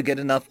never get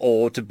enough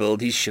ore to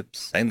build his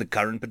ships and the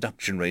current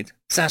production rate,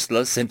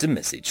 Saslos sent a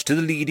message to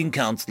the leading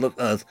council of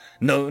Earth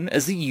known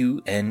as the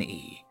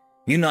UNE,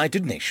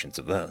 United Nations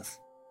of Earth.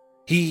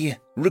 He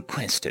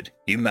requested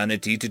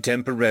humanity to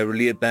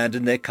temporarily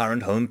abandon their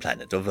current home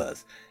planet of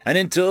Earth, and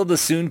until the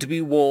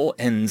soon-to-be war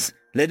ends,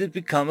 let it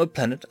become a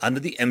planet under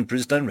the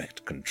Emperor's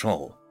direct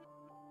control.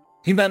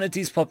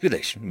 Humanity's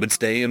population would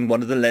stay on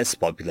one of the less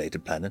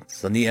populated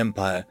planets on the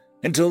Empire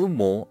until the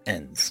war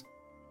ends.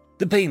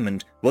 The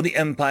payment for the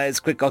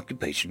Empire's quick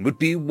occupation would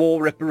be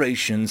war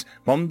reparations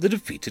from the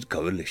defeated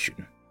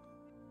coalition.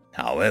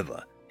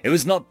 However, it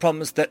was not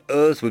promised that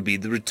Earth would be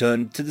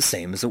returned to the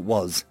same as it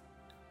was.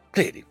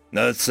 Clearly,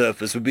 Earth's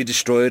surface would be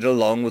destroyed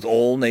along with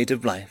all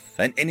native life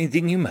and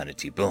anything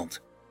humanity built.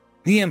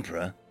 The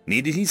Emperor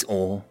needed his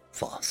ore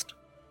fast.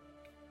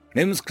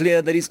 It was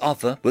clear that his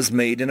offer was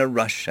made in a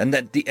rush and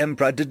that the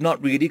Emperor did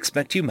not really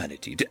expect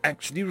humanity to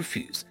actually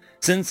refuse,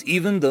 since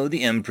even though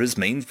the Emperor's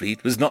main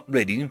fleet was not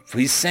ready for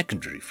his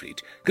secondary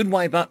fleet, could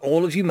wipe out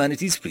all of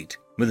humanity's fleet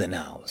within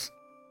hours.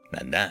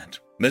 And that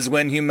was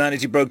when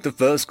humanity broke the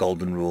first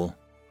golden rule.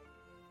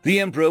 The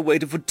Emperor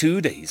waited for 2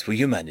 days for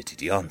humanity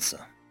to answer,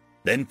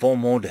 then 4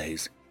 more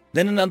days,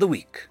 then another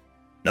week.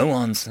 No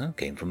answer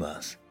came from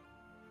Earth.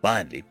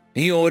 Finally,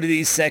 he ordered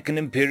his second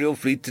Imperial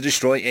fleet to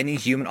destroy any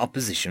human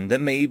opposition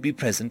that may be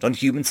present on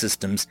human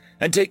systems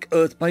and take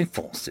Earth by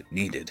force if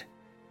needed.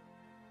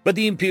 But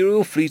the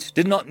Imperial fleet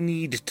did not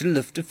need to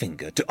lift a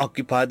finger to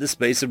occupy the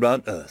space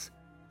around Earth,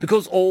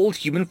 because all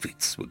human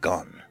fleets were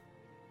gone.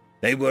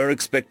 They were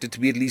expected to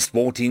be at least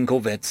 14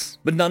 corvettes,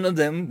 but none of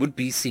them would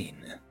be seen.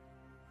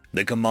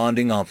 The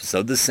commanding officer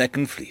of the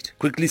Second Fleet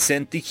quickly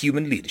sent the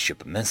human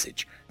leadership a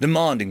message,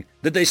 demanding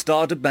that they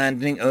start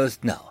abandoning Earth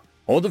now,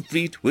 or the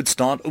fleet would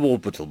start an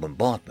orbital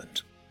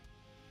bombardment.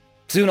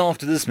 Soon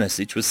after this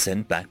message was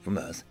sent back from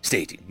Earth,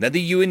 stating that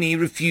the UNE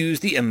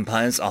refused the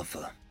Empire's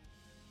offer.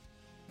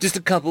 Just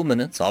a couple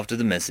minutes after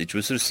the message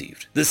was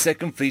received, the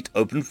Second Fleet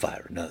opened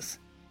fire on Earth.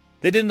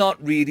 They did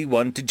not really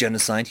want to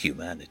genocide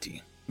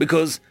humanity,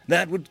 because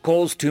that would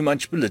cause too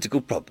much political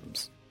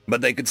problems,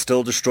 but they could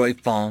still destroy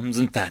farms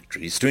and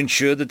factories to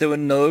ensure that there were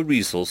no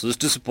resources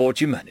to support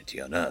humanity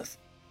on Earth.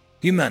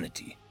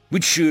 Humanity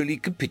would surely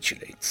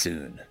capitulate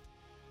soon.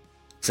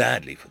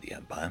 Sadly for the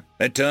Empire,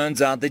 it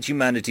turns out that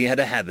humanity had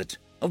a habit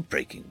of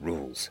breaking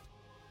rules.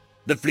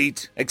 The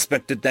fleet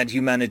expected that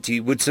humanity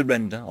would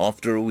surrender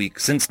after a week,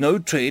 since no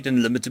trade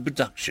and limited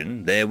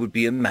production, there would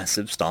be a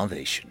massive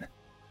starvation.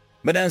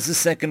 But as the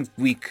second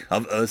week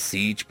of Earth's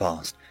siege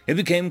passed, it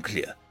became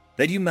clear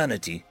that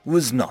humanity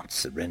was not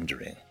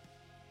surrendering.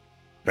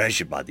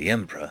 Pressured by the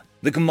Emperor,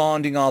 the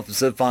commanding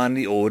officer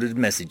finally ordered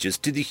messages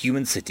to the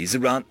human cities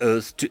around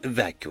Earth to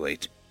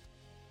evacuate.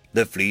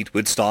 The fleet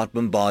would start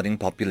bombarding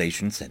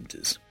population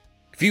centers.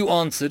 Few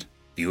answered,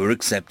 fewer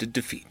accepted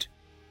defeat.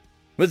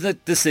 With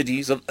it, the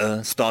cities of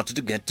Earth started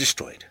to get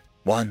destroyed,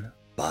 one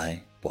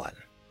by one.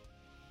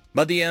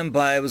 But the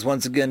Empire was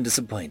once again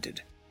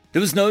disappointed.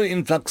 There was no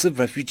influx of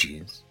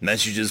refugees,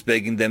 messages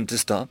begging them to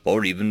stop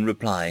or even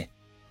reply.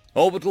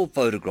 Orbital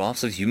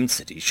photographs of human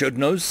cities showed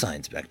no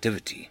signs of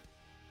activity.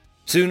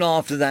 Soon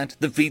after that,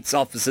 the fleet's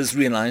officers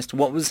realized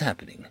what was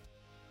happening.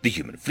 The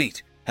human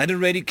fleet had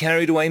already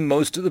carried away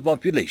most of the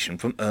population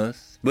from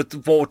Earth with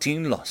the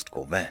 14 lost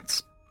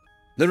corvettes.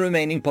 The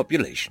remaining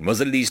population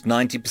was at least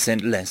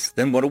 90% less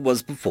than what it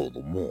was before the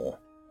war.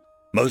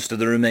 Most of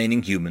the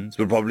remaining humans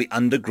were probably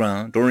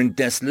underground or in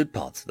desolate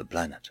parts of the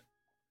planet.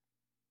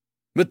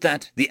 With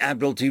that, the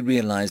Admiralty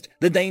realized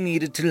that they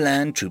needed to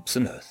land troops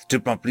on Earth to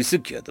properly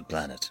secure the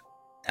planet.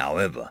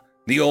 However,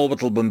 the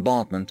orbital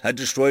bombardment had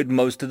destroyed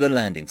most of the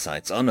landing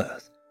sites on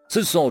Earth,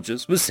 so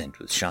soldiers were sent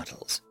with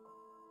shuttles.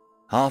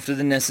 after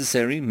the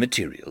necessary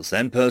materials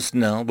and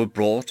personnel were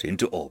brought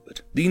into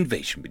orbit, the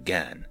invasion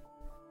began.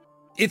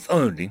 If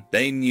only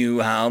they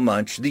knew how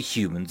much the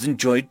humans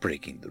enjoyed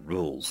breaking the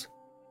rules.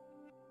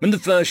 When the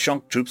first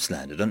shock troops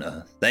landed on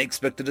Earth, they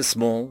expected a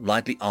small,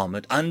 lightly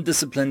armored,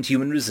 undisciplined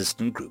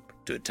human-resistant group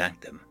to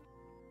attack them.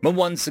 But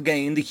once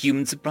again the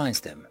humans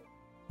surprised them.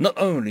 Not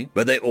only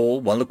were they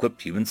all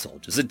well-equipped human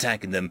soldiers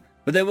attacking them,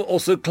 but there were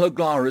also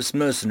Klogaris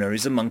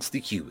mercenaries amongst the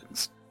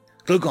humans.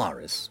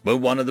 Klogaris were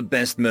one of the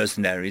best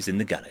mercenaries in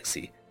the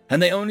galaxy,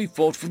 and they only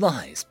fought for the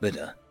highest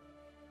bidder.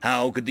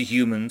 How could the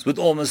humans, with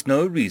almost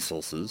no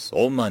resources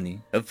or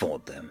money,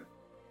 afford them?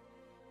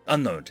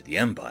 Unknown to the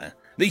Empire,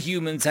 the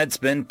humans had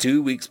spent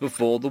 2 weeks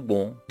before the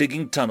war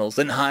digging tunnels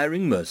and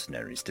hiring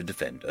mercenaries to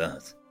defend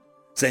Earth,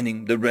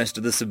 sending the rest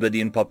of the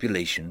civilian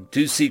population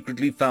to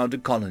secretly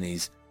founded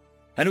colonies,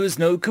 and it was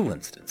no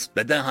coincidence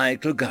that they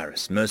hired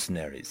Klogaris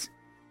mercenaries.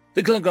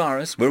 The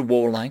Klogaris were a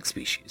warlike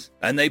species,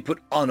 and they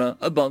put honor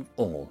above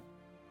all.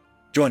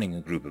 Joining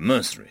a group of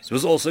mercenaries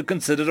was also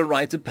considered a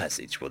rite of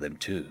passage for them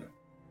too.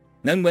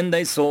 And when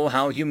they saw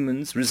how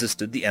humans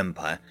resisted the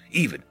Empire,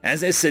 even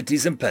as their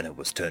cities and planet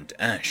was turned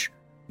to ash,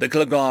 the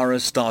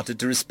Klogaris started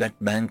to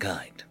respect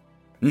mankind.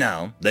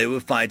 Now they were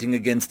fighting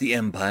against the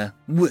Empire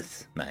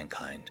with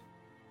mankind.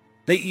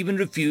 They even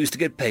refused to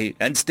get paid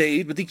and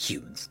stayed with the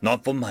humans,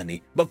 not for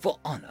money, but for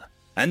honor,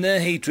 and their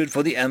hatred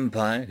for the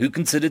Empire, who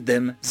considered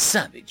them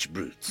savage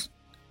brutes.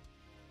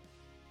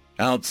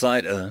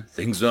 Outside Earth,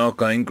 things were not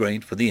going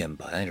great for the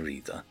Empire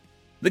either.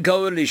 The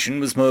Coalition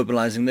was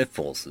mobilizing their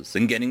forces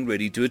and getting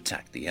ready to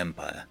attack the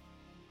Empire.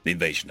 The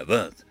invasion of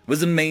Earth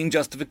was the main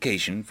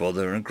justification for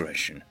their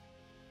aggression.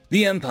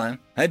 The Empire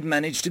had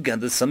managed to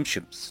gather some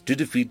ships to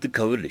defeat the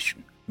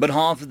Coalition, but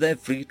half of their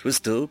fleet was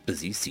still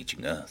busy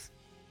sieging Earth.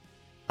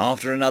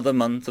 After another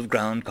month of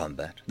ground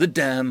combat, the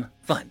dam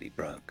finally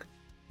broke.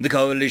 The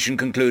Coalition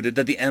concluded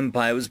that the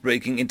Empire was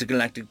breaking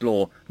intergalactic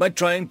law by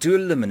trying to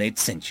eliminate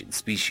sentient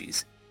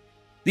species.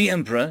 The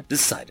Emperor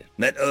decided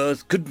that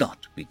Earth could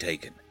not be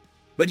taken,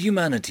 but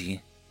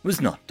humanity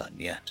was not done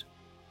yet.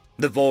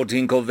 The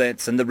 14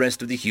 corvettes and the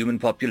rest of the human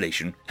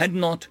population had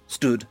not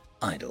stood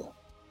idle.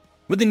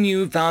 With the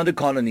new founded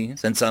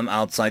colonies and some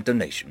outside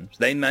donations,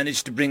 they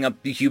managed to bring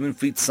up the human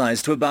fleet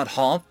size to about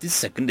half the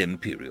Second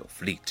Imperial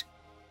Fleet.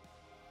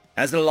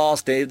 As the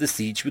last day of the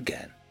siege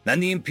began,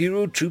 and the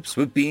Imperial troops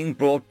were being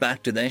brought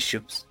back to their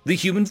ships, the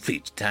human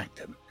fleet attacked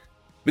them.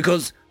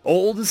 Because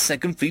all the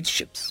Second Fleet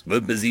ships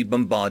were busy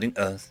bombarding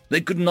Earth,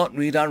 they could not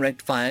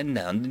redirect fire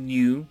down the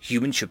new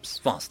human ships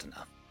fast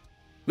enough.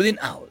 Within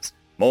hours,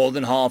 more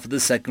than half of the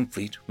Second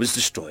Fleet was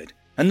destroyed,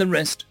 and the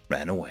rest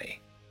ran away.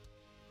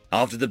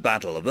 After the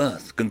Battle of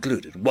Earth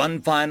concluded,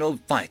 one final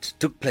fight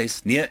took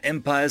place near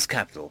Empire's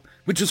capital,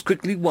 which was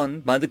quickly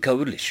won by the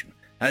Coalition,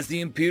 as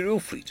the Imperial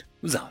fleet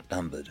was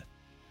outnumbered.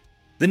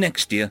 The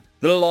next year,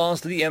 the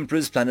last of the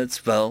Emperor's planets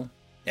fell.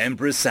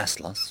 Emperor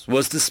Saslas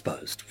was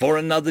disposed for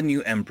another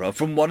new emperor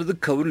from one of the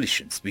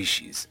Coalition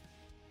species.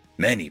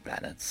 Many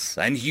planets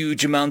and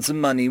huge amounts of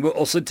money were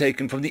also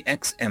taken from the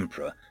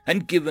ex-emperor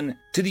and given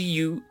to the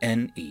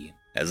UNE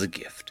as a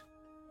gift.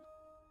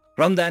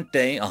 From that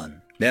day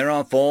on, there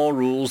are 4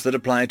 rules that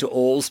apply to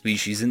all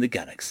species in the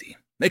galaxy,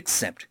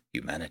 except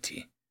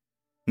humanity.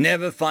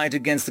 Never fight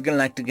against the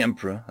Galactic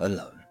Emperor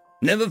alone.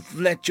 Never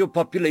let your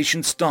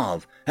population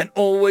starve, and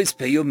always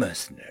pay your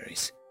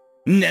mercenaries.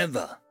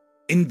 Never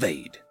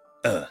invade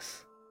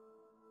Earth.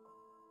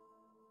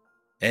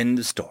 End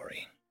of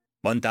story.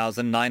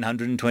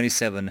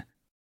 1927.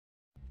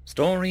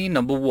 Story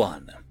number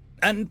 1.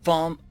 Ant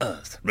Farm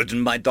Earth,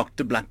 written by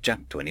Dr.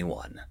 Blackjack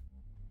 21.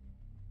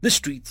 The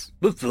streets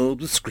were filled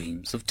with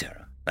screams of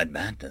terror and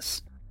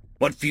madness.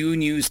 What few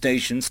news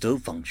stations still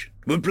functioned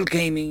were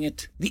proclaiming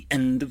it the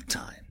end of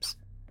times.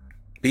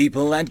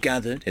 People had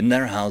gathered in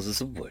their houses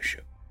of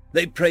worship.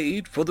 They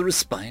prayed for the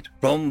respite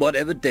from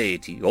whatever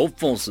deity or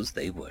forces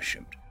they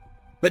worshipped.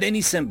 But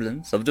any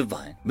semblance of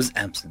divine was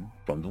absent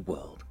from the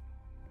world.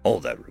 All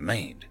that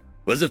remained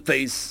was a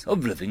face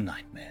of living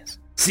nightmares,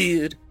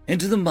 seared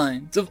into the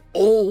minds of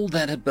all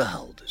that had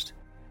beheld it.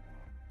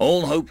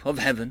 All hope of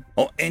heaven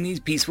or any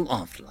peaceful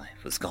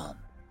afterlife was gone.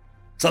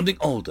 Something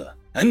older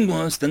and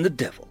worse than the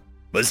devil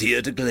was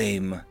here to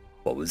claim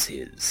what was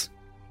his.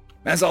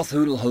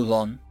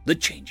 Azathoth-Holon, the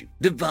changing,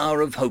 devourer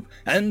of hope,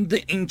 and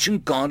the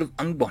ancient god of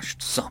unwashed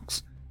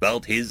socks,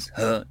 felt his,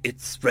 her,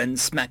 its friend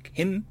smack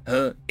him,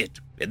 her, it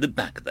in the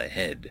back of the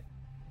head.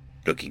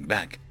 Looking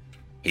back,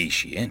 he,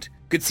 she, it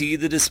could see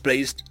the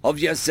displaced of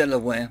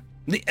Yazelaware,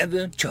 the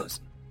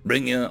ever-chosen,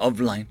 bringer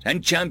of light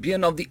and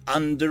champion of the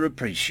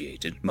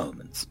underappreciated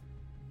moments.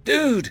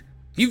 Dude,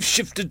 you've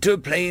shifted to a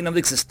plane of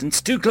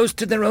existence too close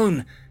to their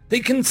own.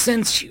 They can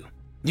sense you.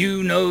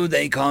 You know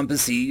they can't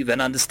perceive and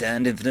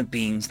understand infinite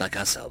beings like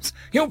ourselves.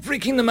 You're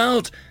freaking them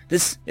out.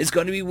 This is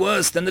going to be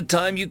worse than the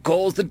time you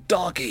caused the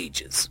Dark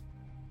Ages.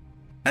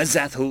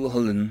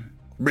 Azathoth-Holon,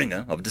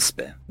 bringer of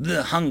despair,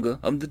 the hunger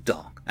of the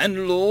dark,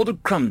 and lord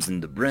of crumbs in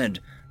the bread,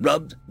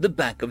 rubbed the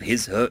back of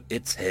his, her,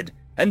 its head,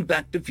 and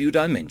backed a few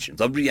dimensions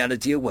of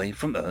reality away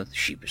from Earth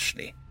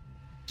sheepishly.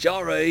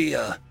 Sorry,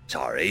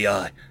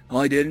 I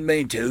didn't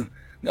mean to.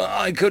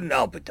 I couldn't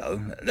help it,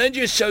 though. They're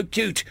just so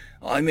cute.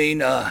 I mean,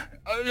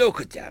 look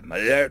at them.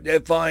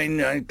 They're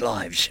fine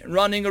lives,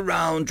 running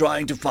around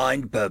trying to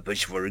find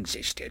purpose for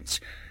existence.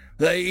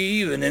 They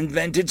even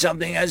invented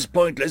something as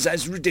pointless,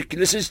 as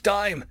ridiculous as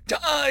time.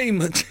 Time!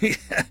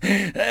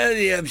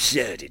 The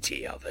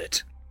absurdity of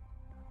it.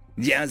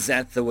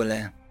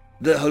 Yazathawala,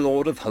 the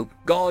Lord of Hope,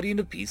 guardian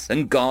of peace,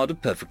 and guard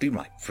of perfectly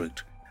ripe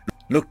fruit,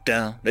 looked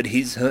down at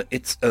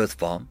its earth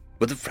farm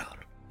with a frown.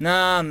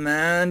 Nah,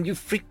 man, you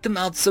freaked them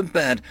out so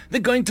bad.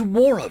 They're going to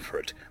war over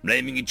it,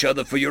 blaming each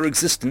other for your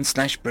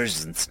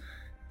existence/presence.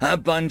 A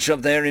bunch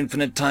of their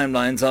infinite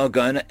timelines are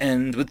going to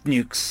end with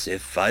nukes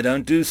if I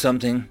don't do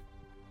something.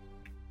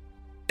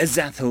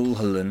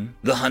 Azathoth-Holen,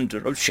 the hunter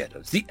of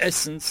shadows, the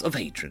essence of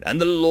hatred,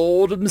 and the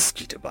lord of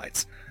mosquito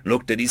bites,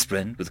 looked at his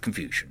friend with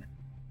confusion.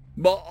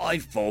 But I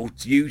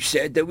thought you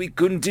said that we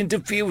couldn't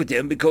interfere with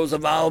them because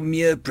of our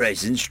mere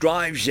presence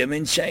drives them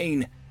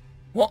insane.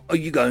 What are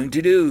you going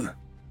to do?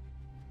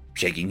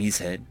 Shaking his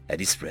head at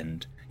his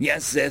friend,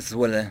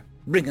 Yazathawala,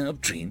 bringer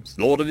of dreams,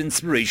 lord of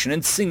inspiration,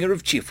 and singer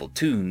of cheerful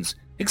tunes,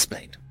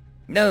 explained.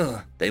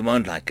 No, they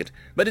won't like it,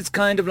 but it's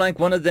kind of like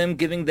one of them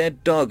giving their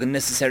dog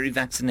unnecessary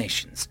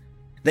vaccinations.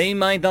 They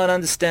might not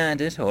understand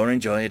it or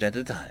enjoy it at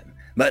the time,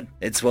 but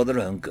it's for their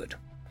own good.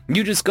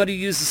 You just got to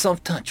use a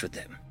soft touch with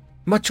them.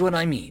 Much what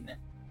I mean.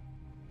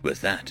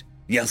 With that,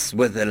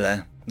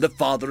 Yazathawala, the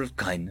father of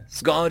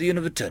kindness, guardian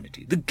of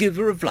eternity, the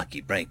giver of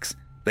lucky breaks,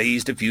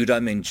 phased a few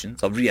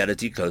dimensions of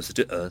reality closer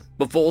to Earth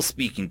before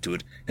speaking to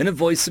it in a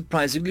voice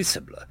surprisingly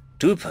similar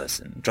to a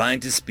person trying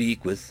to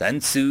speak with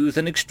and soothe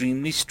an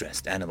extremely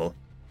stressed animal.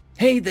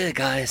 Hey there,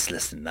 guys,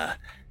 listen,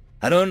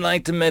 I don't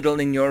like to meddle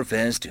in your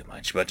affairs too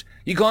much, but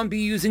you can't be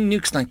using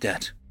nukes like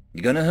that.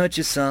 You're gonna hurt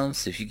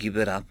yourselves if you keep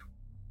it up.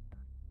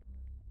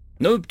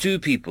 No two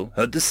people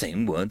heard the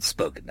same words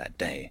spoken that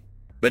day,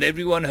 but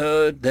everyone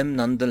heard them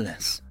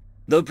nonetheless,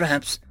 though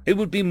perhaps it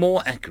would be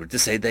more accurate to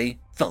say they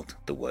felt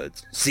the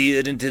words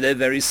seared into their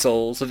very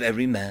souls of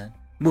every man,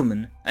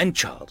 woman, and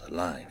child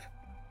alive.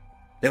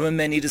 There were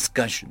many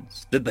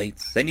discussions,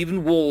 debates, and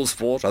even wars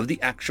fought over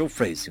the actual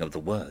phrasing of the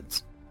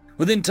words,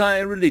 with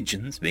entire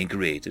religions being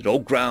created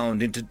or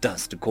ground into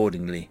dust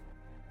accordingly,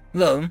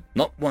 though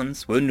not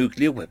once were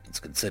nuclear weapons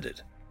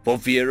considered, for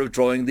fear of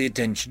drawing the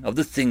attention of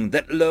the thing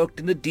that lurked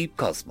in the deep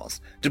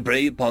cosmos to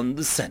prey upon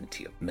the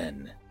sanity of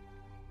men.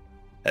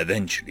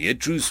 Eventually a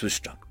truce was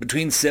struck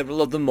between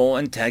several of the more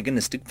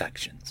antagonistic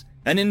factions.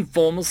 An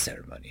informal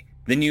ceremony,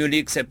 the newly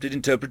accepted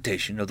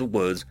interpretation of the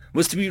words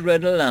was to be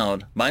read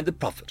aloud by the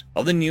prophet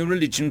of the new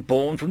religion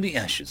born from the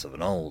ashes of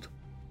an old.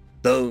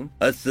 Though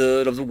a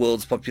third of the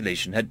world's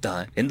population had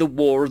died in the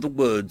war of the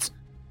words,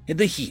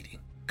 the healing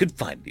could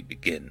finally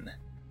begin.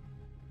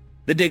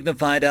 The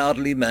dignified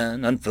elderly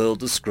man unfurled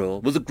the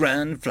scroll with a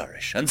grand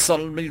flourish and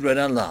solemnly read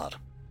aloud,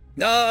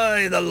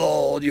 I, the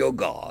Lord your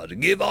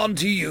God, give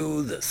unto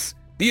you this,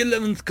 the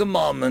 11th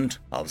commandment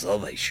of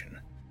salvation.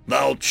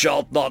 Thou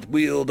shalt not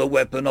wield the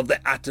weapon of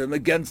the atom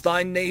against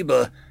thy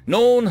neighbor,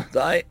 nor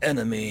thy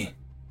enemy.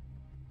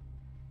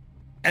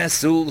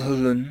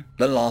 Azathoth-Holen,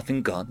 the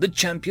laughing god, the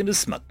champion of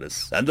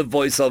smugness, and the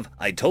voice of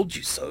I told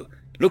you so,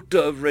 looked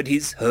over at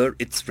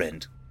its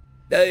friend.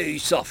 Hey,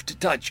 soft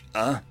touch,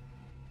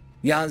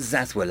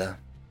 Yazathawala,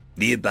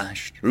 the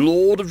abashed,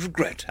 lord of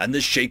regret, and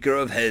the shaker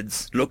of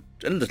heads,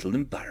 looked a little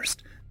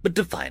embarrassed, but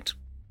defiant.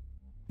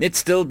 It's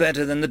still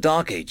better than the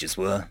Dark Ages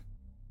were.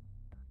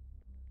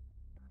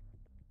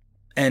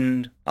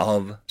 End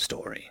of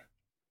story.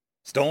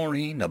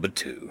 Story number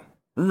 2.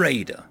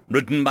 Raider,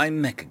 written by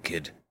Mecha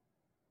Kid.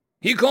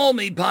 You call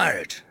me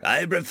pirate.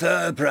 I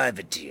prefer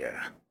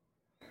privateer.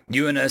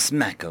 UNS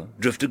Mako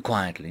drifted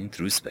quietly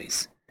through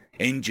space.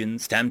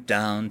 Engines tamped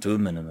down to a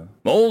minimum.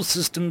 All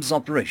systems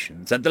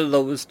operations at the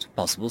lowest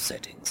possible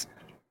settings.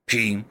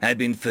 She had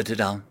been fitted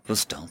out for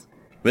stealth,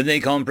 with a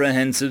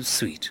comprehensive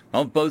suite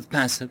of both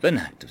passive and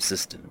active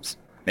systems.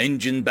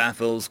 Engine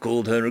baffles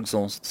cooled her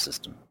exhaust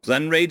systems,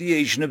 and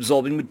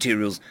radiation-absorbing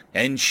materials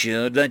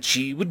ensured that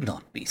she would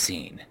not be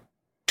seen.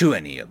 To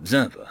any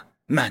observer,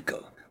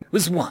 Mako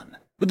was one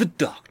with the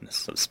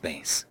darkness of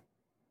space.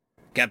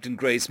 Captain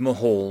Grace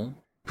Mahal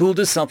pulled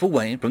herself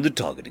away from the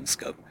targeting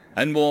scope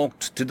and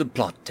walked to the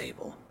plot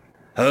table.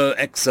 Her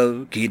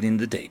XO keyed in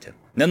the data,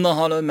 then the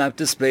hollow map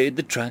displayed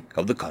the track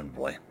of the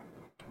convoy.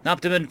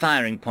 Optimum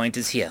firing point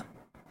is here.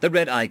 The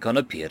red icon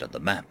appeared on the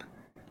map.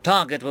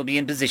 Target will be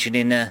in position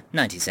in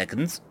 90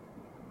 seconds.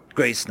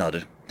 Grace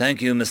nodded. Thank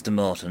you, Mr.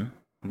 Morton.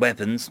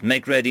 Weapons,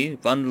 make ready,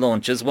 on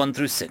launchers 1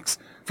 through 6.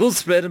 Full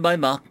spread by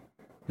mark.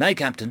 Aye,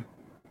 Captain.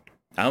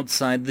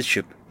 Outside the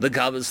ship, the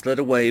cover slid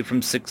away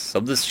from 6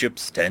 of the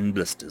ship's 10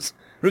 blisters,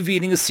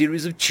 revealing a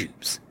series of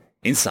tubes.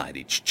 Inside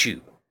each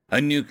tube,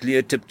 a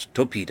nuclear-tipped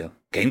torpedo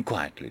came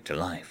quietly to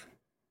life.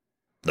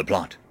 The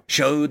plot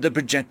showed the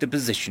projected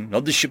position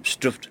of the ship's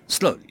drift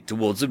slowly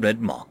towards the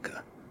red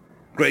marker.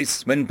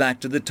 Grace went back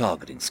to the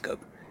targeting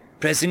scope,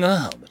 pressing her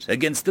helmet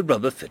against the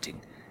rubber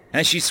fitting.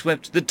 As she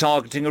swept the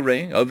targeting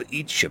array over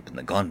each ship in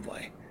the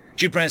convoy,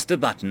 she pressed a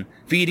button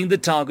feeding the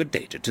target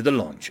data to the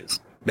launchers.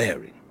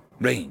 bearing,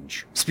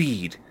 range,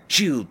 speed,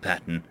 shield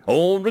pattern,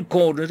 all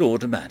recorded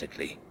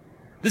automatically.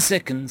 The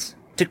seconds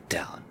ticked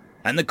down,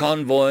 and the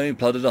convoy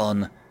plodded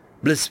on,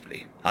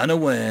 blissfully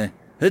unaware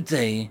that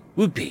they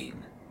were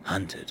being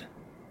hunted.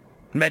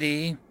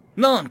 Ready,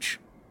 launch!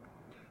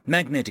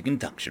 Magnetic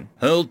induction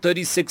hurled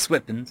 36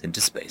 weapons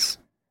into space.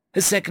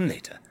 A second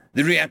later,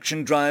 the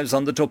reaction drives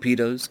on the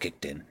torpedoes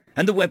kicked in,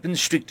 and the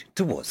weapons streaked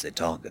towards their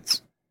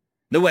targets.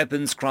 The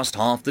weapons crossed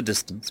half the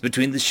distance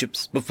between the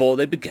ships before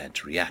they began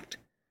to react,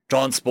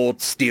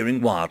 transports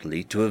steering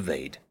wildly to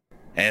evade.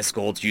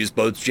 Escorts used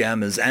both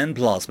jammers and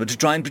plasma to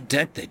try and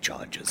protect their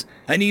charges,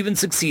 and even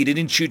succeeded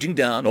in shooting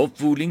down or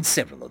fooling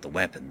several of the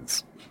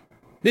weapons.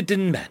 It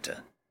didn't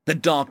matter. The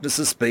darkness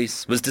of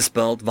space was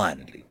dispelled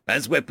violently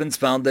as weapons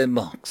found their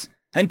marks,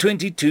 and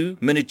 22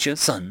 miniature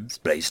suns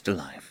blazed to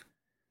life.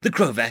 The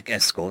Krovac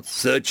escorts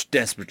searched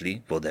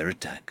desperately for their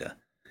attacker,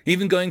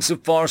 even going so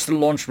far as to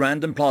launch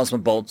random plasma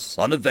bolts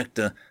on a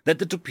vector that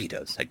the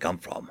torpedoes had come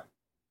from.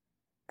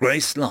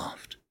 Grace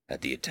laughed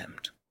at the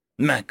attempt.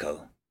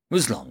 Mako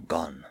was long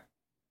gone.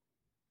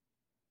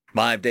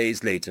 5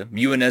 days later,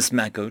 UNS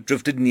Mako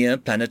drifted near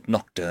planet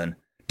Nocturne,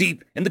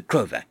 deep in the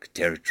Krovac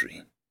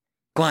territory.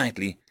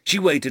 Quietly, she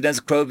waited as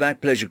a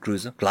Krovac pleasure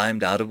cruiser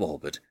climbed out of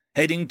orbit,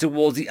 heading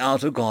towards the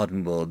outer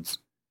garden worlds.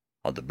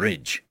 On the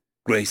bridge,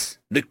 Grace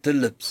licked her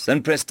lips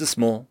and pressed a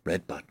small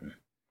red button.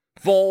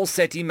 4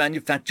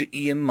 SETI-manufactured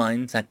EM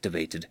mines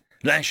activated,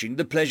 lashing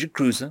the pleasure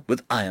cruiser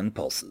with ion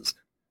pulses,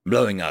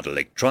 blowing out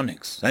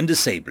electronics and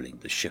disabling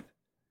the ship.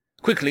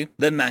 Quickly,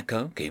 the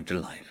Mako came to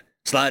life,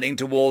 sliding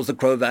towards the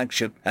Krovac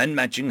ship and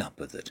matching up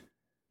with it.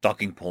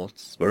 Docking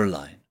ports were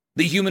aligned.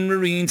 The human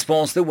marines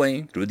forced their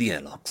way through the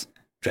airlocks.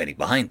 Trailing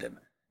behind them,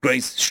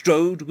 Grace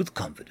strode with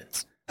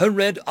confidence, her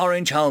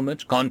red-orange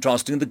helmet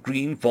contrasting the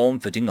green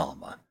form-fitting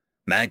armor,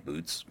 mag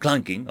boots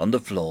clunking on the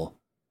floor.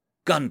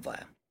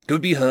 Gunfire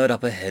could be heard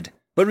up ahead,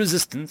 but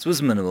resistance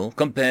was minimal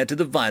compared to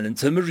the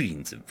violence her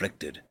marines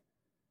inflicted.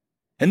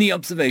 In the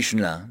observation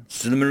lounge,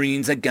 the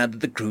marines had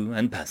gathered the crew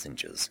and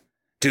passengers.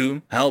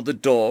 2 held the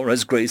door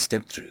as Grace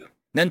stepped through,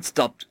 then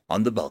stopped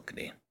on the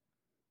balcony.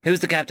 "Who's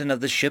the captain of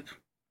the ship?"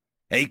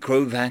 A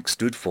Krovac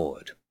stood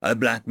forward, a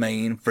black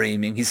mane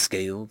framing his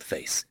scaled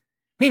face.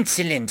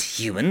 "Insolent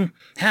human!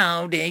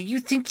 How dare you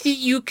think that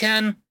you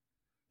can—"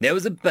 There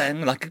was a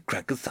bang like a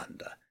crack of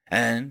thunder,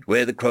 and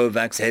where the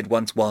Krovac's head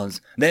once was,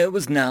 there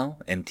was now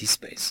empty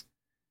space.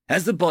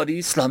 As the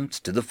body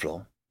slumped to the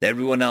floor,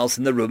 everyone else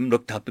in the room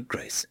looked up at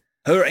Grace,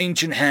 her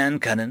ancient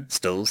hand cannon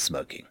still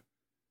smoking.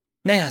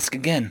 "May I ask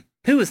again,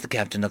 who was the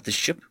captain of the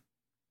ship?"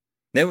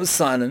 There was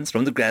silence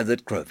from the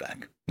gathered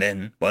Krovac.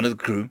 Then one of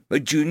the crew, a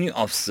junior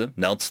officer,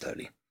 knelt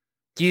slowly.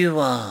 "You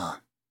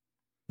are—"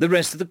 The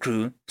rest of the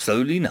crew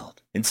slowly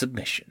knelt in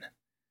submission.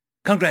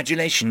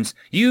 "Congratulations,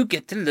 you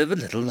get to live a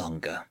little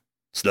longer."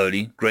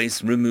 Slowly,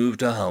 Grace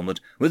removed her helmet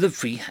with a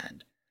free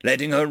hand,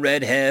 letting her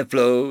red hair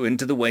flow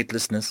into the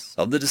weightlessness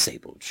of the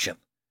disabled ship.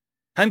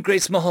 "I'm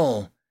Grace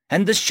Mahal,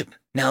 and this ship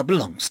now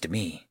belongs to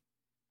me."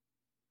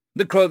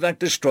 The Krovac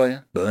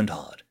destroyer burned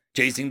hard,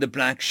 chasing the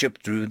black ship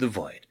through the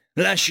void,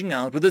 lashing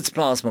out with its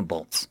plasma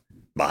bolts.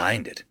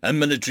 Behind it, a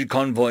military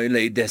convoy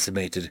lay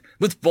decimated,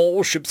 with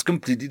 4 ships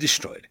completely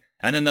destroyed,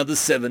 and another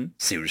 7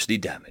 seriously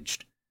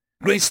damaged.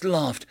 Grace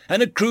laughed,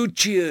 and her crew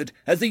cheered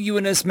as the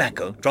UNS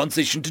Mako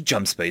transitioned to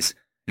jump space,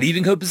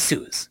 leaving her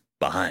pursuers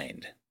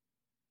behind.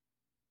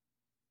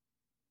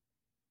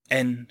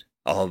 End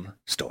of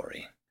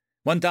story.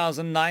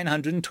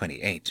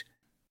 1928.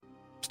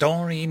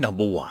 Story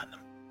number 1.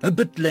 A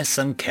bit less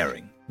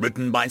uncaring,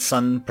 written by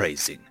Sun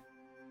Praising.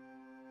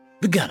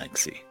 The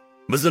galaxy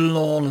was a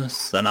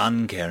lawless and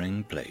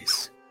uncaring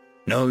place.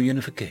 No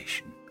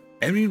unification,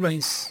 every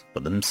race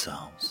for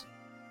themselves.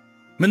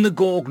 When the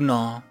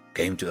Gorgnar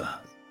came to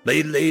Earth,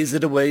 they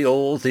lasered away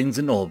all things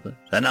in orbit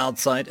and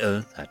outside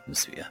Earth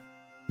atmosphere.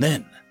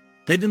 Then,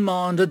 they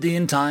demanded the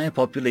entire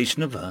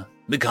population of Earth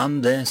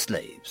become their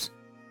slaves.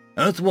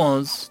 Earth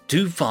was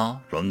too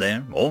far from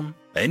their or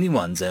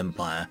anyone's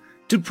empire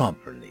to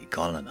properly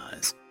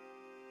colonize.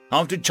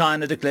 After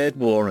China declared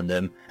war on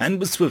them and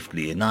was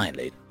swiftly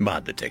annihilated by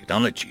the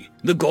technology,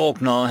 the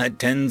Gorgnar had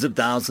tens of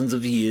thousands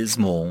of years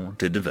more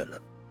to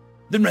develop.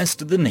 The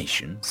rest of the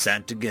nation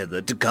sat together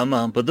to come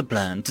up with a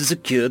plan to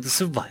secure the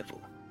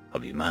survival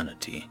of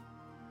humanity.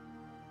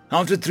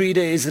 After 3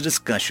 days of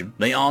discussion,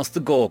 they asked the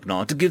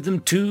Gorgnar to give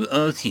them 2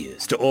 Earth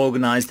years to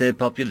organize their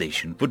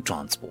population for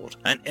transport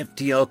and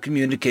FTL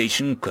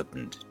communication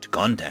equipment to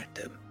contact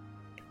them.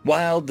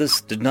 While this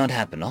did not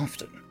happen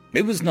often,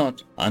 it was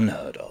not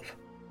unheard of.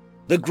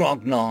 The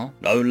Gorgnar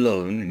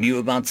alone knew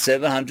about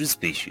 700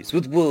 species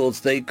with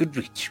worlds they could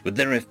reach with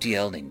their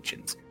FTL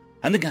engines,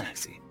 and the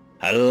galaxy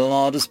had a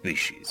lot of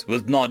species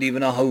with not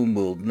even a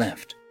homeworld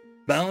left,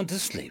 bound to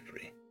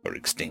slavery or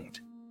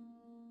extinct.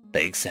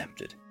 They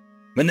accepted.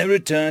 When they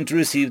returned to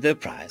receive their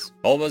prize,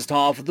 almost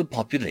half of the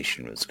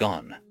population was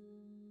gone.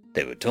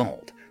 They were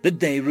told that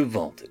they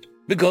revolted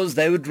because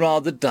they would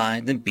rather die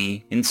than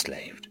be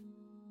enslaved.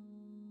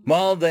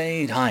 While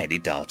they highly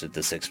doubted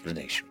this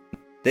explanation,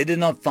 they did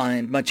not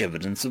find much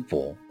evidence of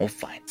war or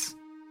fights.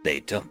 They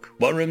took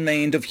what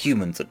remained of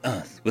humans on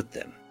Earth with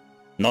them,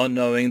 not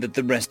knowing that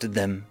the rest of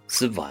them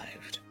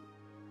survived.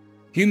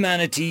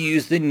 Humanity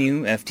used the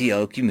new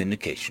FTL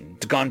communication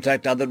to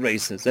contact other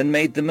races and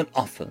made them an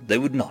offer they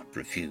would not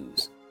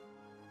refuse.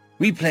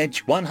 We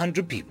pledge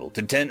 100 people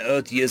to 10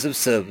 Earth years of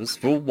service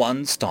for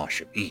one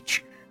starship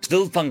each,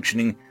 still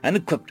functioning and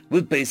equipped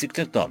with basic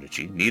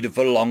technology needed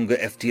for longer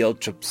FTL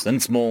trips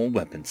and small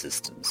weapon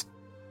systems.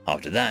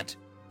 After that,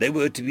 they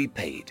were to be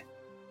paid.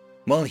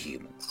 While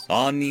humans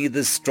are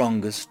neither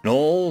strongest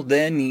nor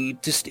their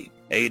need to sleep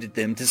aided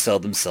them to sell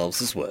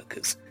themselves as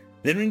workers,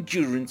 their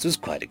endurance was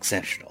quite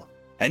exceptional,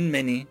 and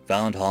many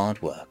found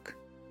hard work.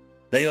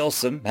 They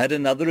also had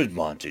another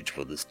advantage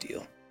for this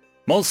deal.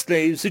 While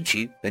slaves were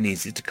cheap and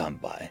easy to come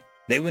by,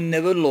 they were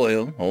never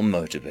loyal or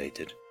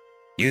motivated.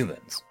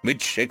 Humans,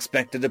 which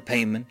expected a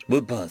payment,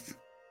 were both.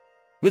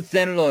 With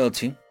their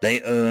loyalty,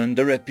 they earned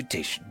a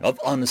reputation of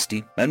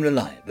honesty and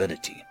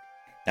reliability,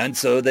 and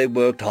so they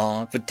worked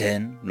hard for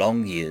 10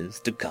 long years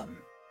to come.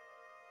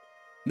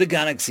 The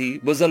galaxy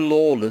was a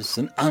lawless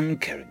and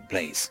uncaring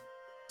place,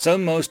 so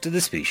most of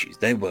the species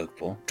they worked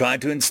for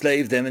tried to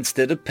enslave them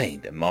instead of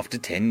paying them after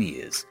 10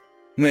 years,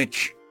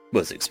 which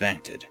was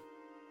expected.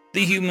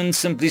 The humans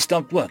simply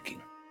stopped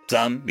working.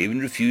 Some even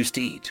refused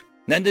to eat,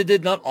 and they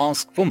did not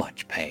ask for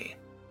much pay.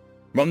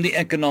 From the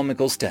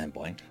economical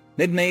standpoint,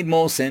 it made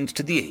more sense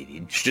to the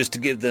aliens just to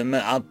give them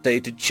an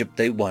outdated ship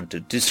they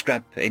wanted to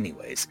scrap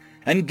anyways,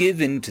 and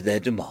give in to their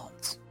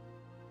demands.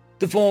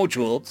 The Forge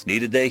Worlds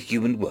needed their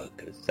human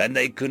workers, and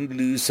they couldn't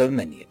lose so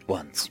many at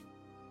once.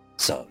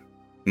 So,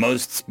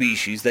 most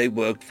species they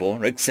worked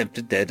for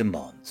accepted their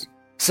demands.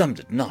 Some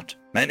did not,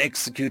 and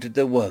executed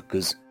their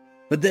workers,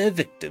 but their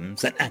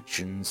victims and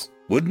actions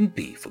wouldn't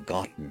be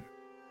forgotten.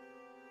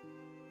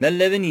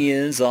 11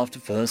 years after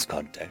first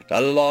contact, a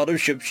lot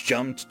of ships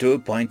jumped to a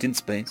point in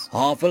space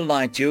half a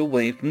light year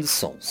away from the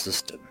Sol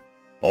system.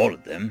 All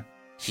of them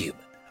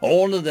human.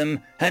 All of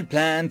them had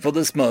planned for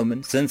this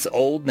moment since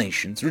old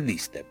nations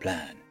released their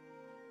plan.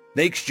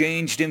 They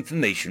exchanged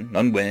information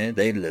on where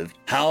they lived,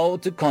 how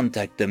to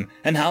contact them,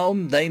 and how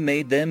they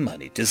made their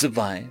money to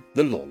survive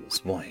the lawless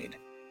void.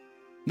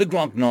 The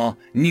Grognard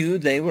knew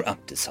they were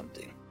up to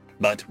something,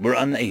 but were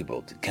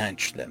unable to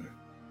catch them.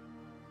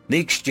 The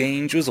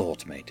exchange was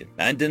automated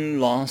and didn't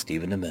last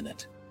even a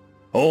minute.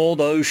 All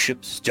those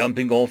ships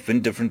jumping off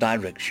in different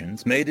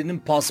directions made it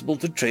impossible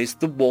to trace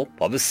the warp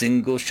of a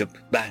single ship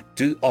back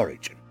to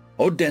origin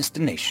or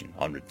destination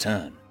on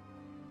return.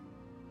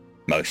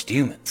 Most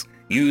humans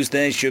used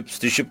their ships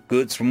to ship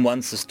goods from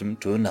one system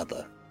to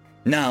another.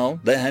 Now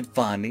they had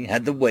finally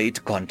had the way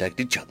to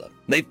contact each other.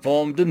 They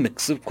formed a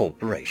mix of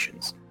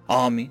corporations,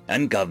 army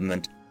and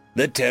government,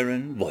 the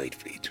Terran Void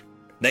Fleet.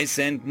 They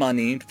sent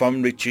money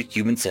from richer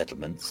human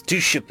settlements to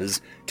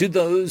shippers to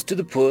those to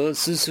the poor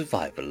to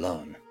survive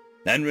alone,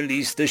 and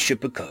released the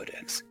Shipper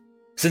Codex.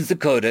 Since the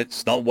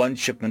Codex, not one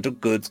shipment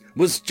of goods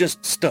was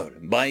just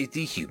stolen by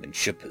the human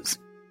shippers,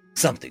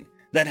 something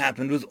that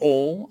happened with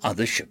all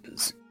other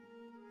shippers,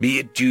 be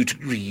it due to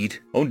greed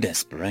or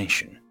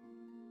desperation.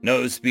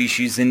 No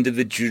species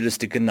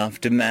individualistic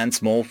enough to man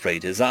small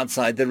freighters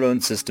outside their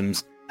own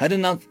systems had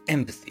enough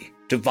empathy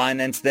to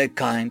finance their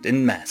kind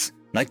en masse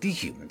like the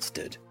humans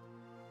did.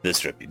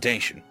 This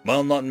reputation,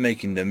 while not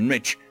making them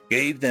rich,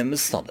 gave them a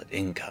solid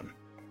income,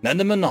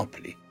 and a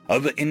monopoly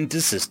over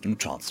inter-system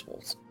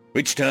transports,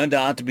 which turned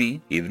out to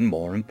be even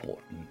more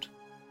important.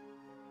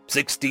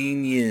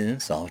 16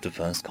 years after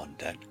first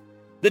contact,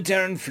 the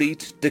Terran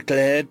fleet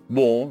declared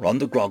war on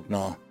the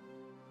Grognard.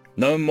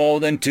 No more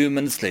than 2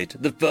 minutes later,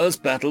 the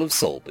first Battle of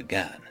Sol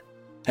began.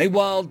 A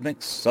wild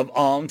mix of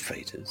armed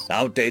freighters,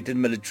 outdated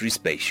military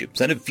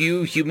spaceships, and a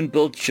few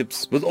human-built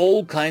ships with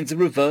all kinds of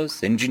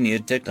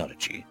reverse-engineered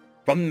technology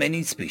from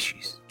many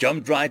species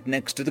jumped right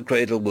next to the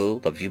cradle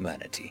world of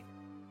humanity.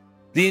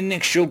 The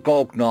initial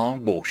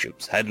Grognard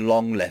warships had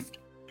long left,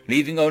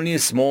 leaving only a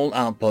small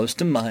outpost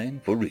to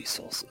mine for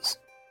resources.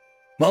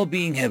 While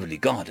being heavily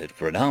guarded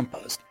for an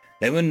outpost,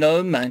 they were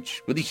no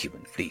match for the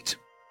human fleet.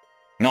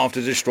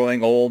 After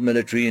destroying all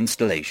military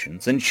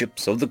installations and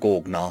ships of the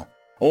Grognard,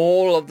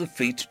 all of the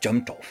fleet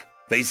jumped off,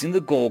 facing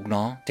the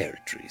Grognard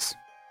territories.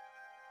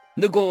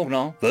 The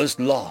Grognard first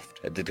laughed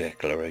at the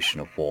declaration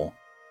of war.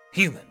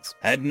 Humans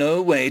had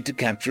no way to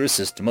capture a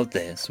system of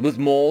theirs with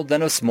more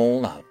than a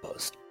small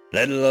outpost,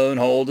 let alone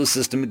hold a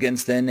system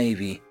against their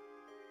navy.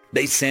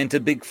 They sent a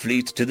big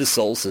fleet to the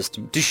Sol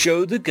system to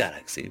show the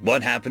galaxy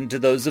what happened to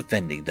those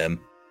offending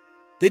them.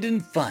 They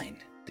didn't find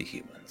the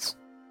humans.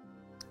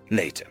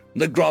 Later,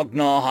 the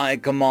Grognard High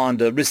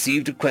Commander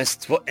received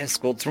requests for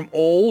escorts from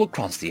all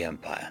across the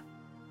Empire.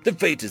 The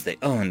freighters they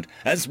owned,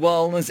 as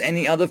well as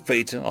any other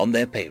freighter on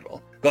their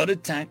payroll, got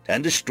attacked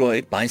and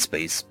destroyed by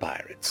space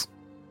pirates.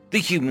 The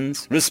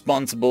humans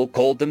responsible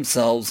called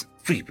themselves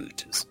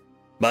freebooters,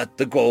 but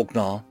the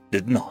Grognard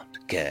did not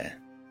care.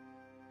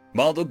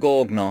 While the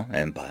Grognard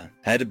Empire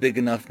had a big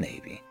enough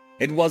navy,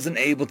 it wasn't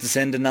able to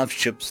send enough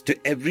ships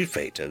to every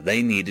freighter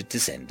they needed to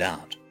send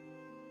out.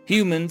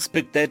 Humans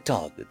picked their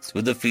targets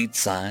with the fleet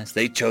size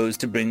they chose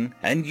to bring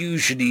and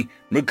usually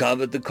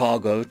recovered the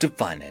cargo to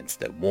finance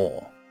their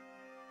war.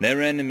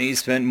 Their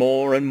enemies spent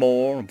more and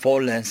more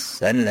for less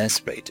and less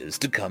freighters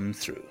to come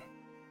through.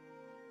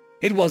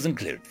 It wasn't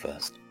clear at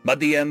first,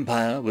 but the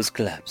Empire was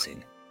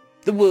collapsing.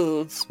 The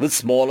worlds with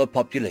smaller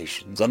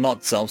populations are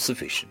not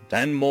self-sufficient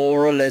and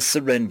more or less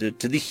surrendered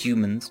to the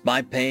humans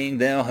by paying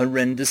their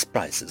horrendous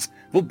prices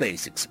for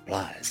basic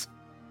supplies.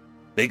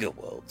 Bigger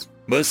worlds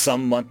were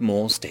somewhat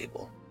more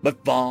stable,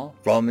 but far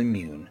from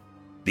immune.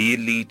 The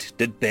elite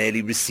did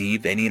barely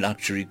receive any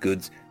luxury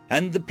goods,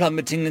 and the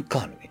plummeting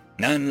economy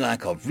and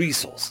lack of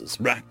resources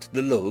racked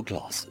the lower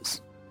classes.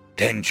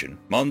 Tension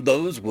on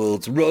those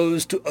worlds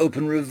rose to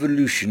open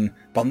revolution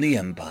from the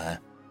Empire,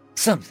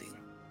 something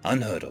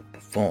unheard of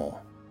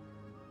before.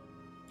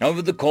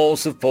 Over the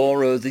course of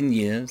 4 Earthen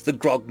years, the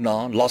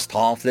Grognar lost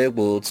half their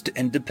worlds to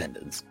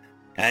independence,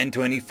 and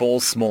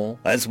 24 small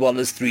as well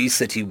as 3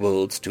 city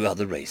worlds to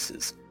other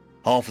races,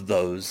 half of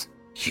those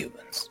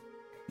humans.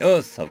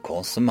 Earth, of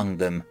course, among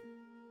them.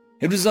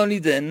 It was only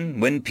then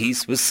when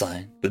peace was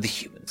signed with the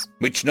humans,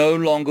 which no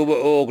longer were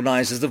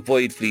organized as the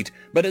Void Fleet,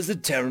 but as the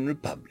Terran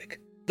Republic,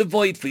 the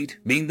Void Fleet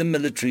being the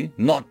military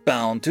not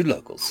bound to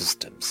local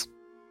systems.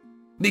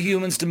 The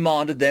humans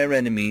demanded their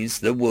enemies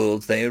the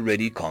worlds they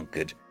already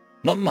conquered,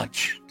 not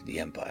much to the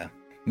Empire,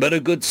 but a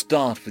good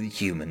start for the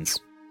humans,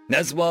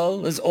 as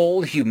well as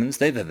all humans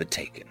they've ever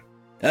taken.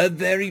 A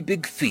very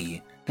big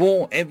fee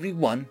for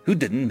everyone who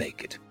didn't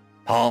make it,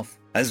 half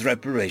as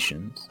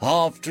reparations,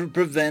 half to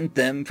prevent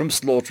them from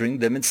slaughtering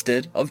them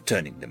instead of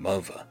turning them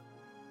over.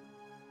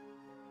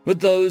 With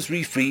those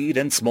refreed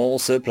and small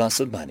surplus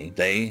of money,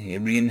 they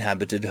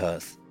re-inhabited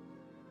Earth.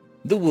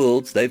 The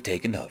worlds they've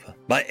taken over,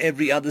 by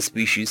every other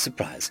species'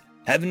 surprise,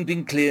 haven't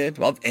been cleared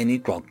of any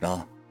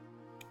Grognar.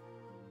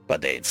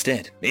 But they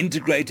instead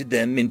integrated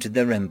them into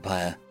their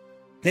empire.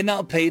 They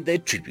now paid their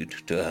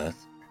tribute to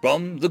Earth.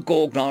 From the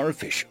Grognar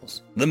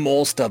officials, the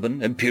more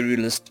stubborn,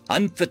 imperialist,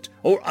 unfit,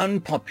 or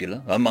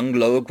unpopular among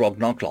lower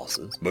Grognar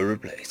classes were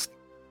replaced,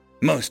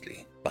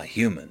 mostly by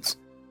humans,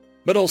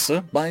 but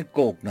also by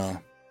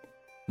Grognar.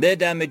 Their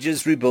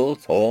damages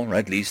rebuilt, or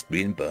at least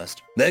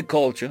reimbursed, their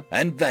culture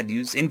and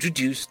values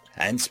introduced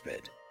and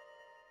spread.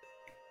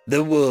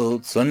 The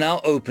worlds are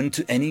now open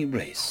to any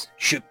race,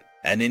 ship,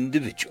 and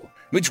individual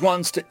which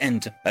wants to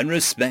enter and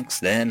respects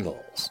their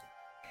laws.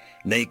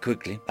 They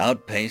quickly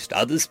outpaced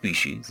other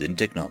species in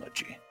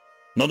technology,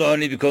 not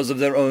only because of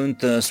their own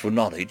thirst for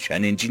knowledge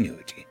and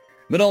ingenuity,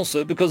 but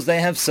also because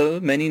they have so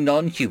many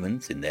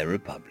non-humans in their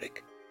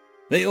republic.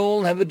 They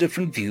all have a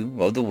different view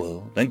of the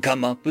world and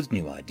come up with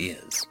new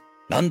ideas,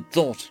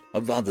 unthought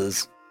of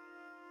others.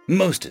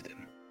 Most of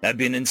them have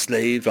been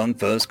enslaved on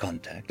first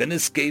contact and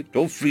escaped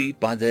or freed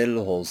by their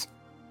laws.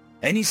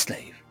 Any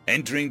slave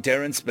entering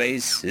Terran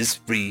space is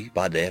free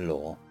by their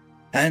law,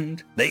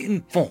 and they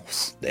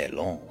enforce their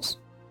laws.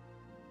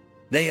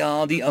 They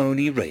are the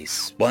only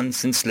race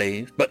once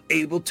enslaved but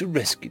able to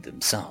rescue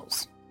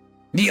themselves.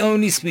 The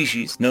only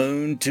species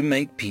known to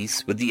make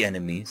peace with the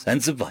enemies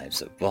and survive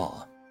so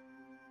far.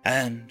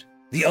 And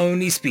the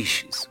only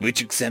species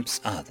which accepts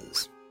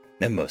others,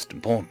 and most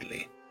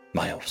importantly,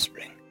 my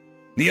offspring.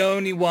 The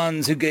only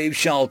ones who gave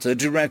shelter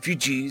to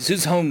refugees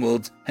whose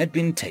homeworlds had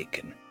been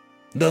taken.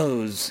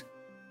 Those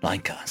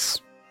like us.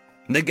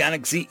 The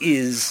galaxy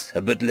is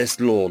a bit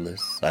less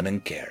lawless and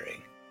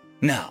uncaring,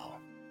 now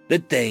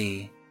that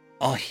they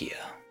are here.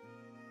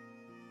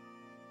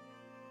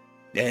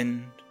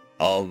 End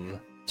of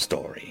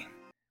story.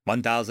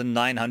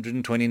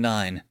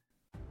 1929.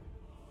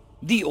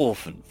 The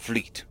Orphan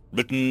Fleet,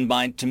 written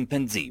by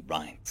Chimpanzee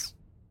writes.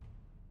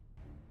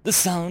 The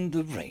sound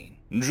of rain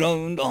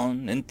droned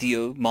on in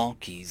Theo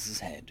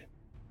Marquis's head,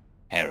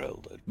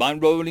 heralded by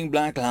rolling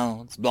black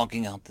clouds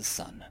blocking out the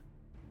sun.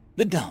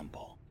 The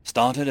downpour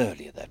started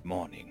earlier that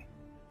morning.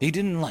 He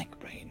didn't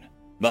like rain,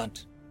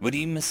 but would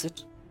he miss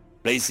it?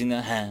 Placing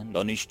a hand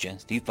on his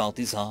chest, he felt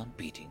his heart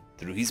beating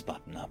through his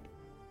button-up.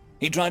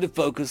 He tried to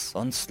focus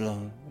on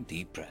slow,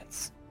 deep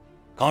breaths.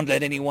 Can't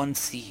let anyone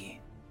see.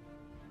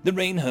 The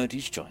rain hurt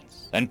his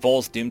joints and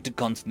forced him to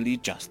constantly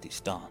adjust his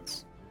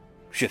stance.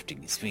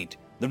 Shifting his feet,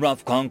 the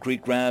rough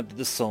concrete grabbed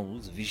the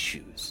soles of his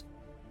shoes.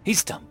 He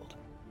stumbled.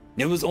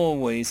 It was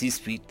always his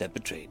feet that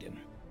betrayed him.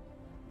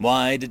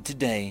 Why did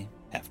today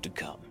have to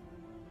come?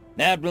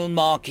 Admiral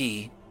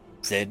Marquis,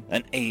 said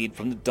an aide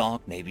from the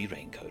dark navy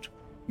raincoat.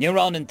 You're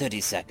on in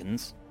 30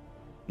 seconds.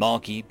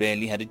 Marquis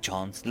barely had a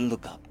chance to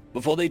look up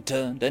before they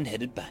turned and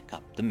headed back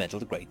up the metal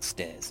grate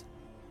stairs.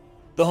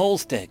 The whole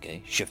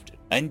staircase shifted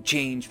and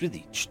changed with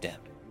each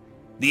step.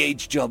 The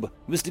aide's job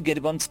was to get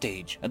him on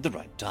stage at the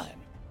right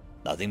time.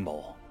 Nothing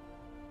more.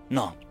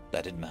 Not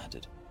that it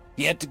mattered.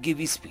 He had to give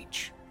his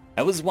speech.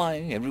 That was why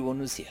everyone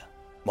was here.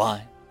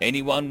 Why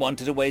anyone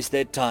wanted to waste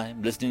their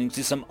time listening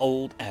to some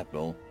old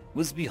admiral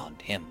was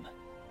beyond him.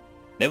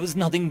 There was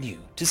nothing new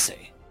to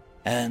say,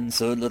 and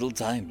so little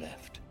time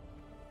left.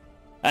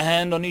 A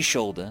hand on his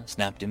shoulder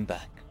snapped him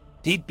back.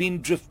 He'd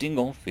been drifting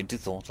off into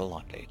thought a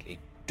lot lately.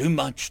 Too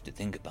much to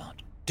think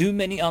about. Too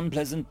many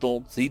unpleasant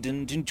thoughts he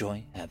didn't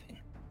enjoy having.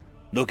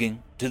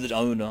 Looking to the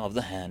owner of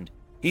the hand,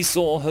 he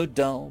saw her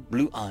dull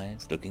blue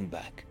eyes looking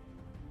back.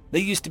 They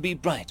used to be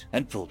bright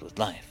and filled with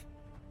life.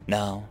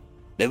 Now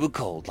they were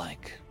cold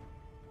like.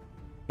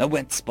 A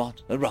wet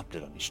spot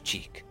erupted on his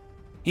cheek.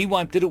 He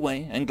wiped it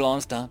away and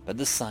glanced up at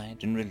the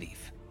side in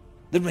relief.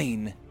 The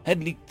rain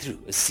had leaked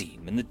through a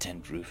seam in the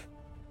tent roof.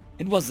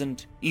 It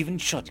wasn't even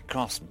shoddy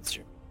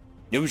craftsmanship.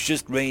 It was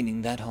just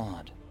raining that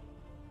hard.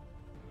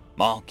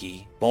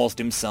 Marquis paused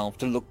himself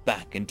to look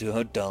back into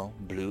her dull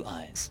blue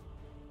eyes.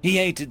 He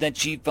hated that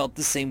she felt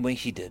the same way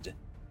he did,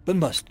 but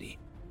mostly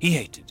he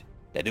hated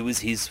that it was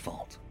his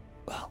fault.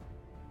 Well,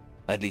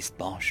 at least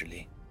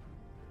partially.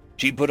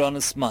 She put on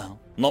a smile,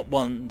 not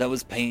one that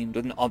was pained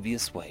in an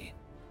obvious way,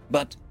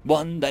 but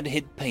one that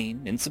hid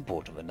pain in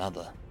support of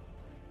another.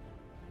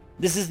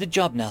 "This is the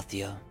job now,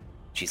 Theo,"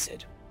 she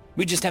said.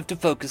 "We just have to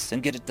focus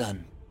and get it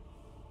done."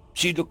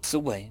 She looked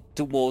away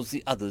towards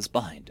the others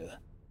behind her.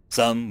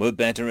 Some were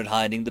better at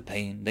hiding the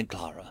pain than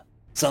Clara.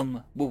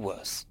 Some were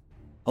worse.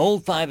 All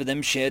 5 of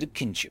them shared a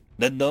kinship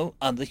that no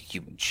other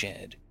human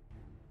shared.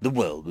 The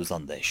world was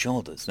on their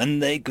shoulders,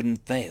 and they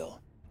couldn't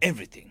fail.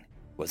 Everything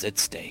was at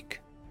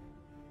stake.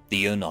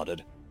 Theo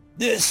nodded.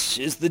 "This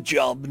is the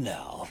job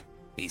now,"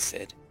 he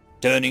said,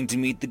 turning to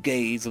meet the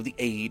gaze of the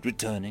aide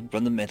returning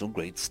from the metal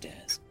grate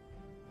stairs.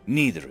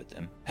 Neither of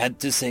them had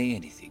to say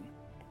anything.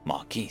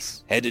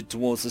 Marquis headed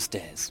towards the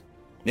stairs.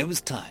 It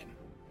was time.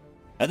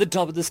 At the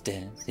top of the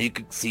stairs, he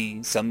could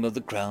see some of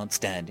the crowd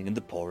standing in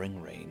the pouring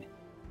rain.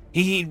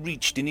 He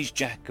reached in his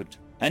jacket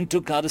and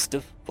took out a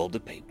stiff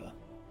folded paper.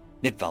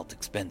 It felt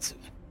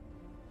expensive.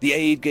 The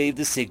aide gave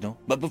the signal,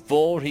 but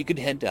before he could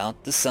head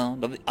out, the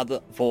sound of the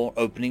other 4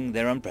 opening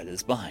their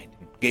umbrellas behind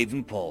him gave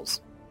him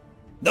pause.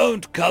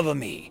 "Don't cover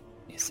me,"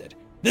 he said.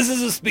 "This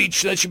is a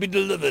speech that should be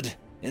delivered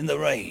in the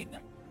rain."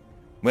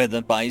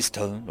 Whether by his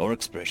tone or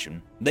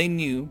expression, they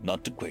knew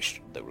not to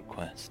question the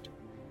request.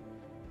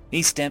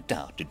 He stepped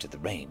out into the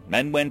rain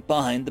and went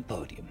behind the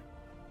podium.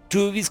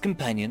 2 of his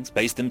companions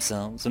placed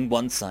themselves on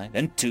one side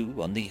and 2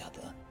 on the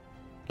other.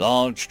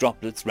 Large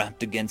droplets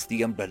rapped against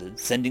the umbrellas,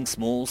 sending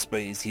small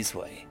sprays his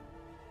way.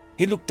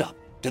 He looked up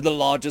to the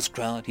largest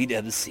crowd he'd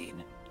ever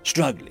seen,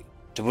 struggling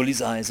to pull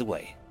his eyes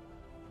away.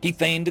 He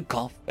feigned a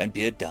cough and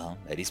peered down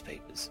at his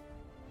papers.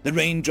 The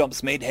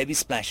raindrops made heavy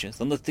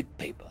splashes on the thick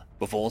paper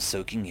before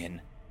soaking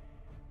in.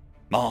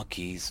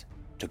 Marquis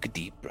took a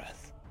deep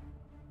breath.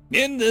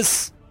 "In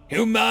this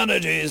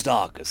humanity's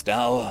darkest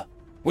hour,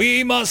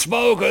 we must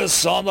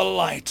focus on the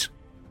light.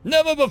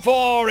 Never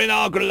before in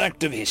our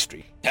collective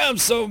history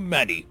have so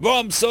many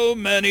from so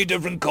many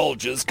different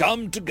cultures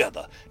come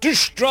together to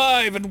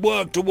strive and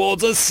work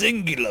towards a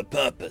singular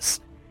purpose,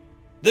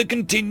 the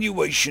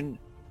continuation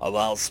of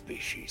our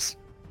species.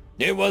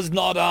 It was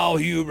not our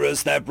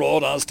hubris that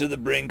brought us to the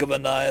brink of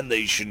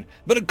annihilation,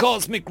 but a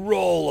cosmic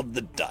roll of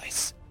the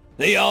dice.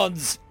 The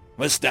odds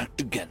were stacked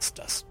against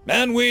us,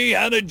 and we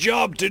had a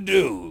job to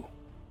do."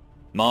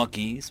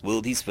 Marquis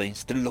willed his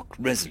face to look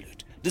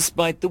resolute,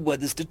 despite the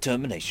weather's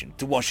determination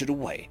to wash it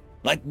away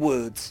like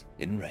words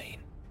in rain.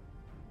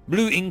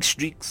 Blue ink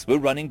streaks were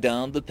running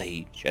down the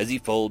page as he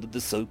folded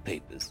the soaked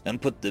papers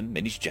and put them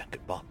in his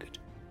jacket pocket.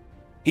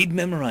 He'd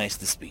memorized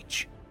the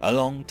speech a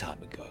long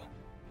time ago.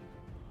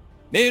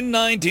 "In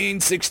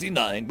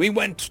 1969, we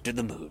went to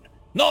the moon,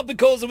 not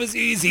because it was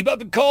easy, but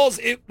because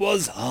it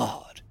was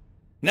hard.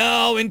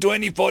 Now, in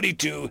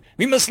 2042,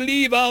 we must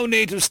leave our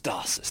native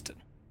star system,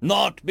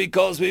 not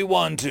because we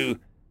want to,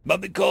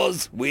 but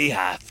because we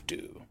have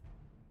to.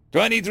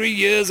 23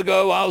 years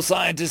ago, our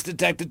scientists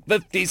detected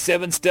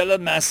 57 stellar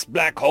mass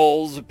black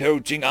holes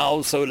approaching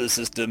our solar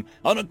system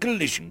on a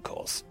collision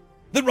course.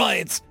 The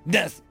riots,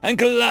 death, and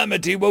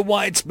calamity were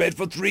widespread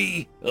for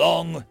 3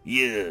 long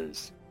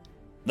years.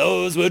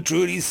 Those were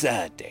truly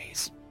sad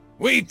days.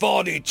 We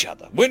fought each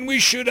other when we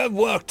should have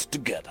worked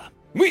together.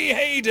 We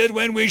hated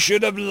when we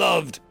should have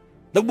loved.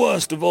 The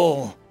worst of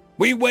all,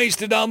 we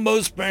wasted our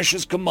most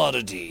precious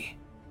commodity.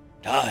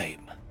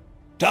 Time.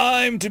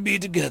 Time to be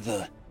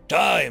together.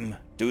 Time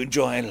to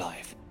enjoy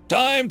life.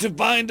 Time to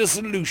find a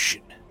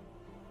solution.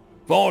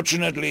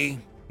 Fortunately,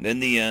 in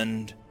the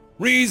end,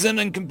 reason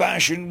and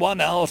compassion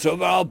won out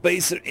over our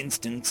baser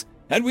instincts,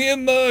 and we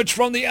emerged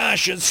from the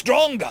ashes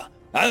stronger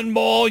and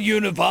more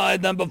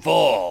unified than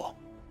before."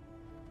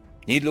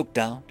 He looked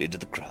out into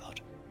the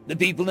crowd. The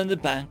people in the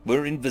back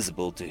were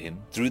invisible to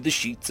him through the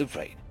sheets of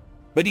rain,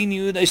 but he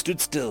knew they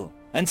stood still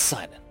and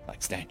silent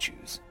like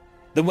statues.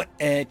 The wet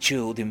air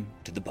chilled him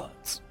to the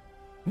bones.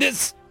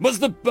 This was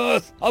the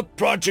birth of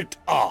Project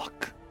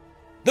Ark.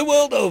 The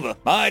world over,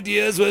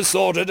 ideas were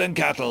sorted and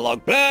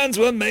catalogued, plans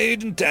were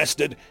made and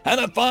tested, and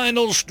a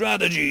final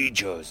strategy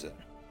chosen.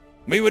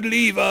 We would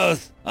leave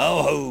Earth,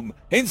 our home,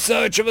 in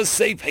search of a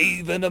safe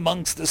haven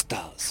amongst the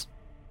stars.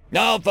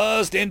 Our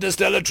first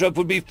interstellar trip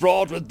would be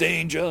fraught with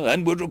danger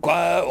and would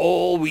require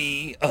all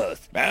we,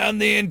 Earth,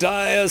 and the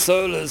entire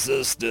solar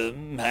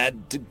system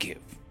had to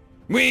give.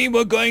 We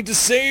were going to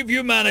save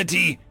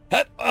humanity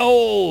at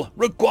all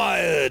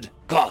required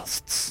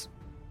costs.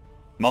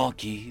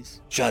 Marquis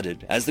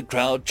shuddered as the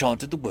crowd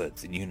chanted the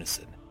words in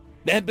unison.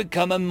 They had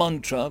become a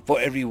mantra for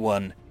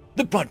everyone,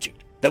 the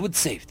project that would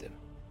save them.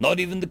 Not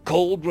even the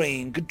cold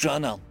rain could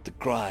drown out the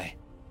cry.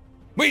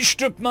 We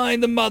strip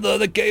mined the mother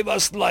that gave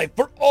us life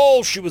for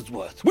all she was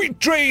worth. We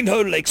drained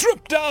her lakes,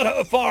 ripped out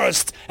her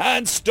forests,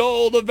 and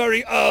stole the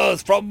very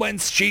earth from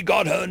whence she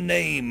got her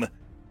name.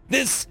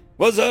 This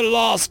was her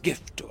last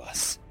gift to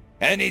us,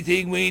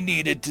 anything we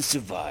needed to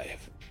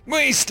survive.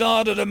 We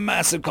started a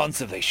massive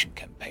conservation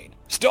campaign,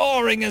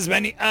 storing as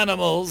many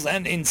animals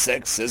and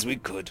insects as we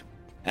could,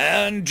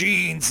 and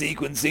gene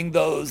sequencing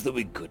those that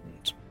we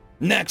couldn't.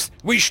 Next,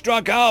 we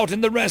struck out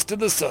in the rest of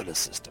the solar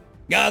system,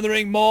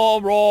 gathering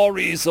more raw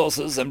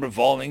resources and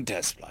performing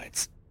test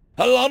flights.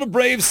 A lot of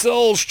brave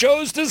souls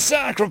chose to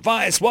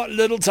sacrifice what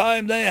little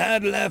time they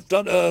had left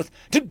on Earth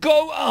to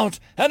go out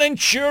and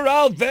ensure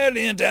our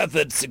valiant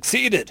efforts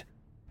succeeded.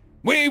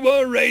 We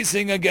were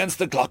racing against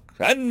the clock,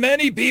 and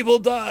many people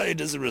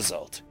died as a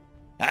result.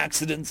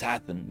 Accidents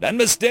happened, and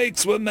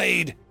mistakes were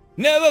made.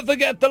 Never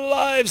forget the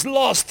lives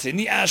lost in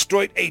the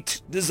Asteroid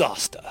 8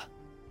 disaster.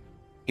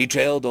 He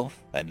trailed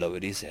off and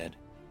lowered his head.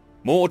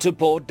 Water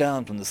poured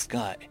down from the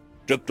sky,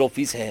 dripped off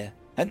his hair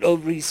and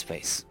over his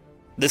face.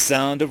 The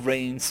sound of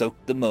rain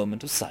soaked the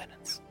moment of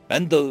silence,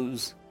 and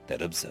those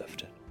that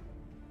observed it.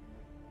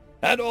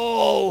 "At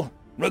all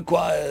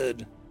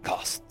required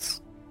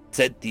costs,"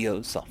 said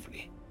Theo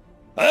softly.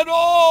 "At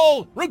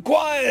all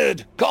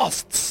required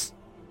costs,"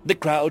 the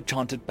crowd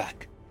chanted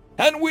back.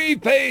 "And we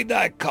paid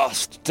that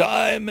cost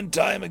time and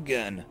time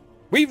again.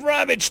 We've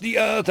ravaged the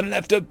earth and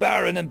left her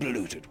barren and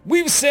polluted.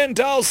 We've sent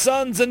our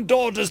sons and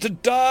daughters to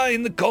die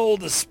in the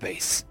cold of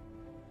space.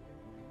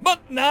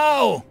 But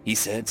now," he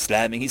said,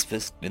 slamming his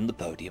fist in the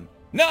podium,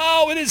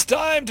 "now it is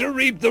time to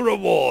reap the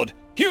reward.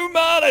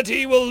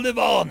 Humanity will live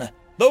on.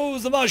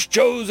 Those of us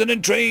chosen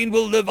and trained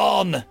will live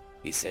on,"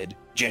 he said,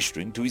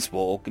 gesturing to his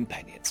four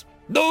companions.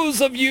 "Those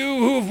of you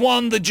who've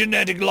won the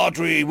genetic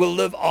lottery will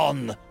live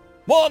on.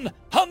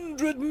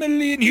 100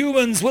 million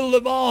humans will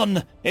live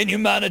on in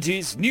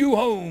humanity's new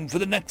home for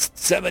the next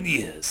 7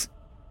 years.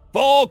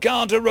 4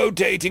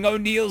 counter-rotating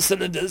O'Neill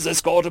cylinders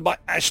escorted by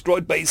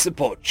asteroid-based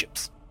support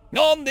ships.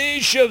 On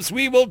these ships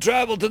we will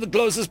travel to the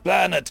closest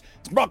planet,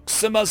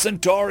 Proxima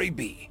Centauri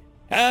b,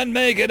 and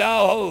make it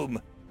our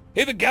home.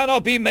 If it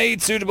cannot be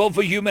made suitable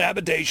for human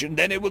habitation,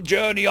 then it will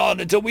journey on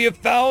until we have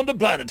found a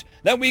planet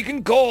that we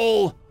can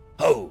call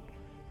home."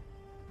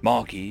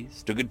 Marquis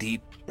took a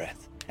deep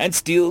breath and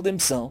steeled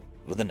himself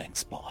for the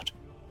next part.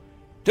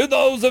 "To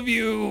those of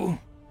you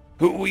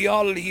who we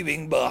are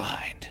leaving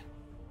behind,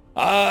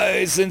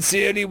 I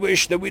sincerely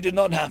wish that we did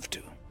not have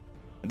to."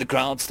 The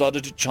crowd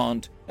started to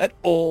chant "at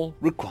all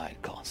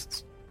required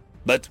costs,"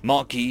 but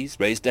Marquis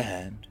raised a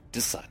hand to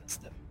silence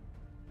them.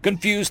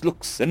 Confused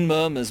looks and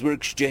murmurs were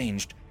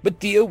exchanged, but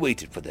Theo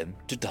waited for them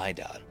to die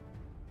down.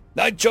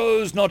 "I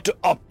chose not to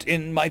opt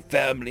in my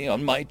family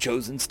on my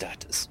chosen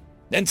status.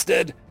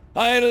 Instead,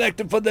 I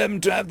elected for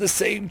them to have the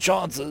same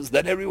chances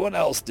that everyone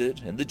else did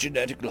in the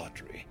genetic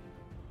lottery.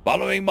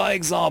 Following my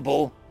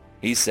example,"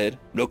 he said,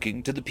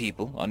 looking to the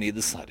people on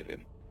either side of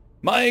him,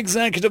 "my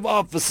executive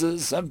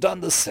officers have done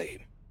the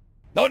same.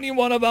 Only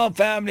one of our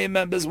family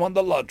members won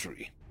the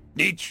lottery.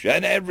 Each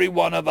and every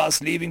one of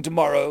us leaving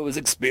tomorrow is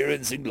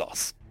experiencing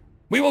loss.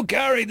 We will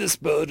carry this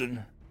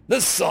burden,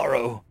 this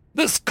sorrow,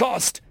 this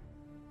cost,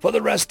 for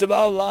the rest of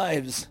our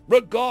lives,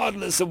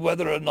 regardless of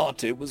whether or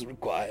not it was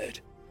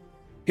required.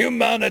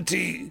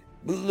 Humanity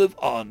will live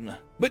on,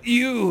 but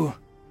you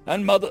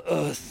and Mother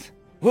Earth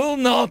will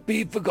not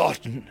be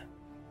forgotten.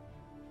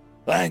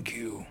 Thank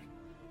you."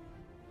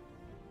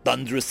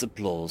 Thunderous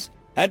applause.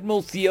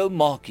 Admiral Theo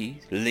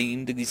Marquis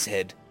leaned his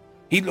head.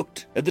 He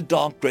looked at the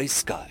dark grey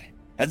sky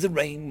as the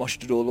rain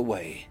washed it all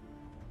away.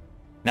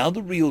 Now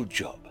the real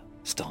job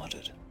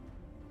started.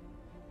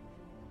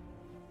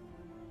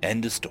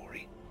 End of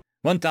story.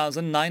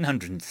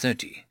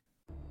 1930.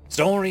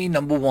 Story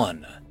number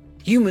 1.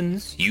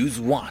 Humans Use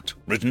What?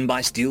 Written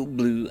by Steel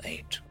Blue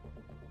 8.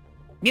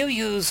 "You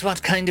use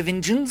what kind of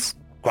engines?"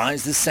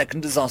 cries the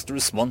second disaster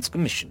response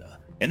commissioner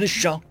in a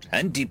shocked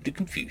and deeply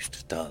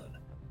confused tone.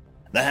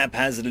 The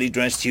haphazardly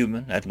dressed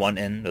human at one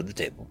end of the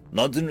table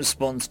nods in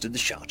response to the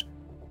shout.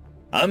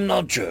 "I'm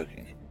not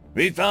joking.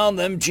 We found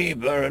them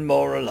cheaper and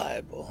more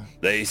reliable.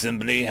 They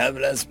simply have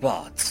less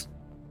parts."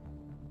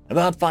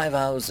 About 5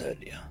 hours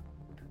earlier.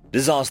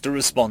 Disaster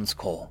response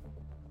call.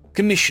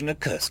 Commissioner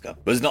Kurska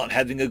was not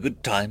having a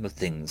good time of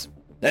things.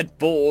 At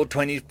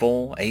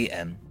 4:24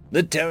 a.m.,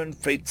 the Terran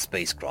freight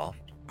spacecraft,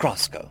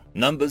 Crosco,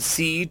 number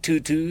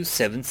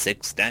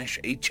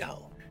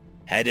C2276-HL,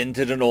 had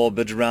entered an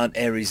orbit around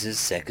Ares'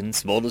 second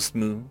smallest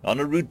moon on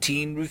a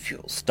routine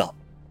refuel stop.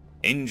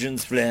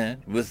 Engines flared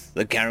with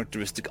the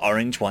characteristic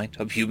orange-white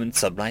of human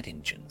sublight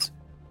engines.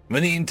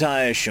 When the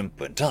entire ship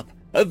went up,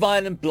 a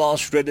violent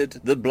blast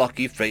shredded the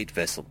blocky freight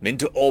vessel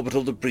into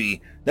orbital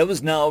debris that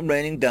was now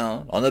raining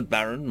down on the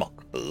barren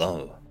rock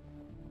below.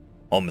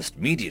 Almost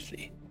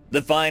immediately,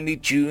 the finely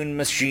tuned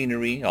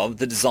machinery of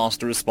the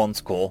Disaster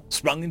Response Corps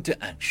sprung into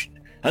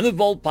action, and the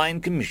Vulpine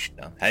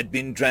Commissioner had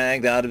been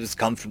dragged out of his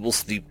comfortable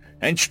sleep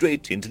and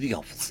straight into the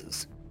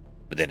offices.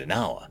 Within an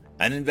hour,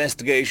 an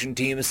investigation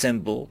team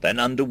assembled and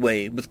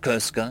underway with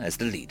Kurska as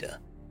the leader.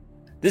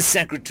 The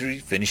secretary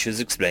finishes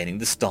explaining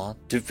the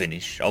start to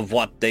finish of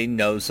what they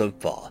know so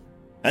far,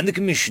 and the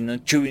commissioner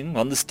chewing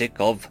on the stick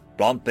of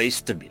plant-based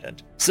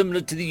stimulant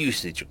similar to the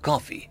usage of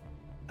coffee,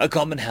 a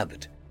common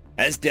habit,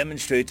 as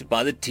demonstrated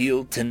by the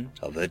teal tint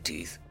of her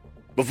teeth,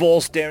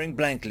 before staring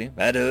blankly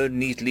at her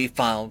neatly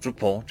filed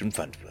report in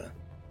front of her,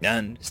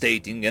 and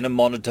stating in a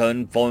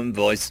monotone foreign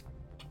voice,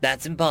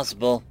 "That's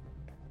impossible."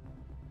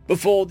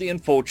 Before the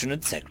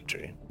unfortunate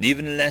secretary,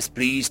 even less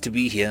pleased to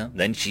be here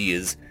than she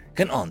is,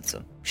 can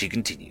answer, she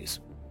continues.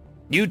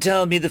 "You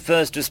tell me the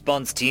first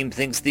response team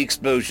thinks the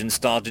explosion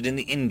started in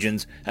the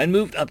engines and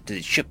moved up to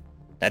the ship.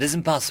 That is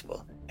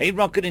impossible. A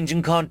rocket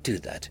engine can't do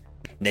that.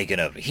 They can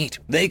overheat.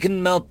 They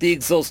can melt the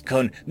exhaust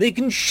cone. They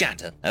can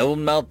shatter and will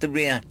melt the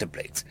reactor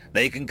plates.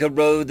 They can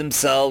corrode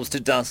themselves to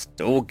dust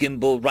or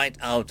gimbal right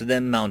out of their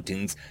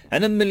mountings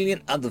and a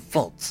million other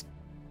faults.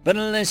 But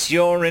unless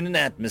you're in an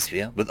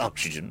atmosphere with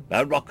oxygen,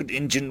 a rocket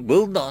engine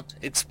will not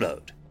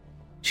explode."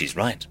 She's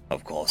right,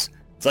 of course.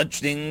 Such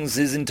things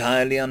is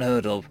entirely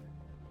unheard of.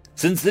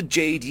 Since the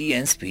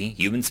JDSP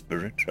human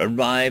spirit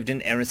arrived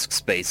in Erisk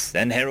space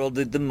and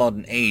heralded the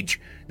modern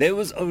age, there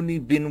was only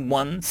been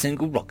one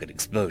single rocket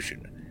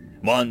explosion,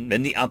 one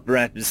in the upper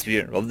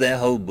atmosphere of their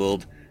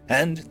homeworld,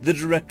 and the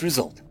direct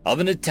result of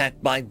an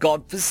attack by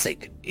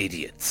God-forsaken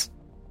idiots.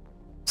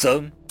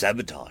 So,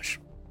 sabotage.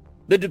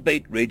 The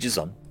debate rages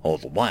on. All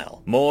the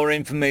while, more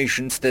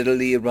information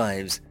steadily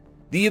arrives.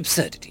 The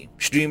absurdity,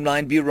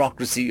 streamlined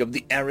bureaucracy of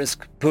the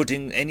Erisk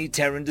putting any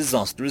Terran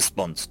disaster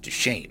response to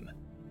shame.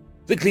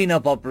 The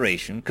cleanup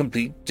operation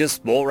complete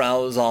just 4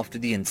 hours after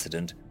the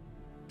incident.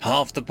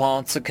 Half the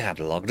parts are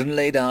catalogued and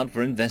laid out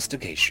for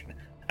investigation,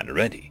 and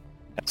already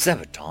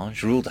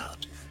sabotage ruled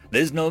out.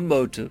 There's no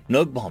motive,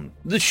 no bomb.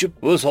 The ship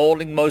was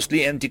hauling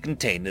mostly empty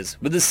containers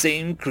with the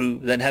same crew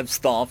that have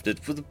staffed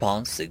it for the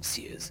past 6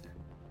 years.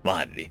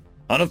 Finally,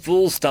 on a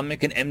full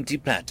stomach and empty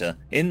platter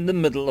in the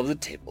middle of the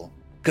table,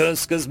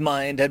 Kurska's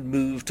mind had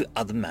moved to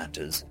other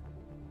matters.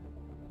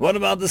 "What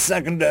about the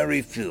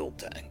secondary fuel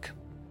tank?"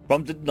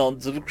 Prompted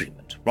nods of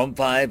agreement from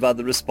 5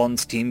 other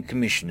response team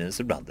commissioners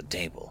around the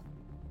table.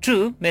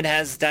 "True, it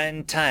has an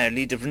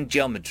entirely different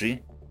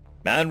geometry.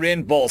 And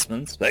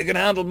reinforcements. They can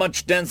handle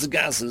much denser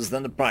gases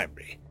than the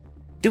primary."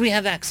 "Do we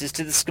have access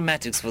to the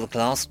schematics for the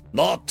class?"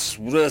 "Not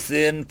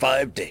within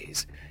 5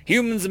 days.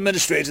 Humans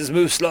administrators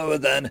move slower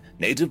than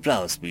native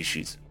flower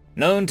species,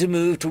 known to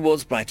move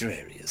towards brighter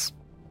areas."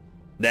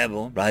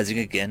 Level rising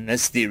again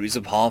as theories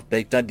of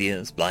half-baked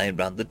ideas fly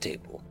around the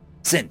table,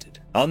 centered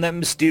on that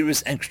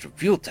mysterious extra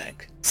fuel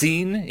tank,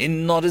 seen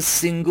in not a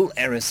single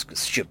Erisk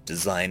ship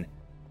design.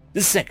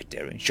 The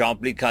secretary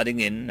sharply cutting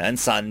in and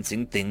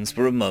silencing things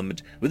for a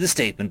moment with a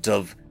statement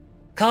of,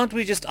 "Can't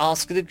we just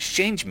ask the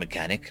exchange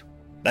mechanic?"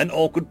 An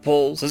awkward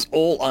pause as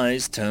all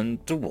eyes turn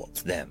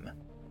towards them.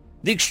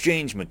 The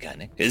exchange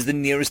mechanic is the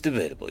nearest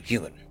available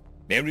human.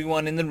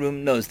 Everyone in the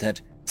room knows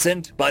that,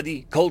 sent by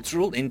the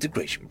Cultural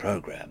Integration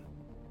Program,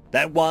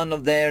 that one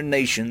of their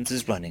nations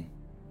is running,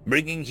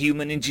 bringing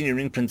human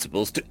engineering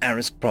principles to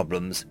Erisk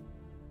problems.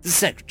 The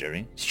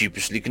secretary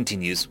sheepishly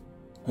continues,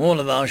 "All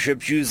of our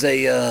ships use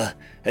a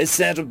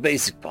set of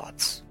basic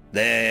parts.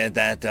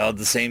 That are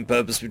the same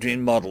purpose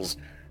between models.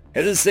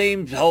 If the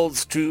same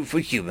holds true for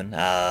human,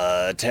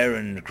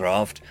 Terran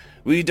craft,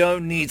 we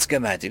don't need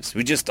schematics.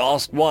 We just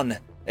ask one.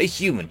 A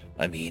human,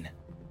 I mean."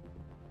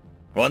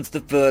 Once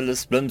the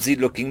furless,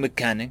 flimsy-looking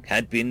mechanic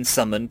had been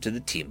summoned to the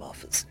team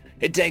office,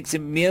 it takes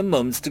him mere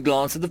moments to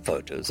glance at the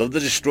photos of the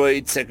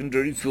destroyed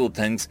secondary fuel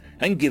tanks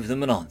and give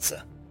them an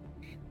answer.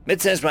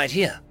 "It says right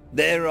here,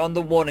 there on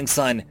the warning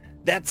sign,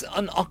 that's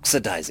an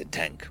oxidizer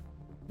tank."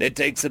 It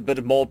takes a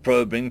bit more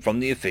probing from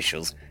the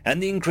officials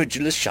and the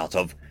incredulous shout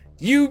of,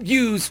 "You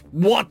use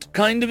what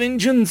kind of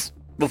engines?"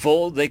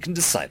 before they can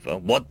decipher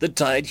what the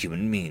tired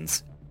human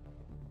means.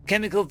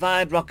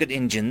 "Chemical-fired rocket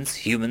engines.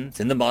 Humans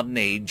in the modern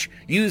age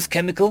use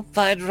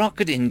chemical-fired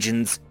rocket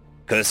engines,"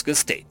 Kurska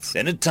states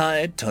in a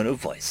tired tone of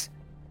voice.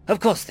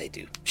 "Of course they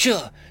do.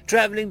 Sure,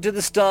 traveling to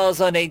the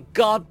stars on a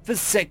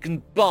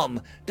god-forsaken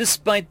bomb,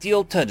 despite the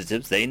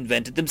alternatives they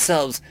invented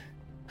themselves.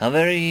 How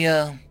very,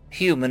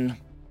 human."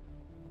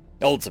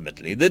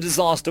 Ultimately, the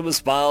disaster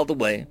was filed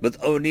away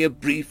with only a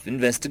brief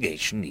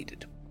investigation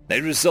needed, a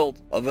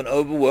result of an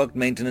overworked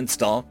maintenance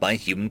staff by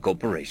human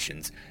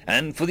corporations,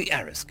 and for the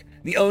Erisk,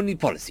 the only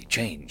policy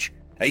change,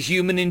 a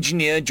human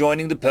engineer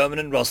joining the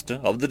permanent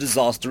roster of the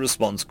Disaster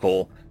Response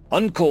Corps,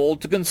 on call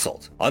to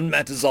consult on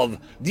matters of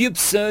the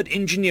absurd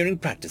engineering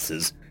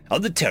practices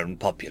of the Terran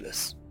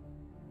populace.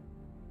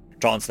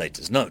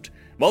 Translator's note: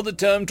 while the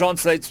term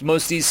translates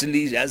most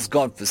easily as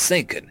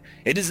God-forsaken,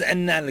 it is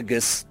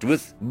analogous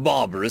with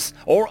barbarous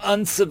or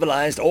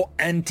uncivilized or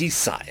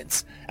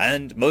anti-science,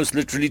 and most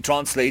literally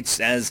translates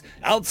as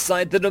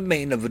outside the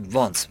domain of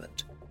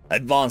advancement.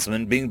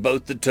 Advancement being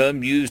both the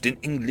term used in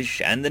English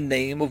and the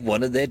name of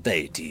one of their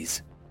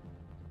deities.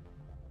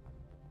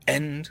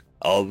 End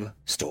of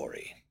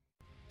story.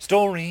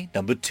 Story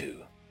number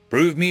 2.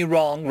 Prove Me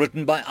Wrong,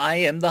 written by I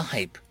Am the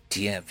Hype,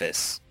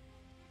 TFS.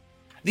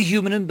 the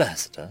human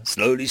ambassador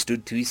slowly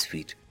stood to his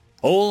feet,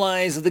 all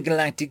eyes of the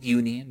Galactic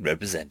Union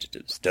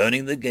representatives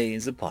turning their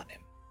gaze upon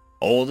him.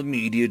 All the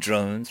media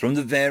drones from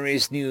the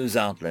various news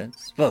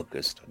outlets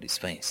focused on his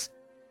face.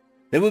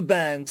 There were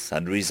bags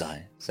under his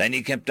eyes, and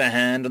he kept a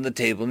hand on the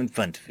table in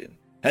front of him,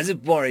 as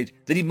if worried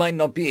that he might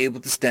not be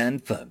able to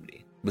stand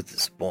firmly with the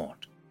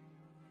support.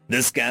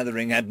 This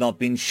gathering had not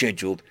been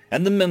scheduled,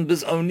 and the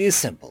members only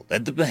assembled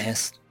at the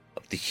behest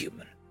of the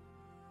human.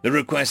 The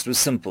request was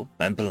simple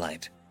and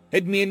polite.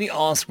 It merely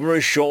asked for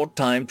a short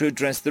time to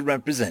address the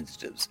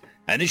representatives,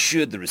 and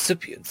assured the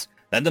recipients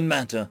that the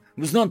matter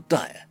was not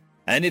dire,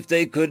 and if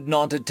they could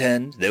not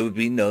attend, there would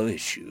be no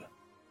issue.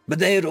 But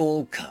they had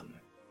all come.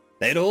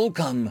 They had all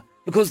come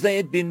because they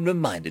had been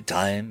reminded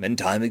time and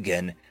time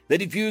again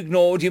that if you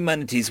ignored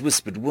humanity's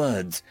whispered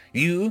words,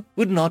 you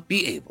would not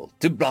be able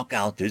to block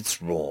out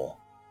its roar.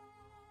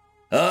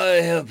 I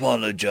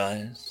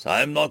apologize.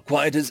 I am not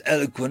quite as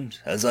eloquent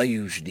as I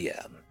usually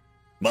am,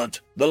 but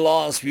the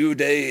last few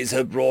days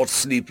have brought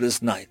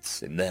sleepless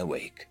nights in their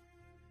wake.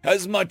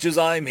 As much as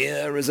I'm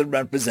here as a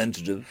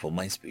representative for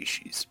my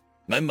species,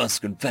 I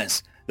must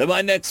confess that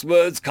my next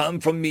words come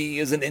from me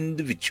as an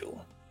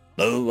individual,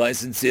 though I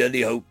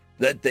sincerely hope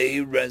that they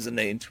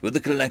resonate with the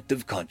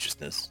collective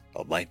consciousness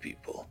of my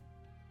people.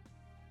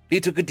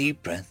 He took a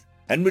deep breath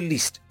and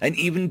released an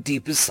even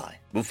deeper sigh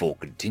before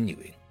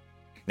continuing,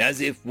 as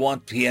if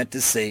what he had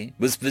to say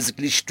was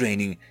physically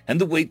straining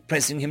and the weight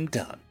pressing him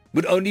down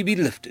would only be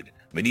lifted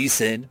when he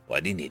said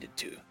what he needed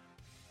to.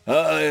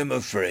 I am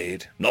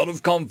afraid not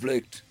of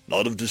conflict,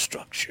 not of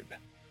destruction.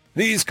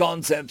 These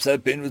concepts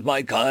have been with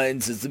my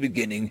kind since the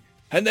beginning,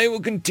 and they will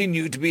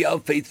continue to be our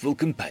faithful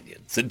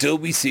companions until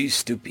we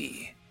cease to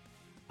be.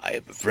 I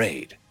am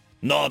afraid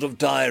not of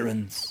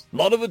tyrants,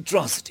 not of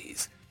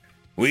atrocities.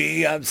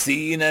 We have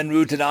seen and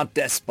rooted out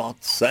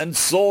despots and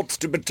sought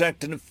to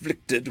protect an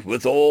afflicted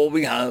with all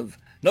we have,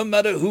 no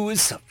matter who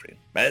is suffering,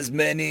 as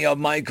many of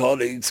my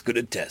colleagues could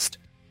attest,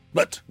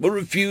 but will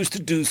refuse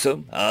to do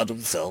so out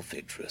of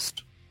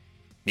self-interest.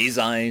 His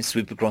eyes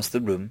sweep across the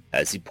room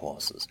as he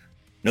pauses,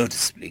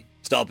 noticeably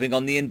stopping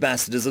on the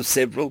ambassadors of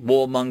several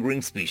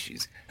warmongering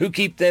species who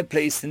keep their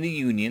place in the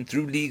Union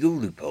through legal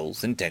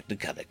loopholes and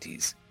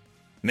technicalities.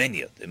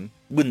 Many of them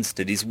winced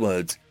at his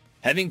words,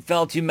 having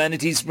felt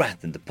humanity's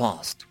wrath in the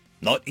past,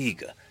 not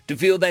eager to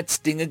feel that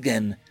sting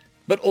again,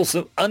 but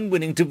also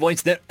unwilling to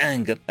voice their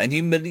anger and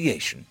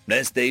humiliation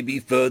lest they be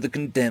further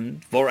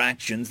condemned for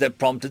actions that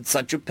prompted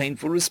such a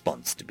painful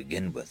response to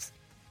begin with.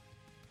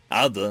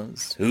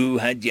 Others, who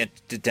had yet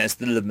to test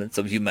the limits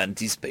of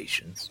humanity's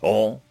patience,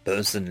 or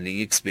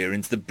personally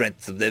experienced the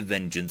breadth of their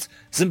vengeance,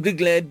 simply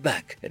glared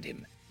back at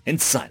him in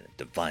silent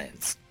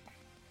defiance.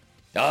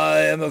 I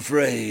am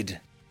afraid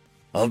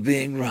of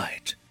being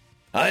right.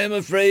 I am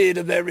afraid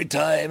of every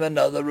time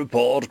another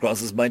report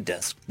crosses my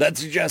desk that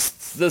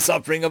suggests the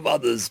suffering of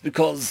others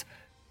because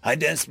I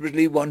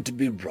desperately want to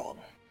be wrong.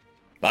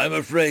 I am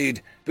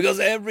afraid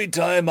because every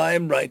time I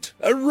am right,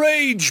 a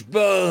rage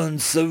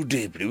burns so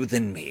deeply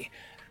within me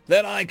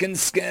that I can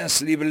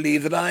scarcely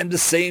believe that I am the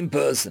same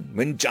person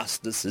when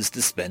justice is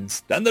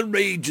dispensed and the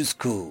rage is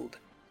cooled.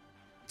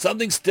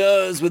 Something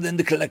stirs within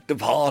the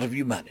collective heart of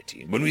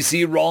humanity when we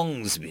see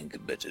wrongs being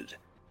committed,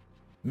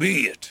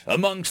 be it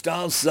amongst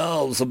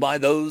ourselves or by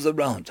those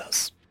around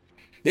us.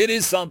 It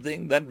is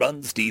something that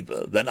runs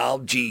deeper than our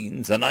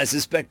genes, and I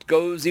suspect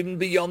goes even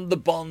beyond the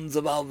bonds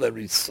of our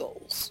very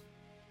souls.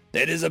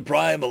 It is a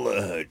primal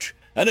urge,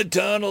 an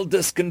eternal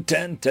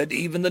discontent at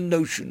even the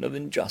notion of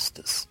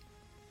injustice.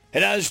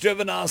 It has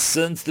driven us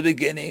since the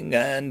beginning,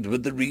 and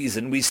with the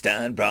reason we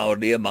stand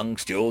proudly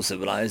amongst your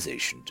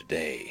civilization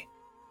today.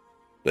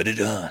 But it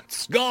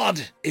hurts.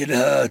 God, it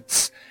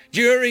hurts.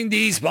 During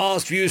these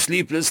past few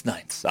sleepless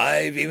nights,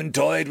 I've even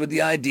toyed with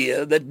the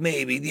idea that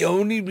maybe the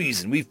only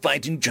reason we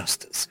fight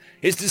injustice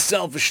is to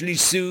selfishly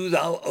soothe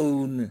our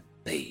own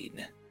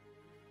pain.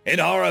 It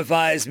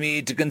horrifies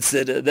me to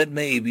consider that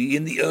maybe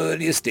in the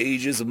earlier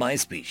stages of my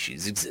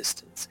species'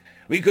 existence,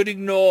 we could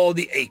ignore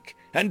the ache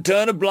and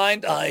turn a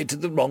blind eye to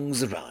the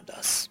wrongs around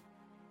us.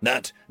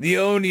 That the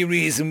only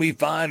reason we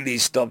finally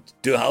stopped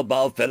to help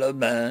our fellow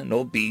man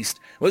or beast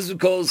was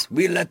because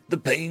we let the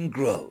pain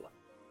grow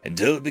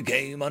until it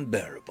became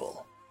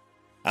unbearable.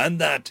 And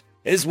that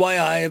is why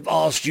I have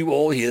asked you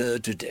all here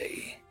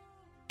today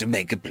to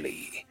make a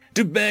plea,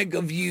 to beg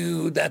of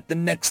you that the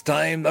next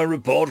time a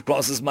report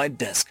crosses my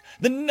desk,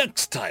 the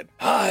next time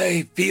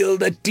I feel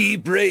that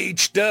deep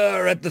rage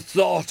stir at the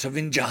thought of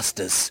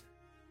injustice.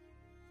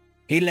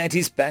 He let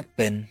his back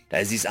bend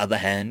as his other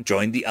hand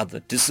joined the other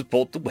to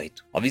support the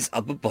weight of his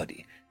upper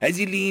body as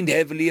he leaned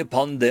heavily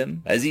upon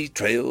them as he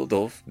trailed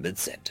off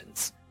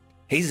mid-sentence.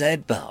 His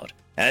head bowed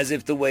as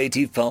if the weight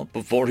he felt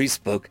before he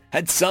spoke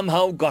had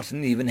somehow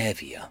gotten even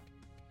heavier.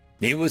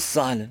 He was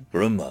silent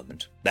for a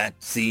moment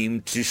that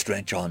seemed to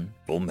stretch on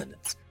for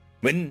minutes,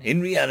 when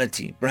in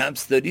reality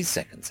perhaps 30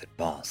 seconds had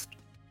passed.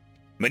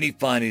 When he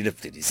finally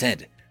lifted his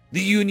head,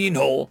 the Union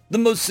Hall, the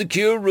most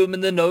secure room in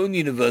the known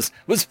universe,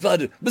 was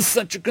flooded with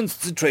such a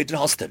concentrated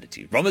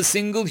hostility from a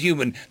single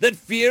human that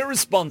fear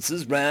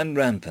responses ran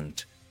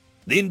rampant.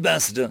 The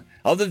ambassador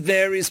of the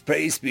various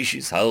prey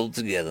species huddled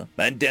together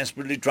and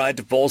desperately tried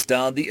to force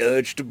down the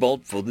urge to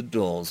bolt for the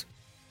doors.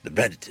 The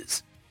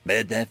predators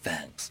bared their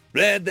fangs,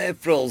 flared their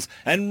frills,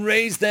 and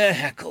raised their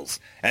hackles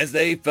as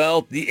they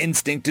felt the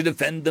instinct to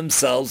defend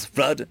themselves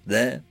flood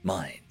their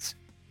minds.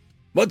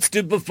 What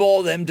stood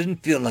before them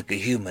didn't feel like a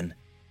human.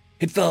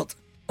 It felt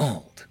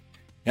old,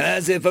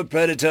 as if a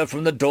predator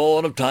from the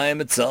dawn of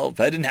time itself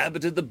had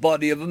inhabited the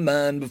body of a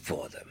man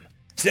before them,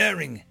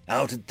 staring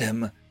out at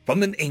them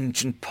from an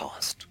ancient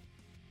past.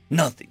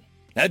 Nothing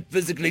had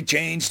physically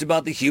changed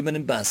about the human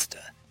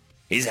ambassador.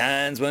 His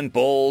hands weren't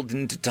balled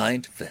into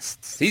tight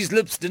fists. His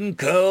lips didn't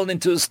curl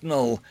into a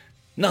snarl.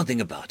 Nothing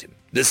about him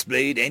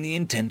displayed any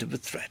intent of a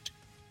threat.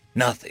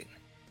 Nothing,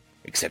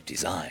 except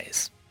his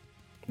eyes.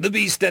 The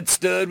beast that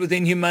stirred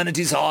within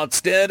humanity's heart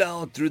stared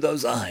out through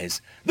those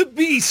eyes. The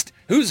beast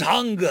whose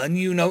hunger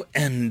knew no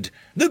end.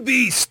 The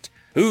beast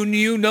who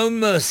knew no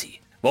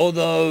mercy for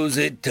those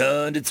it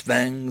turned its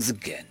fangs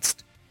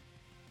against.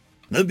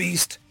 The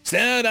beast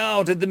stared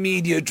out at the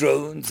media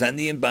drones and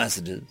the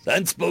ambassadors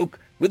and spoke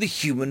with a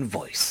human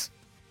voice.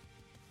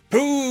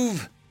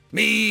 Prove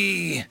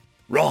me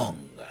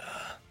wrong.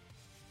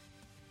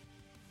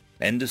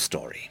 End of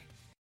story.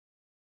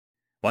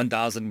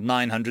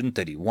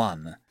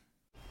 1931.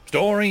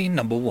 Story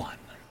number 1.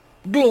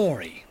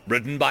 Glory,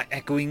 written by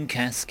Echoing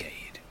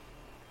Cascade.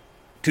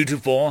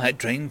 224 had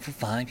trained for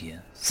 5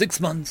 years, 6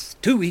 months,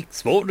 2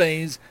 weeks, 4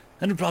 days,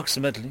 and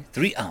approximately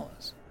 3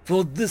 hours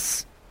for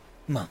this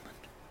moment.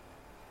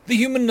 The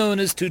human known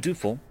as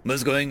 224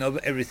 was going over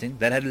everything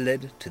that had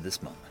led to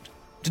this moment.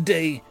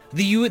 Today,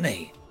 the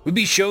UNA would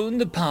be shown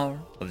the power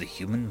of the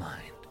human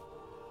mind.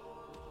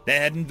 They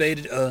had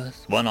invaded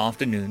Earth one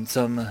afternoon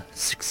some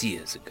 6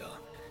 years ago,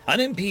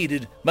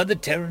 unimpeded by the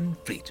Terran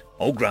fleet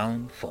or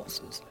ground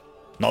forces.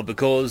 Not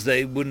because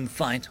they wouldn't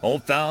fight or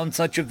found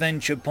such a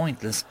venture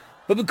pointless,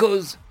 but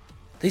because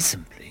they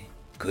simply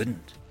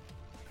couldn't.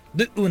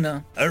 The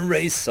Una, a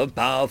race of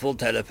powerful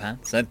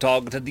telepaths, had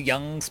targeted the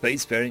young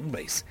spacefaring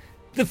race.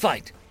 The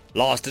fight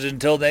lasted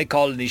until their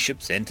colony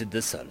ships entered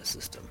the solar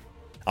system.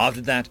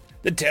 After that,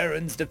 the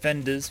Terrans'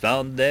 defenders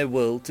found their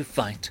will to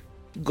fight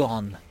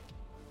gone.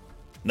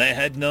 They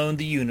had known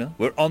the Una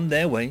were on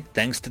their way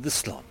thanks to the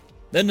Slon,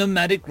 the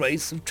nomadic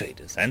race of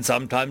traders and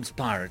sometimes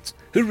pirates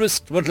who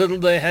risked what little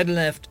they had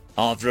left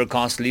after a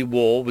costly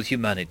war with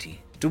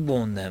humanity to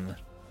warn them.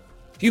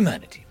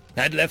 Humanity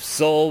had left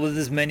Sol with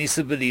as many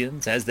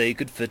civilians as they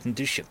could fit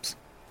into ships.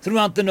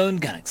 Throughout the known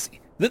galaxy,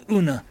 the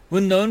Una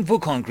were known for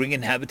conquering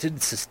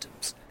inhabited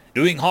systems,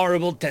 doing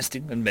horrible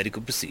testing and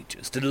medical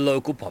procedures to the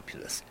local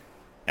populace,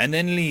 and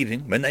then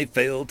leaving when they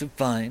failed to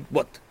find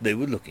what they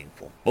were looking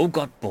for or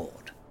got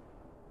bored.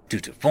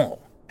 224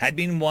 had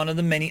been one of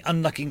the many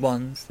unlucky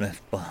ones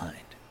left behind.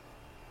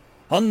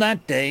 On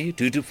that day,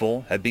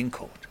 224 had been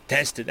caught,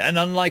 tested, and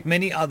unlike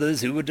many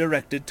others who were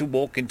directed to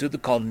walk into the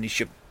colony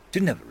ship to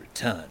never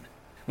return,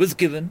 was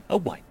given a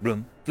white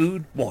room,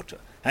 food, water,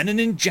 and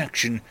an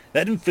injection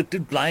that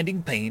inflicted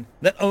blinding pain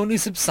that only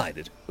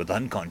subsided with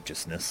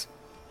unconsciousness.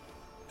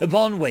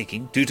 Upon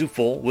waking,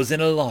 224 was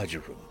in a larger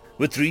room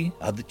with 3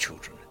 other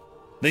children.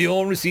 They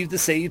all received the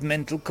same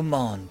mental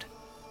command: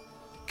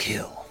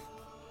 kill.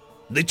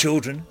 The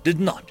children did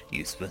not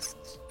use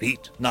fists,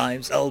 feet,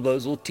 knives,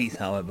 elbows, or teeth,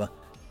 however.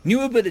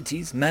 New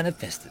abilities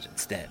manifested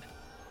instead.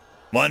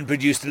 One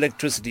produced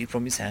electricity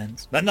from his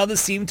hands, another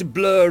seemed to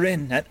blur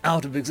in and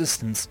out of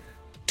existence.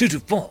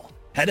 224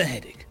 had a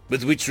headache,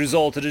 with which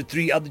resulted in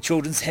 3 other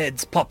children's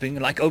heads popping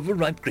like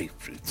overripe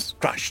grapefruits,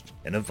 crushed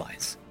in a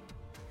vice.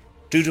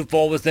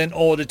 224 was then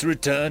ordered to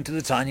return to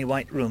the tiny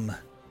white room.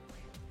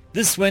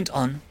 This went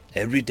on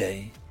every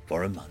day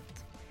for a month.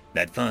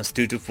 At first,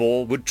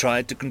 224 would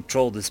try to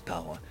control this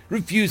power,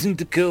 refusing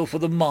to kill for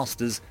the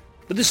masters,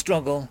 but the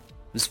struggle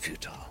was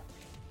futile.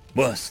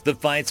 Worse, the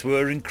fights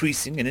were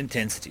increasing in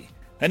intensity,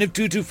 and if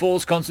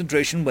 224's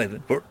concentration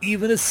wavered for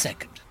even a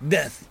second,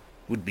 death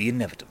would be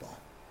inevitable.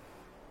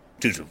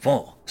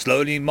 224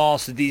 slowly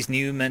mastered these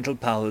new mental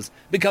powers,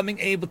 becoming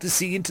able to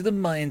see into the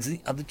minds of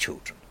the other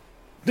children,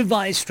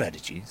 devise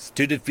strategies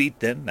to defeat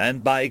them,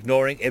 and by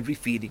ignoring every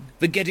feeling,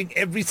 forgetting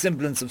every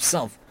semblance of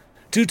self,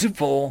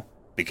 224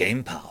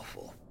 became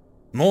powerful,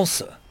 more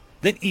so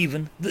than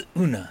even the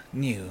Una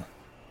knew.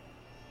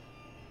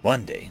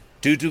 One day,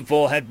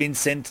 224 had been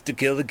sent to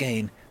kill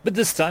again, but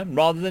this time,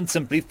 rather than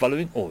simply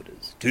following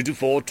orders,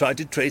 224 tried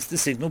to trace the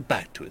signal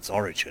back to its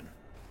origin.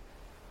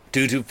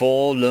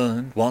 224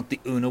 learned what the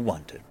Una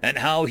wanted, and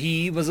how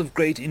he was of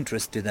great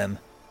interest to them.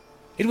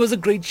 It was a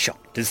great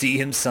shock to see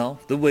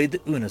himself the way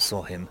the Una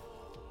saw him.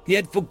 He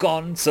had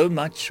forgotten so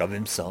much of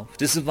himself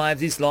to survive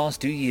these last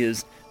 2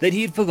 years that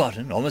he had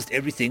forgotten almost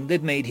everything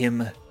that made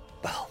him,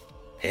 well,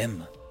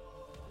 him.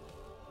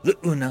 The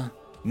Una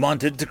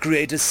wanted to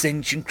create a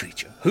sentient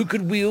creature who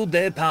could wield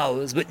their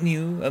powers but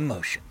knew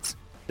emotions.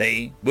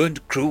 They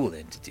weren't cruel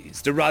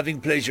entities deriving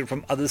pleasure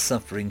from others'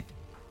 suffering.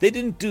 They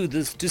didn't do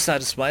this to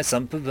satisfy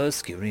some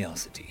perverse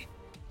curiosity.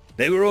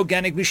 They were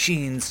organic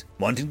machines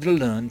wanting to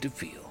learn to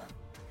feel.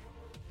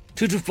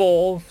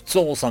 Two-to-four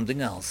saw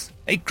something else,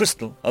 a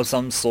crystal of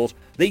some sort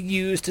they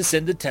used to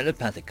send the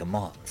telepathic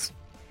commands.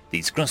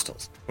 These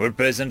crystals were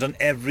present on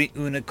every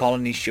Una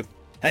colony ship,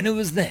 and it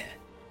was there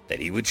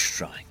that he would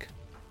strike.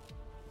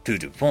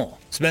 Two-to-four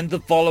spent the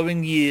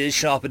following years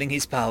sharpening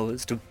his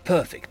powers to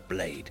perfect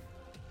blade.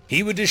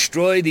 He would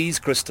destroy these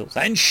crystals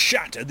and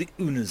shatter the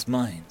Una's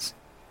minds.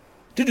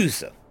 To do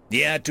so,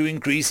 he had to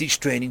increase his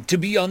training to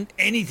beyond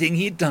anything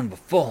he had done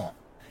before.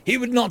 He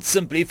would not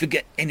simply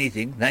forget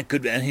anything that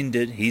could have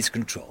hindered his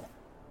control.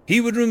 He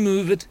would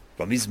remove it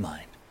from his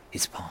mind,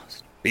 his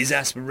past, his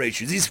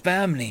aspirations, his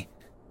family,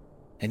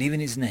 and even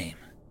his name.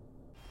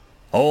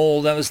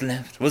 All that was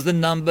left was the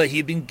number he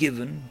had been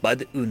given by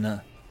the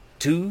Una,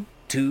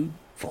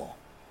 224,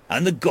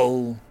 and the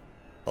goal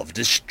of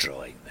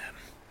destroying them.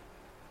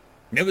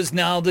 It was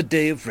now the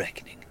day of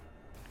reckoning.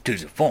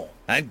 Two-to-four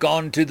had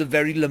gone to the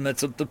very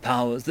limits of the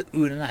powers that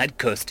Una had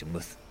cursed him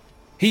with.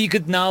 He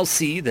could now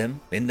see them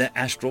in their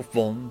astral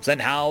forms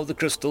and how the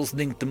crystals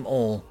linked them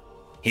all.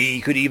 He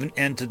could even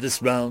enter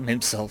this realm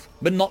himself,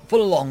 but not for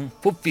long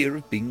for fear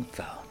of being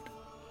found.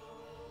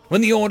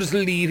 When the order to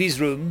leave his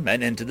room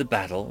and enter the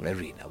battle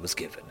arena was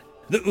given,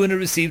 the Una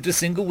received a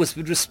single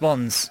whispered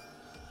response,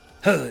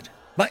 heard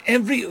by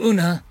every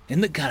Una in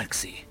the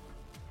galaxy.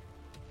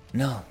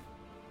 No.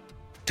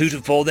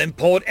 Two-to-four then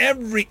poured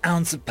every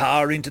ounce of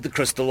power into the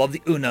crystal of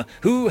the Una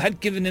who had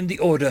given him the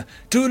order,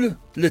 to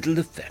little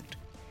effect.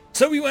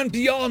 So he went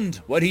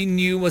beyond what he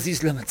knew was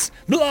his limits.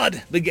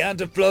 Blood began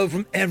to flow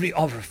from every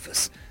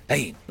orifice.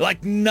 Pain,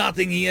 like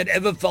nothing he had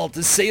ever felt,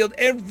 assailed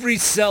every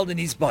cell in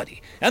his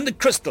body, and the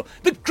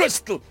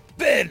crystal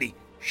barely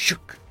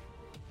shook.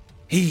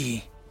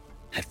 He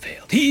had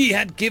failed. He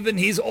had given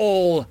his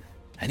all,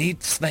 and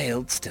he'd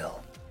failed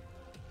still.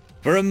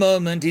 For a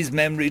moment his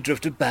memory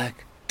drifted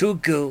back to a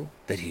girl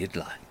that he had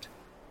liked.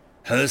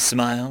 Her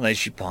smile as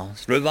she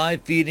passed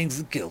revived feelings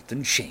of guilt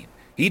and shame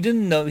he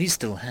didn't know he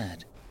still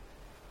had.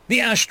 The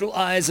astral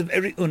eyes of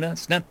every Una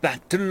snapped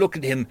back to look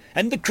at him,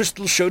 and the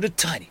crystal showed a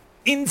tiny,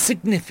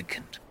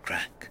 insignificant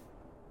crack.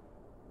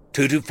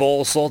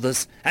 Two-to-four saw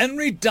this and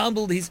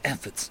redoubled his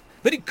efforts,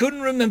 but he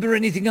couldn't remember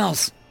anything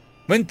else.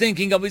 When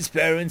thinking of his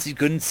parents, he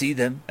couldn't see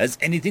them as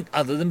anything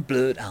other than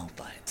blurred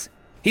outlines.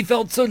 He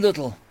felt so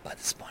little by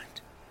this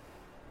point.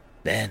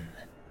 Then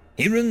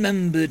he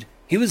remembered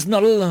he was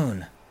not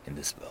alone in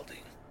this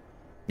building.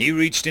 He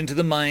reached into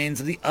the minds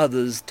of the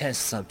others'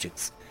 test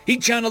subjects. He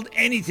channeled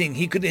anything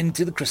he could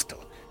into the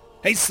crystal.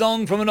 A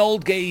song from an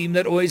old game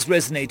that always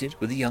resonated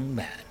with a young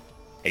man.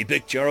 A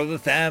picture of a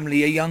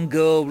family a young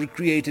girl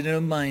recreated in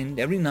her mind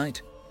every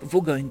night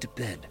before going to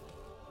bed.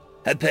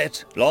 A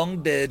pet,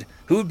 long dead,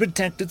 who would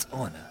protect its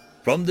honor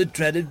from the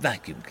dreaded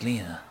vacuum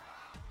cleaner.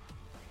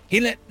 He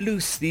let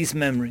loose these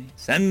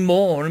memories, and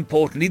more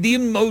importantly, the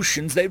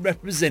emotions they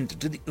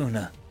represented to the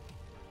Una.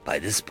 By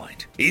this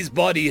point, his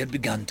body had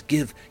begun to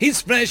give.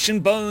 His flesh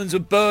and bones were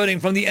burning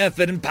from the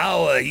effort and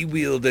power he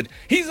wielded,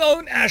 his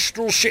own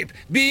astral shape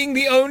being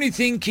the only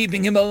thing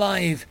keeping him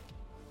alive.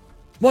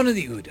 One of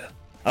the Una,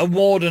 a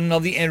warden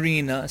of the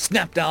arena,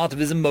 snapped out of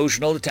his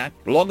emotional attack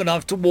long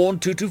enough to warn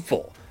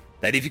Two-to-four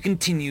that if he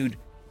continued,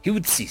 he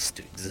would cease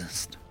to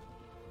exist.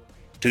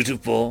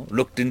 Two-to-four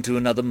looked into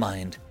another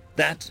mind,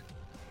 that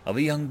of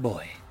a young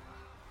boy.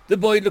 The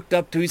boy looked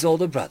up to his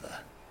older brother.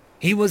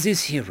 He was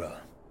his hero.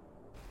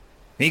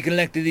 He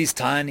collected these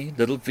tiny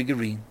little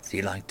figurines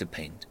he liked to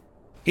paint.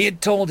 He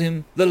had told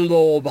him the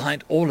lore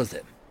behind all of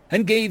them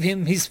and gave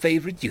him his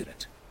favorite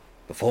unit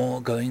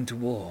before going to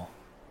war.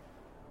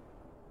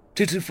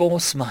 Two-to-four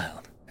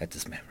smiled at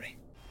this memory,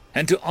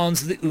 and to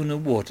answer the Una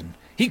warden,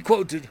 he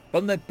quoted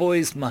from that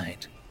boy's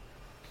mind,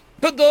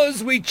 "For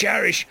those we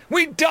cherish,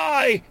 we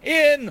die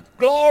in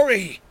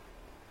glory."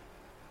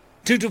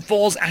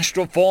 Two-to-four's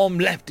astral form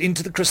leapt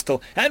into the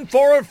crystal, and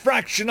for a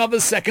fraction of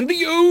a second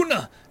the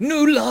Una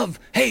knew love,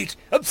 hate,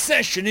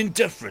 obsession,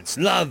 indifference,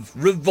 love,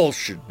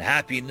 revulsion,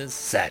 happiness,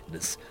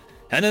 sadness,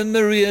 and a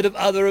myriad of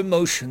other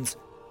emotions.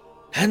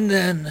 And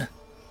then,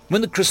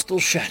 when the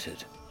crystal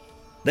shattered,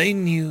 they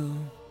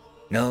knew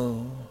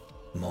no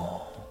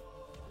more.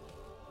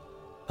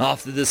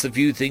 After this, a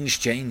few things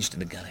changed in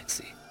the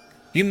galaxy.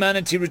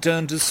 Humanity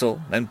returned to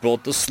Sol and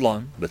brought the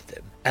Slon with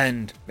them,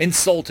 and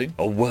insulting,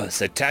 or worse,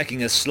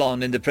 attacking a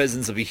Slon in the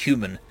presence of a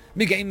human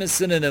became a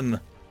synonym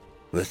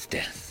with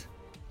death.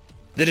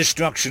 The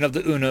destruction of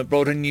the Una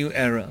brought a new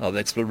era of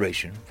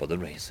exploration for the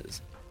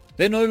races.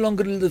 They no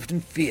longer lived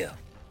in fear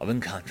of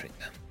encountering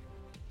them.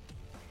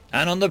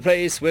 And on the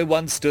place where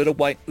once stood a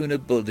white Una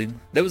building,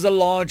 there was a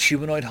large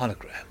humanoid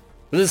hologram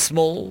with a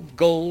small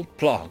gold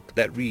plaque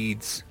that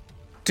reads,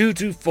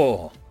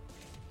 224,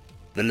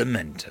 the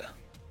Lamenter.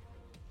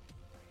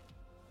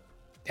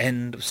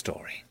 End of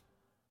story.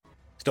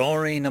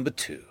 Story number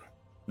 2.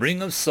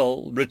 Ring of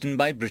Sol, written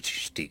by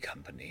British Tea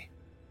Company.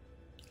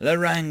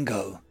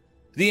 Larango.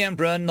 The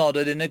Emperor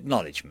nodded in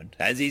acknowledgement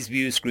as his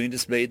view screen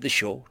displayed the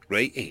short,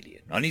 grey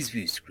alien on his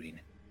view screen.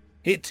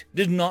 It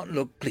did not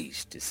look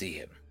pleased to see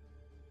him.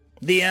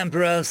 The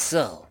Emperor of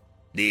Sol,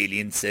 the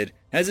alien said,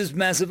 as his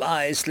massive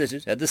eyes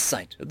slitted at the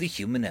sight of the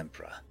human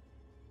Emperor.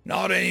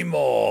 Not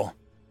anymore.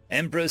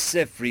 Emperor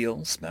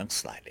Sephiroth smoked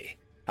slightly.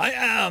 I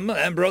am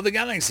Emperor of the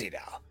Galaxy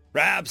now.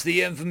 Perhaps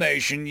the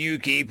information you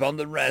keep on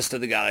the rest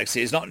of the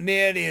galaxy is not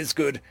nearly as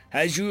good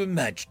as you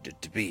imagined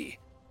it to be.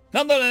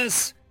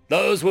 Nonetheless,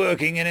 those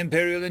working in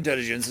Imperial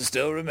intelligence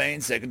still remain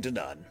second to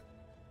none.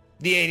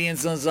 The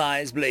alien's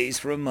eyes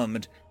blazed for a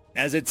moment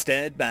as it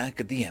stared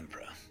back at the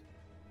Emperor.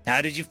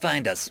 How did you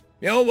find us?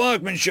 Your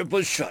workmanship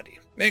was shoddy.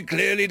 It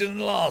clearly didn't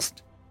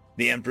last.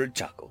 The Emperor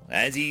chuckled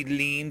as he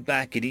leaned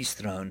back in his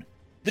throne.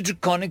 The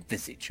draconic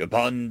visage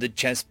upon the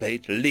chest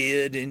plate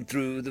leered in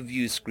through the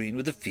view screen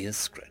with a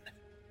fierce grin.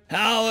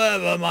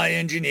 However, my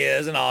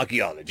engineers and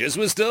archaeologists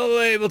were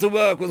still able to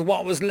work with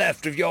what was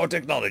left of your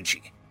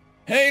technology.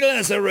 A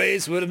lesser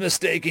race would have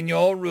mistaken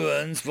your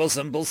ruins for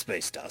simple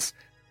space dust.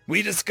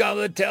 We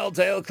discovered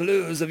telltale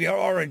clues of your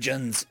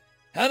origins,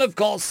 and of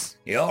course,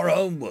 your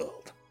home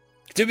world.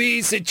 To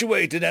be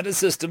situated at a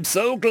system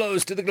so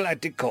close to the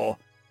galactic core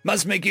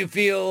must make you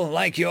feel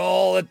like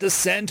you're at the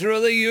center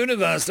of the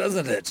universe,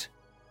 doesn't it?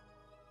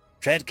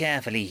 Tread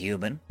carefully,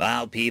 human.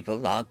 Our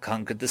people are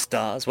conquered the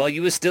stars while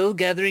you were still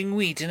gathering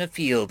wheat in a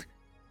field.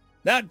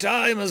 That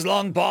time has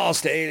long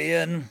passed,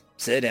 alien,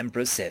 said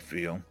Emperor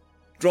Sephiroth,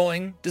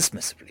 drawing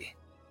dismissively.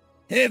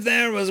 If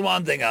there was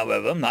one thing,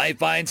 however, I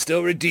find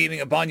still redeeming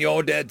upon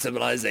your dead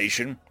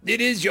civilization, it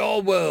is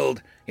your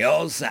world,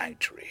 your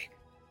sanctuary.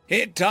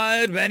 It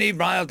tired many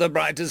of the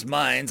brightest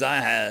minds I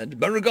had,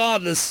 but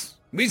regardless,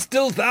 we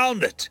still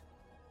found it.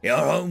 Your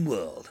home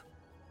world.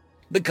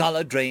 The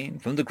color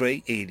drained from the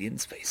grey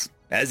alien's face,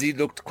 as he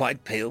looked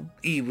quite pale,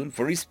 even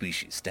for his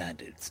species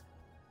standards.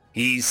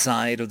 His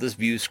side of the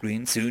view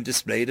screen soon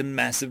displayed a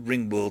massive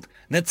ring world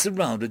that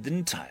surrounded the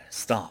entire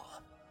star.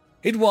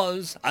 It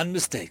was,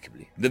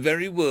 unmistakably, the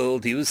very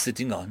world he was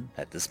sitting on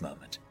at this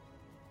moment.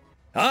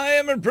 I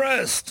am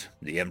impressed,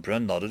 the Emperor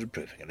nodded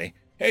approvingly.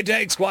 It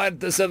takes quite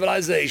the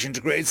civilization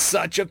to create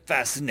such a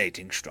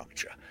fascinating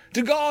structure,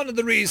 to garner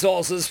the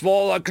resources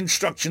for a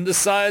construction the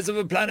size of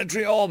a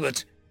planetary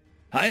orbit.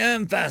 I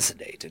am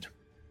fascinated.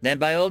 Then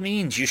by all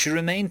means you should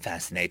remain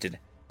fascinated.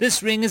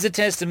 This ring is a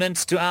testament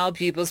to our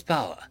people's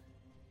power.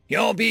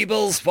 Your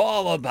people's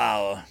former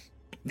power.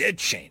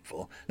 It's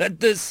shameful that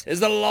this is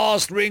the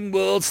last ring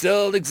world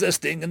still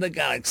existing in the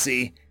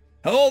galaxy,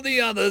 all the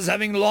others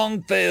having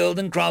long failed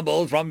and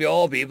crumbled from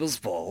your people's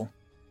fall.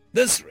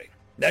 This ring,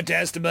 the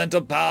testament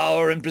of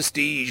power and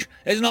prestige,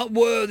 is not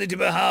worthy to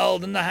be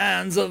held in the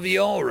hands of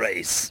your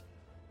race.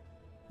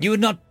 You would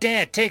not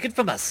dare take it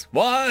from us.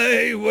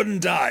 Why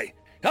wouldn't I?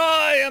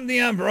 I am the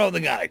Emperor of the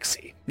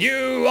Galaxy.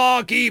 You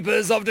are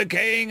keepers of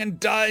decaying and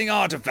dying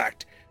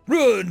artifact,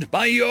 ruined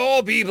by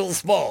your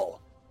people's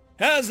fall.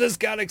 As this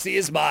galaxy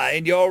is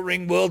mine, your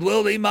ring world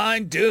will be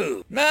mine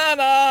too.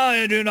 And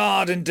I do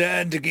not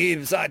intend to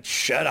keep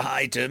such an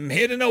item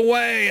hidden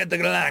away at the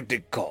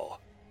galactic core.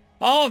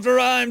 After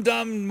I'm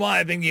done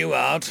wiping you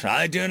out,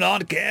 I do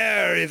not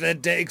care if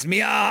it takes me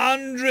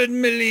 100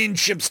 million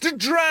ships to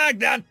drag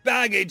that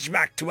baggage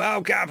back to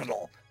our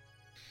capital.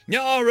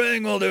 Your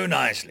ring will do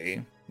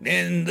nicely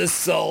in the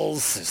Sol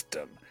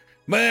system,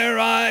 where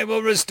I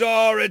will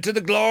restore it to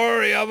the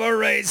glory of a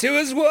race who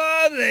is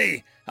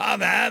worthy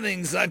of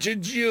having such a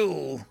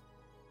jewel.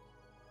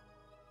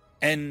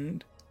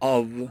 End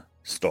of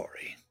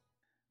story.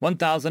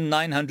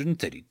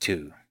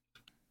 1932.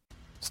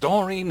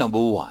 Story number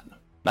 1.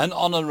 An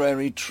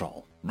Honorary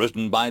Troll,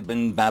 written by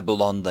Ben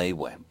Babylon They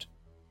Wept.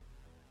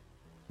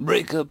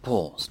 Breaker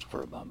paused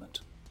for a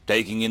moment,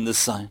 taking in the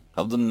sight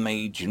of the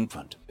mage in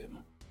front of him.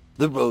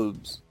 The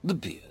robes, the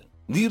beard,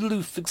 the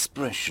aloof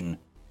expression,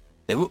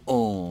 they were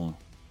all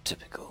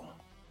typical.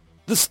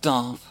 The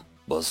staff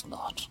was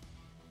not.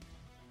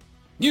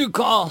 You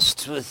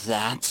cast with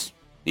that?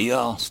 He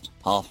asked,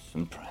 half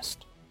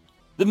impressed.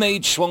 The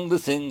mage swung the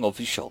thing off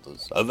his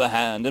shoulders,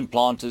 overhand, and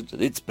planted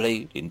its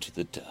blade into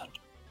the dirt.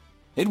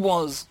 It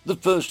was the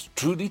first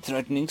truly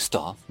threatening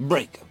staff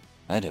Breaker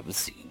had ever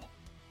seen.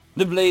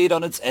 The blade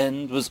on its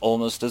end was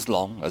almost as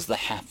long as the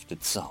haft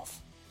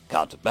itself,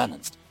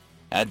 counterbalanced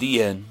at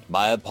the end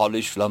by a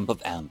polished lump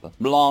of amber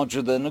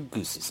larger than a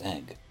goose's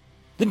egg.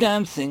 The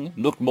damn thing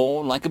looked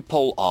more like a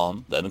pole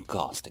arm than a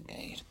casting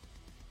aid.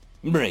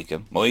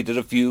 Breaker waited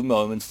a few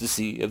moments to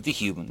see if the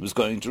human was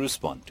going to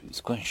respond to his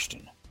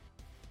question.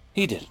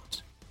 He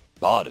didn't.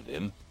 Part of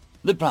him,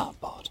 the proud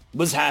part,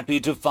 was happy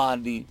to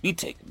finally be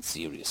taken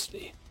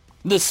seriously.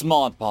 The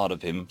smart part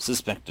of him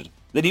suspected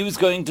that he was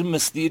going to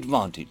miss the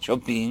advantage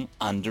of being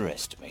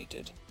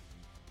underestimated.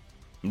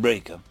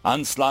 Breaker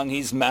unslung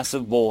his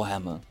massive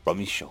warhammer from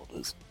his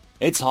shoulders,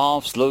 its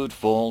half-slowed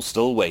fall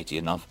still weighty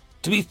enough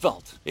to be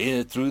felt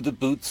through the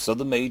boots of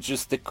the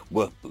mage's thick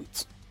work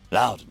boots,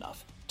 loud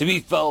enough to be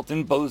felt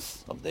in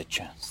both of their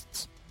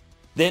chests.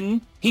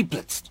 Then he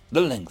blitzed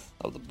the length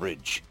of the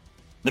bridge.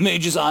 The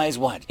mage's eyes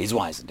wide, his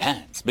wizened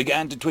hands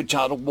began to twitch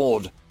out a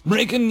ward.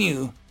 Breaker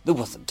knew there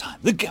wasn't time.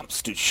 The gap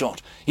stood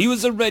short. He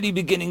was already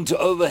beginning to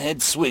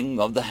overhead swing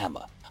of the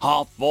hammer,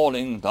 half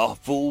falling the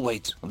full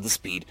weight of the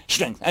speed,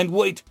 strength, and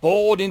weight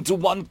poured into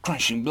one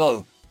crashing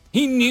blow.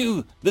 He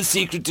knew the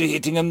secret to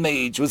hitting a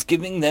mage was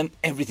giving them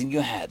everything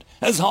you had,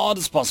 as hard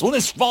as possible,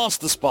 as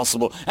fast as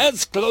possible,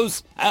 as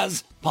close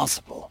as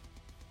possible.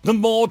 The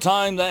more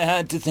time they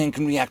had to think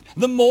and react,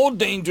 the more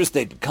dangerous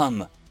they'd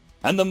become,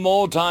 and the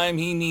more time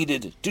he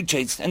needed to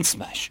chase and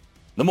smash,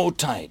 the more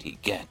tired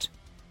he'd get.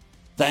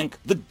 Thank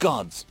the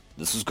gods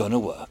this was going to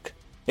work.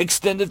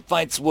 Extended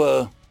fights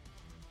were...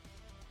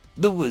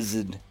 The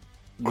wizard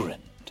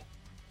grinned.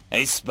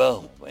 A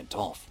spell went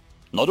off.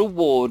 Not a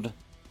ward,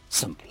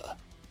 simpler.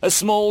 A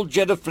small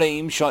jet of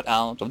flame shot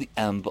out of the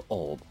amber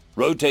orb,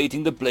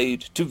 rotating the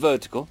blade to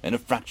vertical in a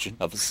fraction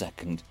of a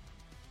second.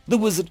 The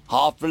wizard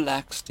half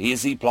relaxed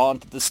as he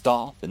planted the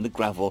staff in the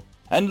gravel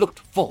and looked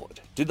forward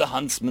to the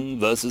huntsman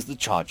versus the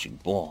charging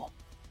boar.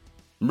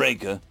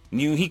 Breaker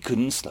knew he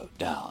couldn't slow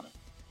down.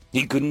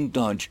 He couldn't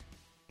dodge.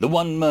 The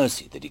one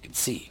mercy that he could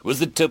see was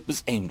the tip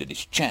was aimed at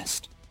his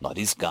chest, not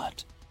his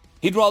gut.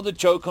 He'd rather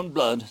choke on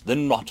blood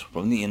than rot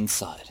from the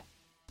inside.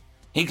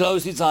 He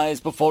closed his eyes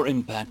before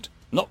impact,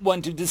 not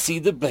wanting to see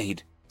the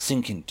blade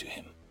sink into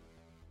him.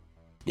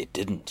 It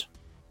didn't.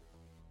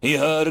 He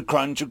heard a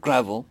crunch of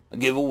gravel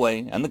give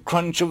away and the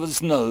crunch of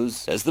his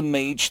nose as the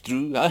mage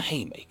threw a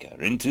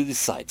haymaker into the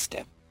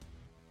sidestep.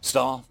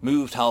 Staff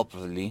moved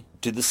helpfully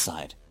to the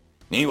side.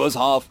 He was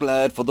half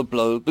glad for the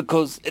blow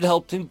because it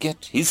helped him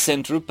get his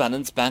center of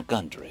balance back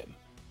under him.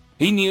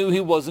 He knew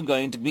he wasn't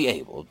going to be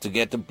able to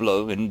get the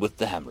blow in with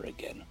the hammer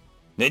again.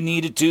 They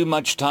needed too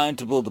much time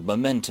to build the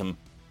momentum,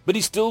 but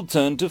he still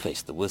turned to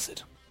face the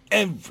wizard.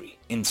 Every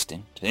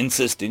instinct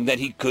insisting that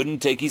he couldn't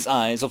take his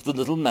eyes off the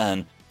little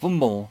man for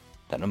more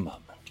than a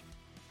moment.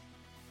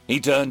 He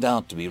turned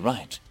out to be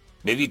right.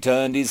 If he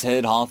turned his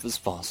head half as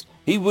fast,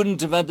 he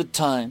wouldn't have had the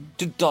time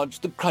to dodge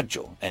the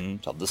cudgel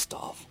end of the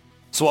staff,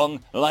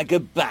 swung like a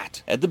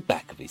bat at the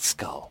back of his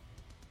skull.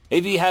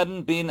 If he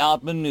hadn't been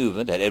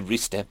outmaneuvered at every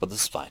step of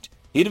this fight,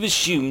 he'd have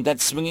assumed that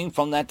swinging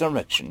from that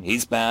direction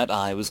his bad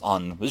eye was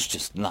on was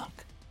just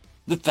luck.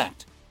 The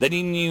fact that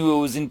he knew it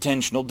was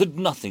intentional did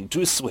nothing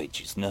to assuage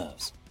his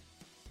nerves.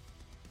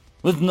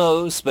 With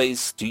no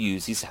space to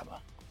use his hammer,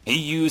 he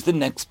used the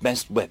next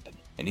best weapon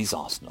in his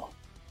arsenal,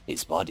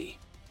 his body.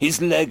 His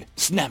leg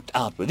snapped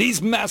outward,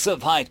 his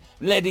massive height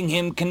letting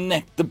him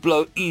connect the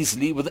blow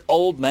easily with the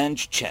old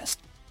man's chest.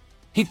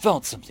 He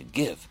felt something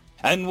give,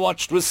 and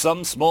watched with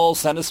some small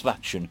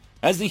satisfaction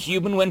as the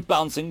human went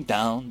bouncing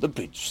down the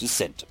bridge to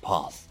center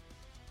path.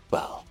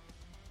 Well,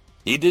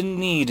 he didn't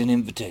need an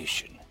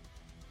invitation.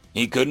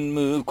 He couldn't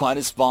move quite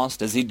as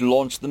fast as he'd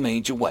launched the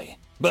mage away,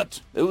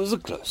 but it was a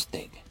close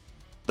thing.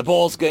 The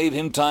pause gave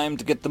him time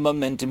to get the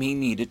momentum he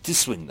needed to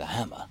swing the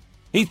hammer.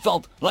 He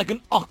felt like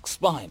an ox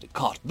behind a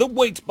cart, the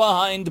weight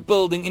behind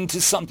building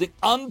into something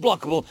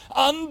unblockable,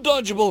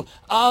 undodgeable,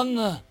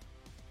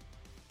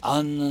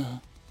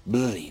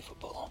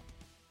 unbelievable.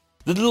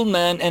 The little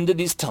man ended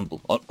his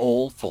tumble on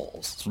all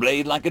fours,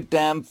 swayed like a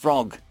damn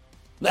frog.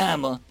 The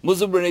hammer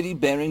was already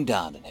bearing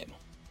down on him.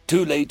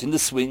 Too late in the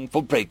swing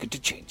for Breaker to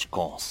change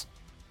course.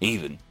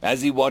 Even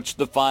as he watched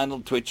the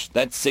final twitch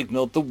that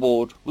signaled the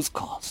ward was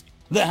cast,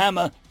 the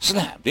hammer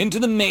slammed into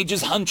the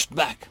mage's hunched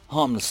back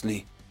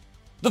harmlessly.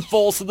 The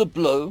force of the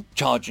blow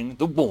charging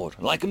the ward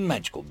like a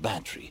magical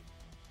battery.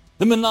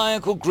 The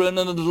maniacal grin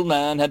on the little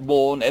man had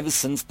worn ever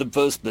since the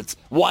first blitz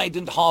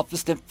widened half a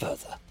step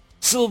further.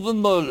 Silver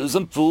molars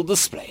on full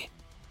display.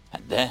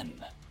 And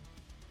then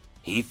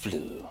he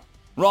flew.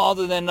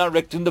 Rather than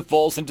directing the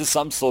force into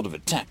some sort of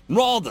attack,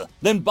 rather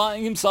than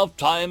buying himself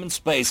time and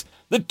space,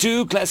 the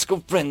two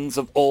classical friends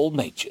of all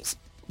mages.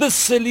 The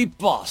silly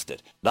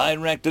bastard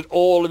directed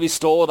all of his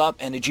stored-up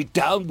energy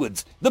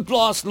downwards, the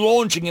blast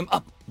launching him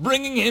up,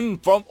 bringing him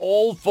from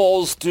all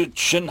fours to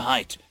chin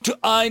height, to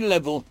eye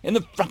level in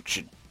a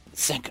fraction of a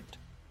second.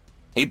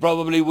 He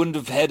probably wouldn't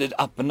have headed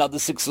up another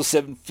 6 or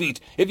 7 feet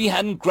if he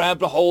hadn't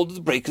grabbed a hold of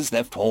the Breaker's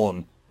left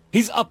horn.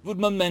 His upward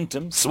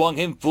momentum swung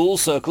him full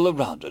circle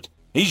around it,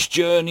 his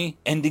journey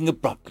ending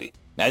abruptly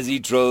as he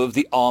drove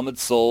the armored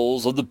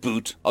soles of the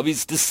boot of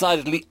his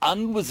decidedly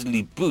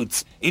unwizardly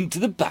boots into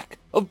the back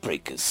of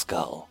Breaker's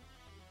skull.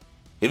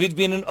 If he'd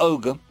been an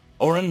ogre,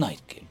 or a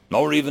nightkin,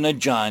 or even a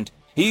giant,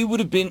 he would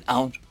have been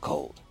out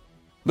cold.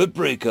 But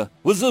Breaker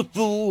was a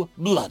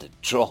full-blooded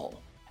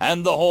troll,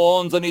 and the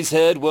horns on his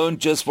head weren't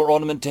just for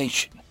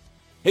ornamentation.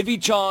 If he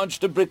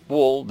charged a brick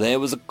wall, there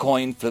was a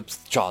coin flip's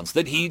chance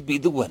that he'd be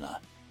the winner.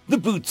 The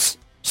boots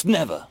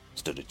never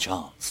stood a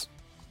chance.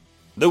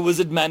 The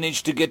wizard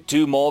managed to get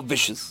 2 more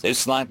vicious, if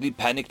slightly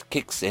panicked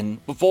kicks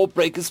in before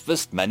Breaker's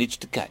fist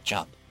managed to catch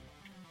up.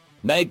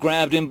 They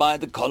grabbed him by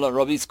the collar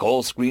of his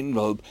coarse green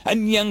robe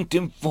and yanked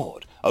him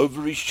forward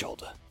over his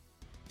shoulder.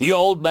 The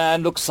old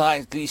man looked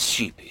slightly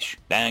sheepish,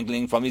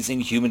 dangling from his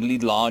inhumanly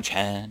large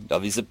hand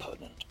of his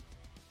opponent.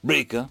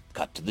 Breaker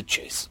cut to the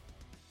chase.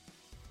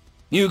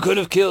 "You could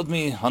have killed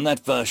me on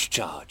that first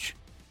charge."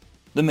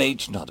 The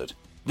mage nodded.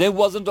 There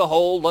wasn't a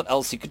whole lot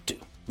else he could do.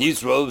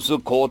 His robes were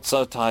caught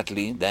so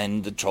tightly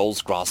in the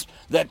troll's grasp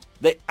that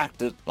they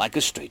acted like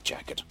a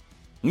straitjacket.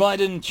 "Why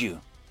didn't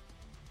you?"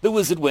 The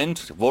wizard went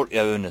for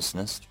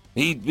earnestness.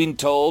 He'd been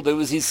told it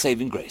was his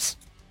saving grace.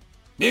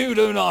 You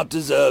do not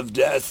deserve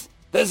death.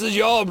 This is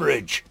your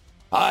bridge.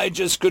 I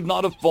just could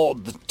not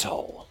afford the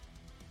toll.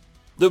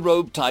 The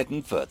rope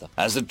tightened further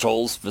as the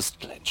troll's fist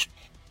clenched.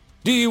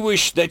 Do you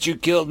wish that you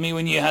killed me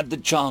when you had the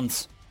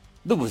chance?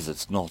 The wizard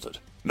snorted.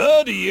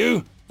 Murder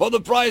you? For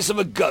the price of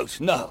a goat?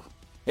 No.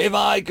 If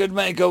I could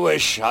make a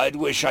wish, I'd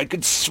wish I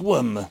could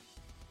swim.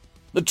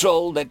 The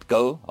troll let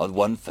go of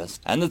one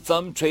fist, and the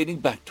thumb trading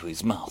back to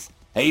his mouth.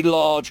 A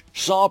large,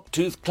 sharp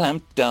tooth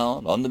clamped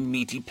down on the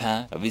meaty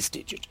pad of his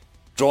digit,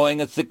 drawing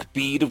a thick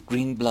bead of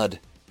green blood.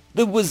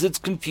 The wizard's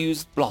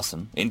confused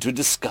blossomed into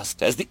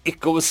disgust as the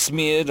ichor was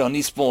smeared on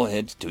his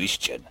forehead to his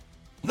chin.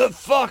 The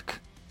fuck?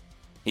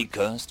 He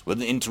cursed,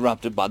 when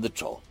interrupted by the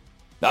troll.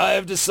 I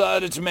have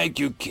decided to make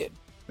you kin,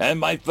 and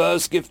my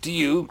first gift to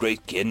you,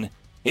 great kin,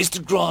 is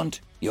to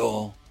grant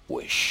your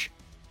wish.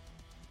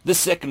 The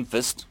second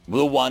fist,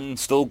 the one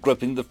still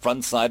gripping the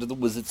front side of the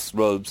wizard's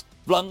robes,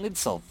 flung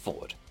itself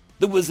forward.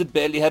 The wizard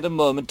barely had a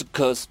moment to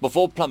curse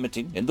before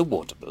plummeting in the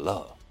water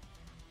below.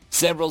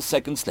 Several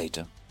seconds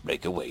later,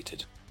 Raker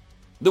waited.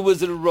 The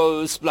wizard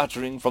arose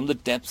spluttering from the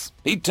depths.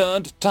 He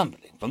turned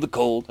tumbling from the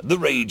cold, the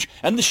rage,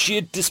 and the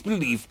sheer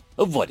disbelief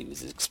of what he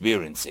was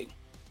experiencing.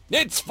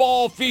 It's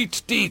 4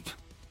 feet deep!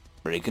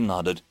 Raker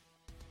nodded.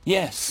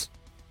 Yes.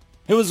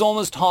 It was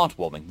almost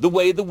heartwarming, the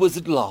way the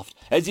wizard laughed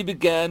as he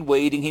began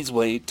wading his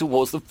way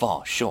towards the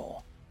far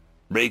shore.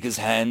 Raker's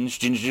hands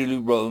gingerly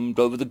roamed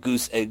over the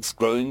goose eggs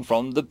growing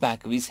from the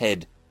back of his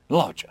head,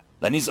 larger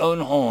than his own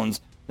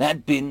horns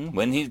had been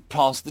when he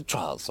passed the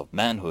trials of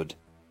manhood.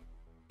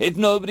 If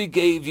nobody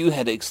gave you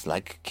headaches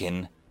like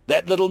kin,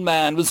 that little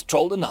man was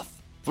troll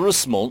enough for a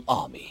small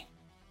army.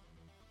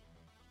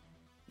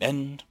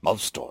 End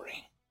of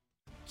story.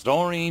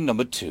 Story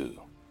number 2.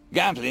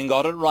 Gatling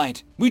got it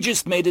right. We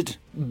just made it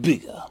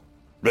bigger.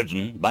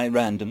 Written by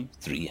Random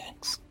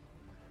 3X.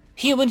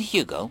 Human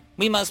Hugo,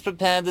 we must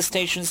prepare the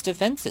station's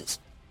defenses.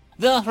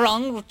 The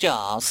wrong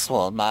jar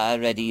swarm are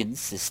already in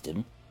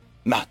system.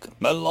 Malcolm,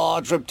 a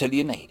large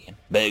reptilian alien,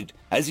 begged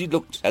as he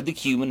looked at the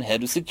human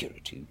head of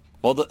security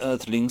for the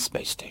Earthling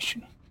space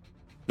station.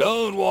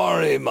 Don't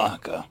worry,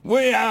 Maka.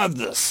 We have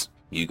this,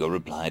 Hugo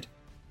replied,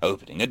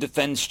 opening a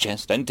defense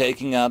chest and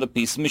taking out a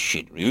piece of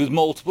machinery with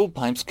multiple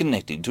pipes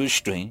connected to a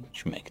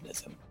strange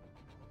mechanism.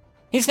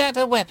 Is that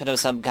a weapon of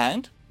some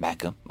kind?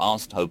 Maka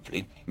asked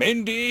hopefully.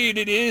 Indeed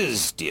it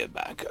is, dear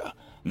Maka.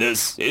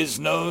 This is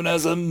known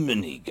as a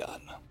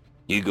minigun,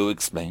 Hugo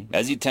explained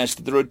as he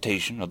tested the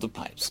rotation of the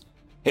pipes.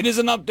 It is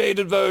an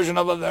updated version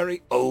of a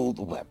very old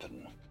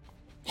weapon.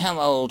 How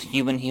old,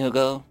 Human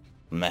Hugo?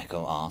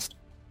 Mako asked.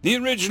 The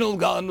original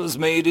gun was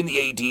made in the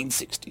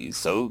 1860s,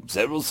 so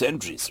several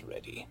centuries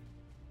already.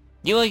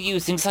 You are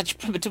using such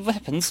primitive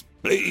weapons?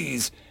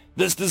 Please,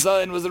 this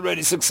design was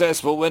already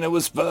successful when it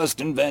was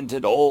first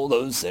invented all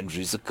those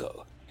centuries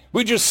ago.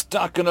 We just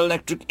stuck an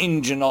electric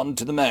engine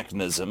onto the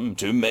mechanism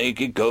to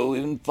make it go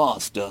even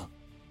faster.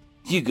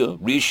 Hugo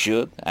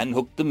reassured and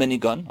hooked the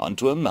minigun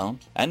onto a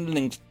mount and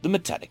linked the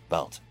metallic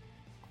belt.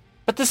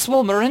 But the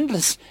swarm are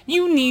endless.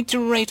 You need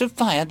to rate of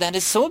fire that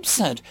is so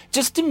absurd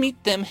just to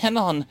meet them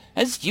head-on,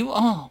 as you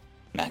are,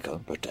 Mako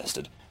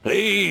protested.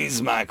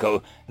 Please,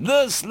 Mako,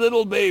 this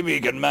little baby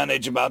can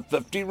manage about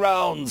 50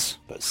 rounds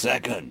per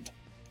second.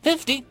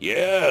 50?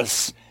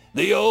 Yes.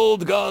 The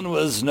old gun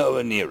was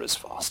nowhere near as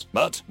fast,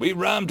 but we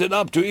ramped it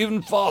up to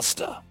even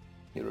faster,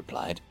 he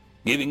replied,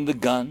 giving the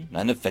gun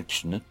an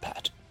affectionate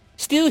pat.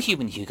 Still,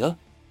 Human Hugo,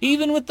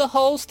 even with the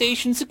whole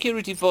station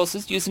security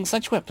forces using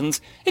such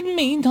weapons, it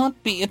may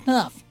not be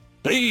enough.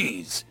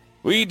 Please,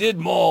 we did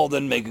more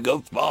than make it go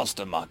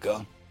faster,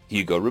 Maka,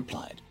 Hugo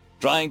replied,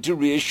 trying to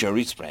reassure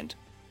his friend.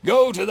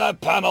 Go to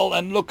that panel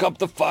and look up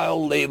the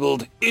file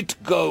labeled It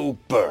Go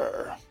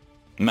Burr.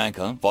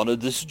 Maka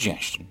followed the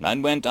suggestion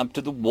and went up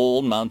to the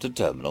wall-mounted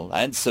terminal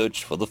and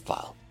searched for the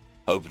file.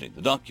 Opening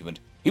the document,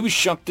 he was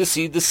shocked to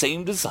see the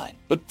same design,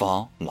 but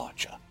far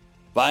larger,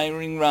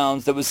 firing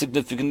rounds that were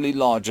significantly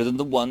larger than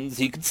the ones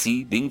he could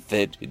see being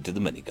fed into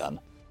the minigun.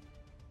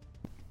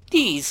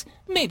 These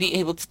may be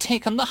able to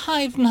take on the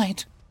Hive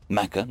Knight,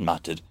 Maka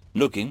muttered,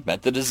 looking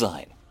at the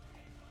design.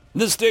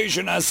 The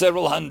station has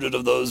several hundred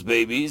of those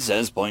babies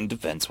as point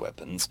defense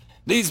weapons.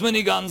 These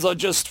miniguns are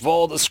just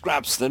for the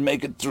scraps that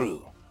make it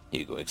through,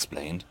 Hugo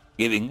explained,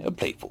 giving a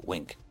playful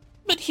wink.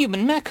 But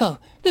Human Mako,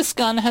 this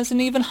gun has an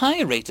even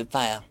higher rate of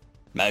fire,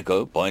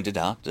 Mako pointed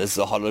out as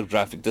the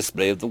holographic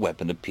display of the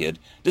weapon appeared,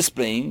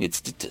 displaying its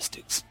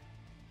statistics.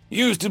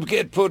 Used to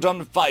get put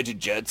on fighter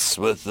jets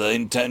with the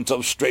intent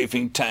of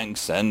strafing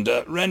tanks and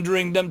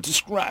rendering them to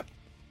scrap,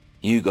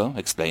 Hugo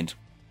explained.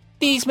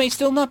 These may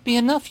still not be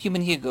enough,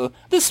 Human Hugo.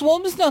 The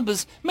swarm's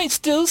numbers may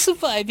still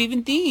survive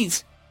even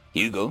these.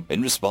 Hugo,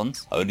 in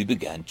response, only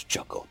began to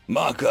chuckle.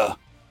 Maka,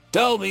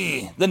 tell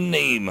me the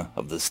name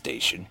of the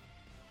station.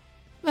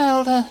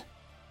 Well,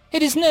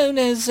 it is known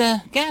as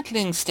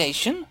Gatling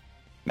Station,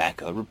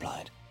 Maka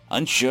replied,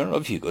 unsure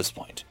of Hugo's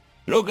point.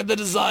 Look at the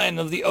design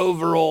of the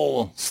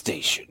overall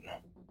station.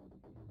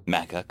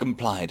 Maka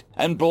complied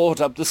and brought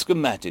up the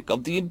schematic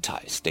of the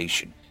entire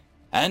station,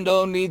 and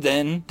only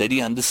then did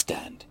he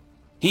understand.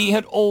 He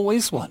had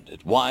always wondered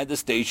why the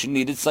station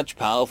needed such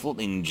powerful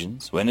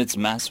engines when its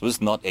mass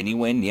was not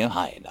anywhere near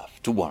high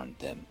enough to warrant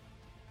them.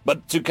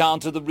 But to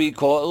counter the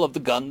recoil of the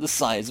gun the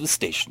size of the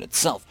station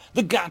itself,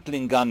 the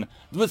Gatling gun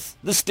with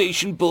the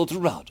station built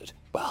around it,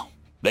 well,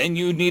 then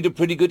you'd need a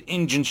pretty good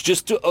engines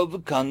just to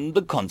overcome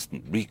the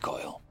constant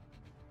recoil.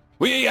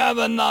 We have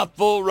enough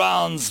full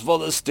rounds for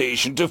the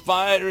station to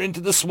fire into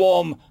the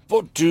swarm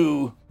for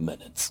 2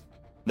 minutes.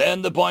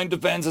 Then the point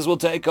defenses will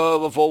take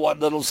over for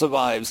what little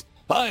survives.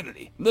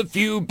 Finally, the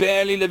few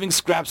barely living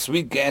scraps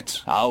we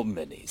get, our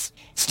minis.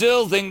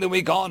 Still think that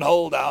we can't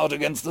hold out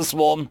against the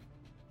swarm?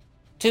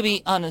 To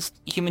be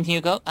honest, Human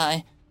Hugo,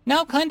 I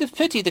now kind of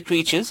pity the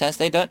creatures as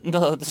they don't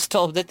know the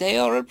storm that they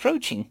are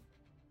approaching.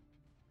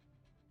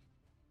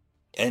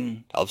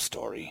 End of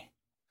story.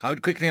 I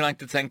would quickly like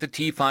to thank the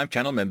T5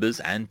 channel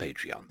members and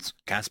Patreons.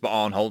 Caspar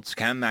Arnholtz,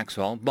 Cam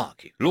Maxwell,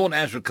 Barky, Lord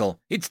Azrakal,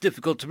 It's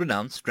Difficult to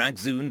Pronounce,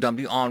 Dragzoon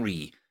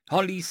WRE,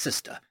 Holly's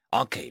Sister,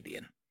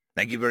 Arcadian.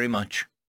 Thank you very much.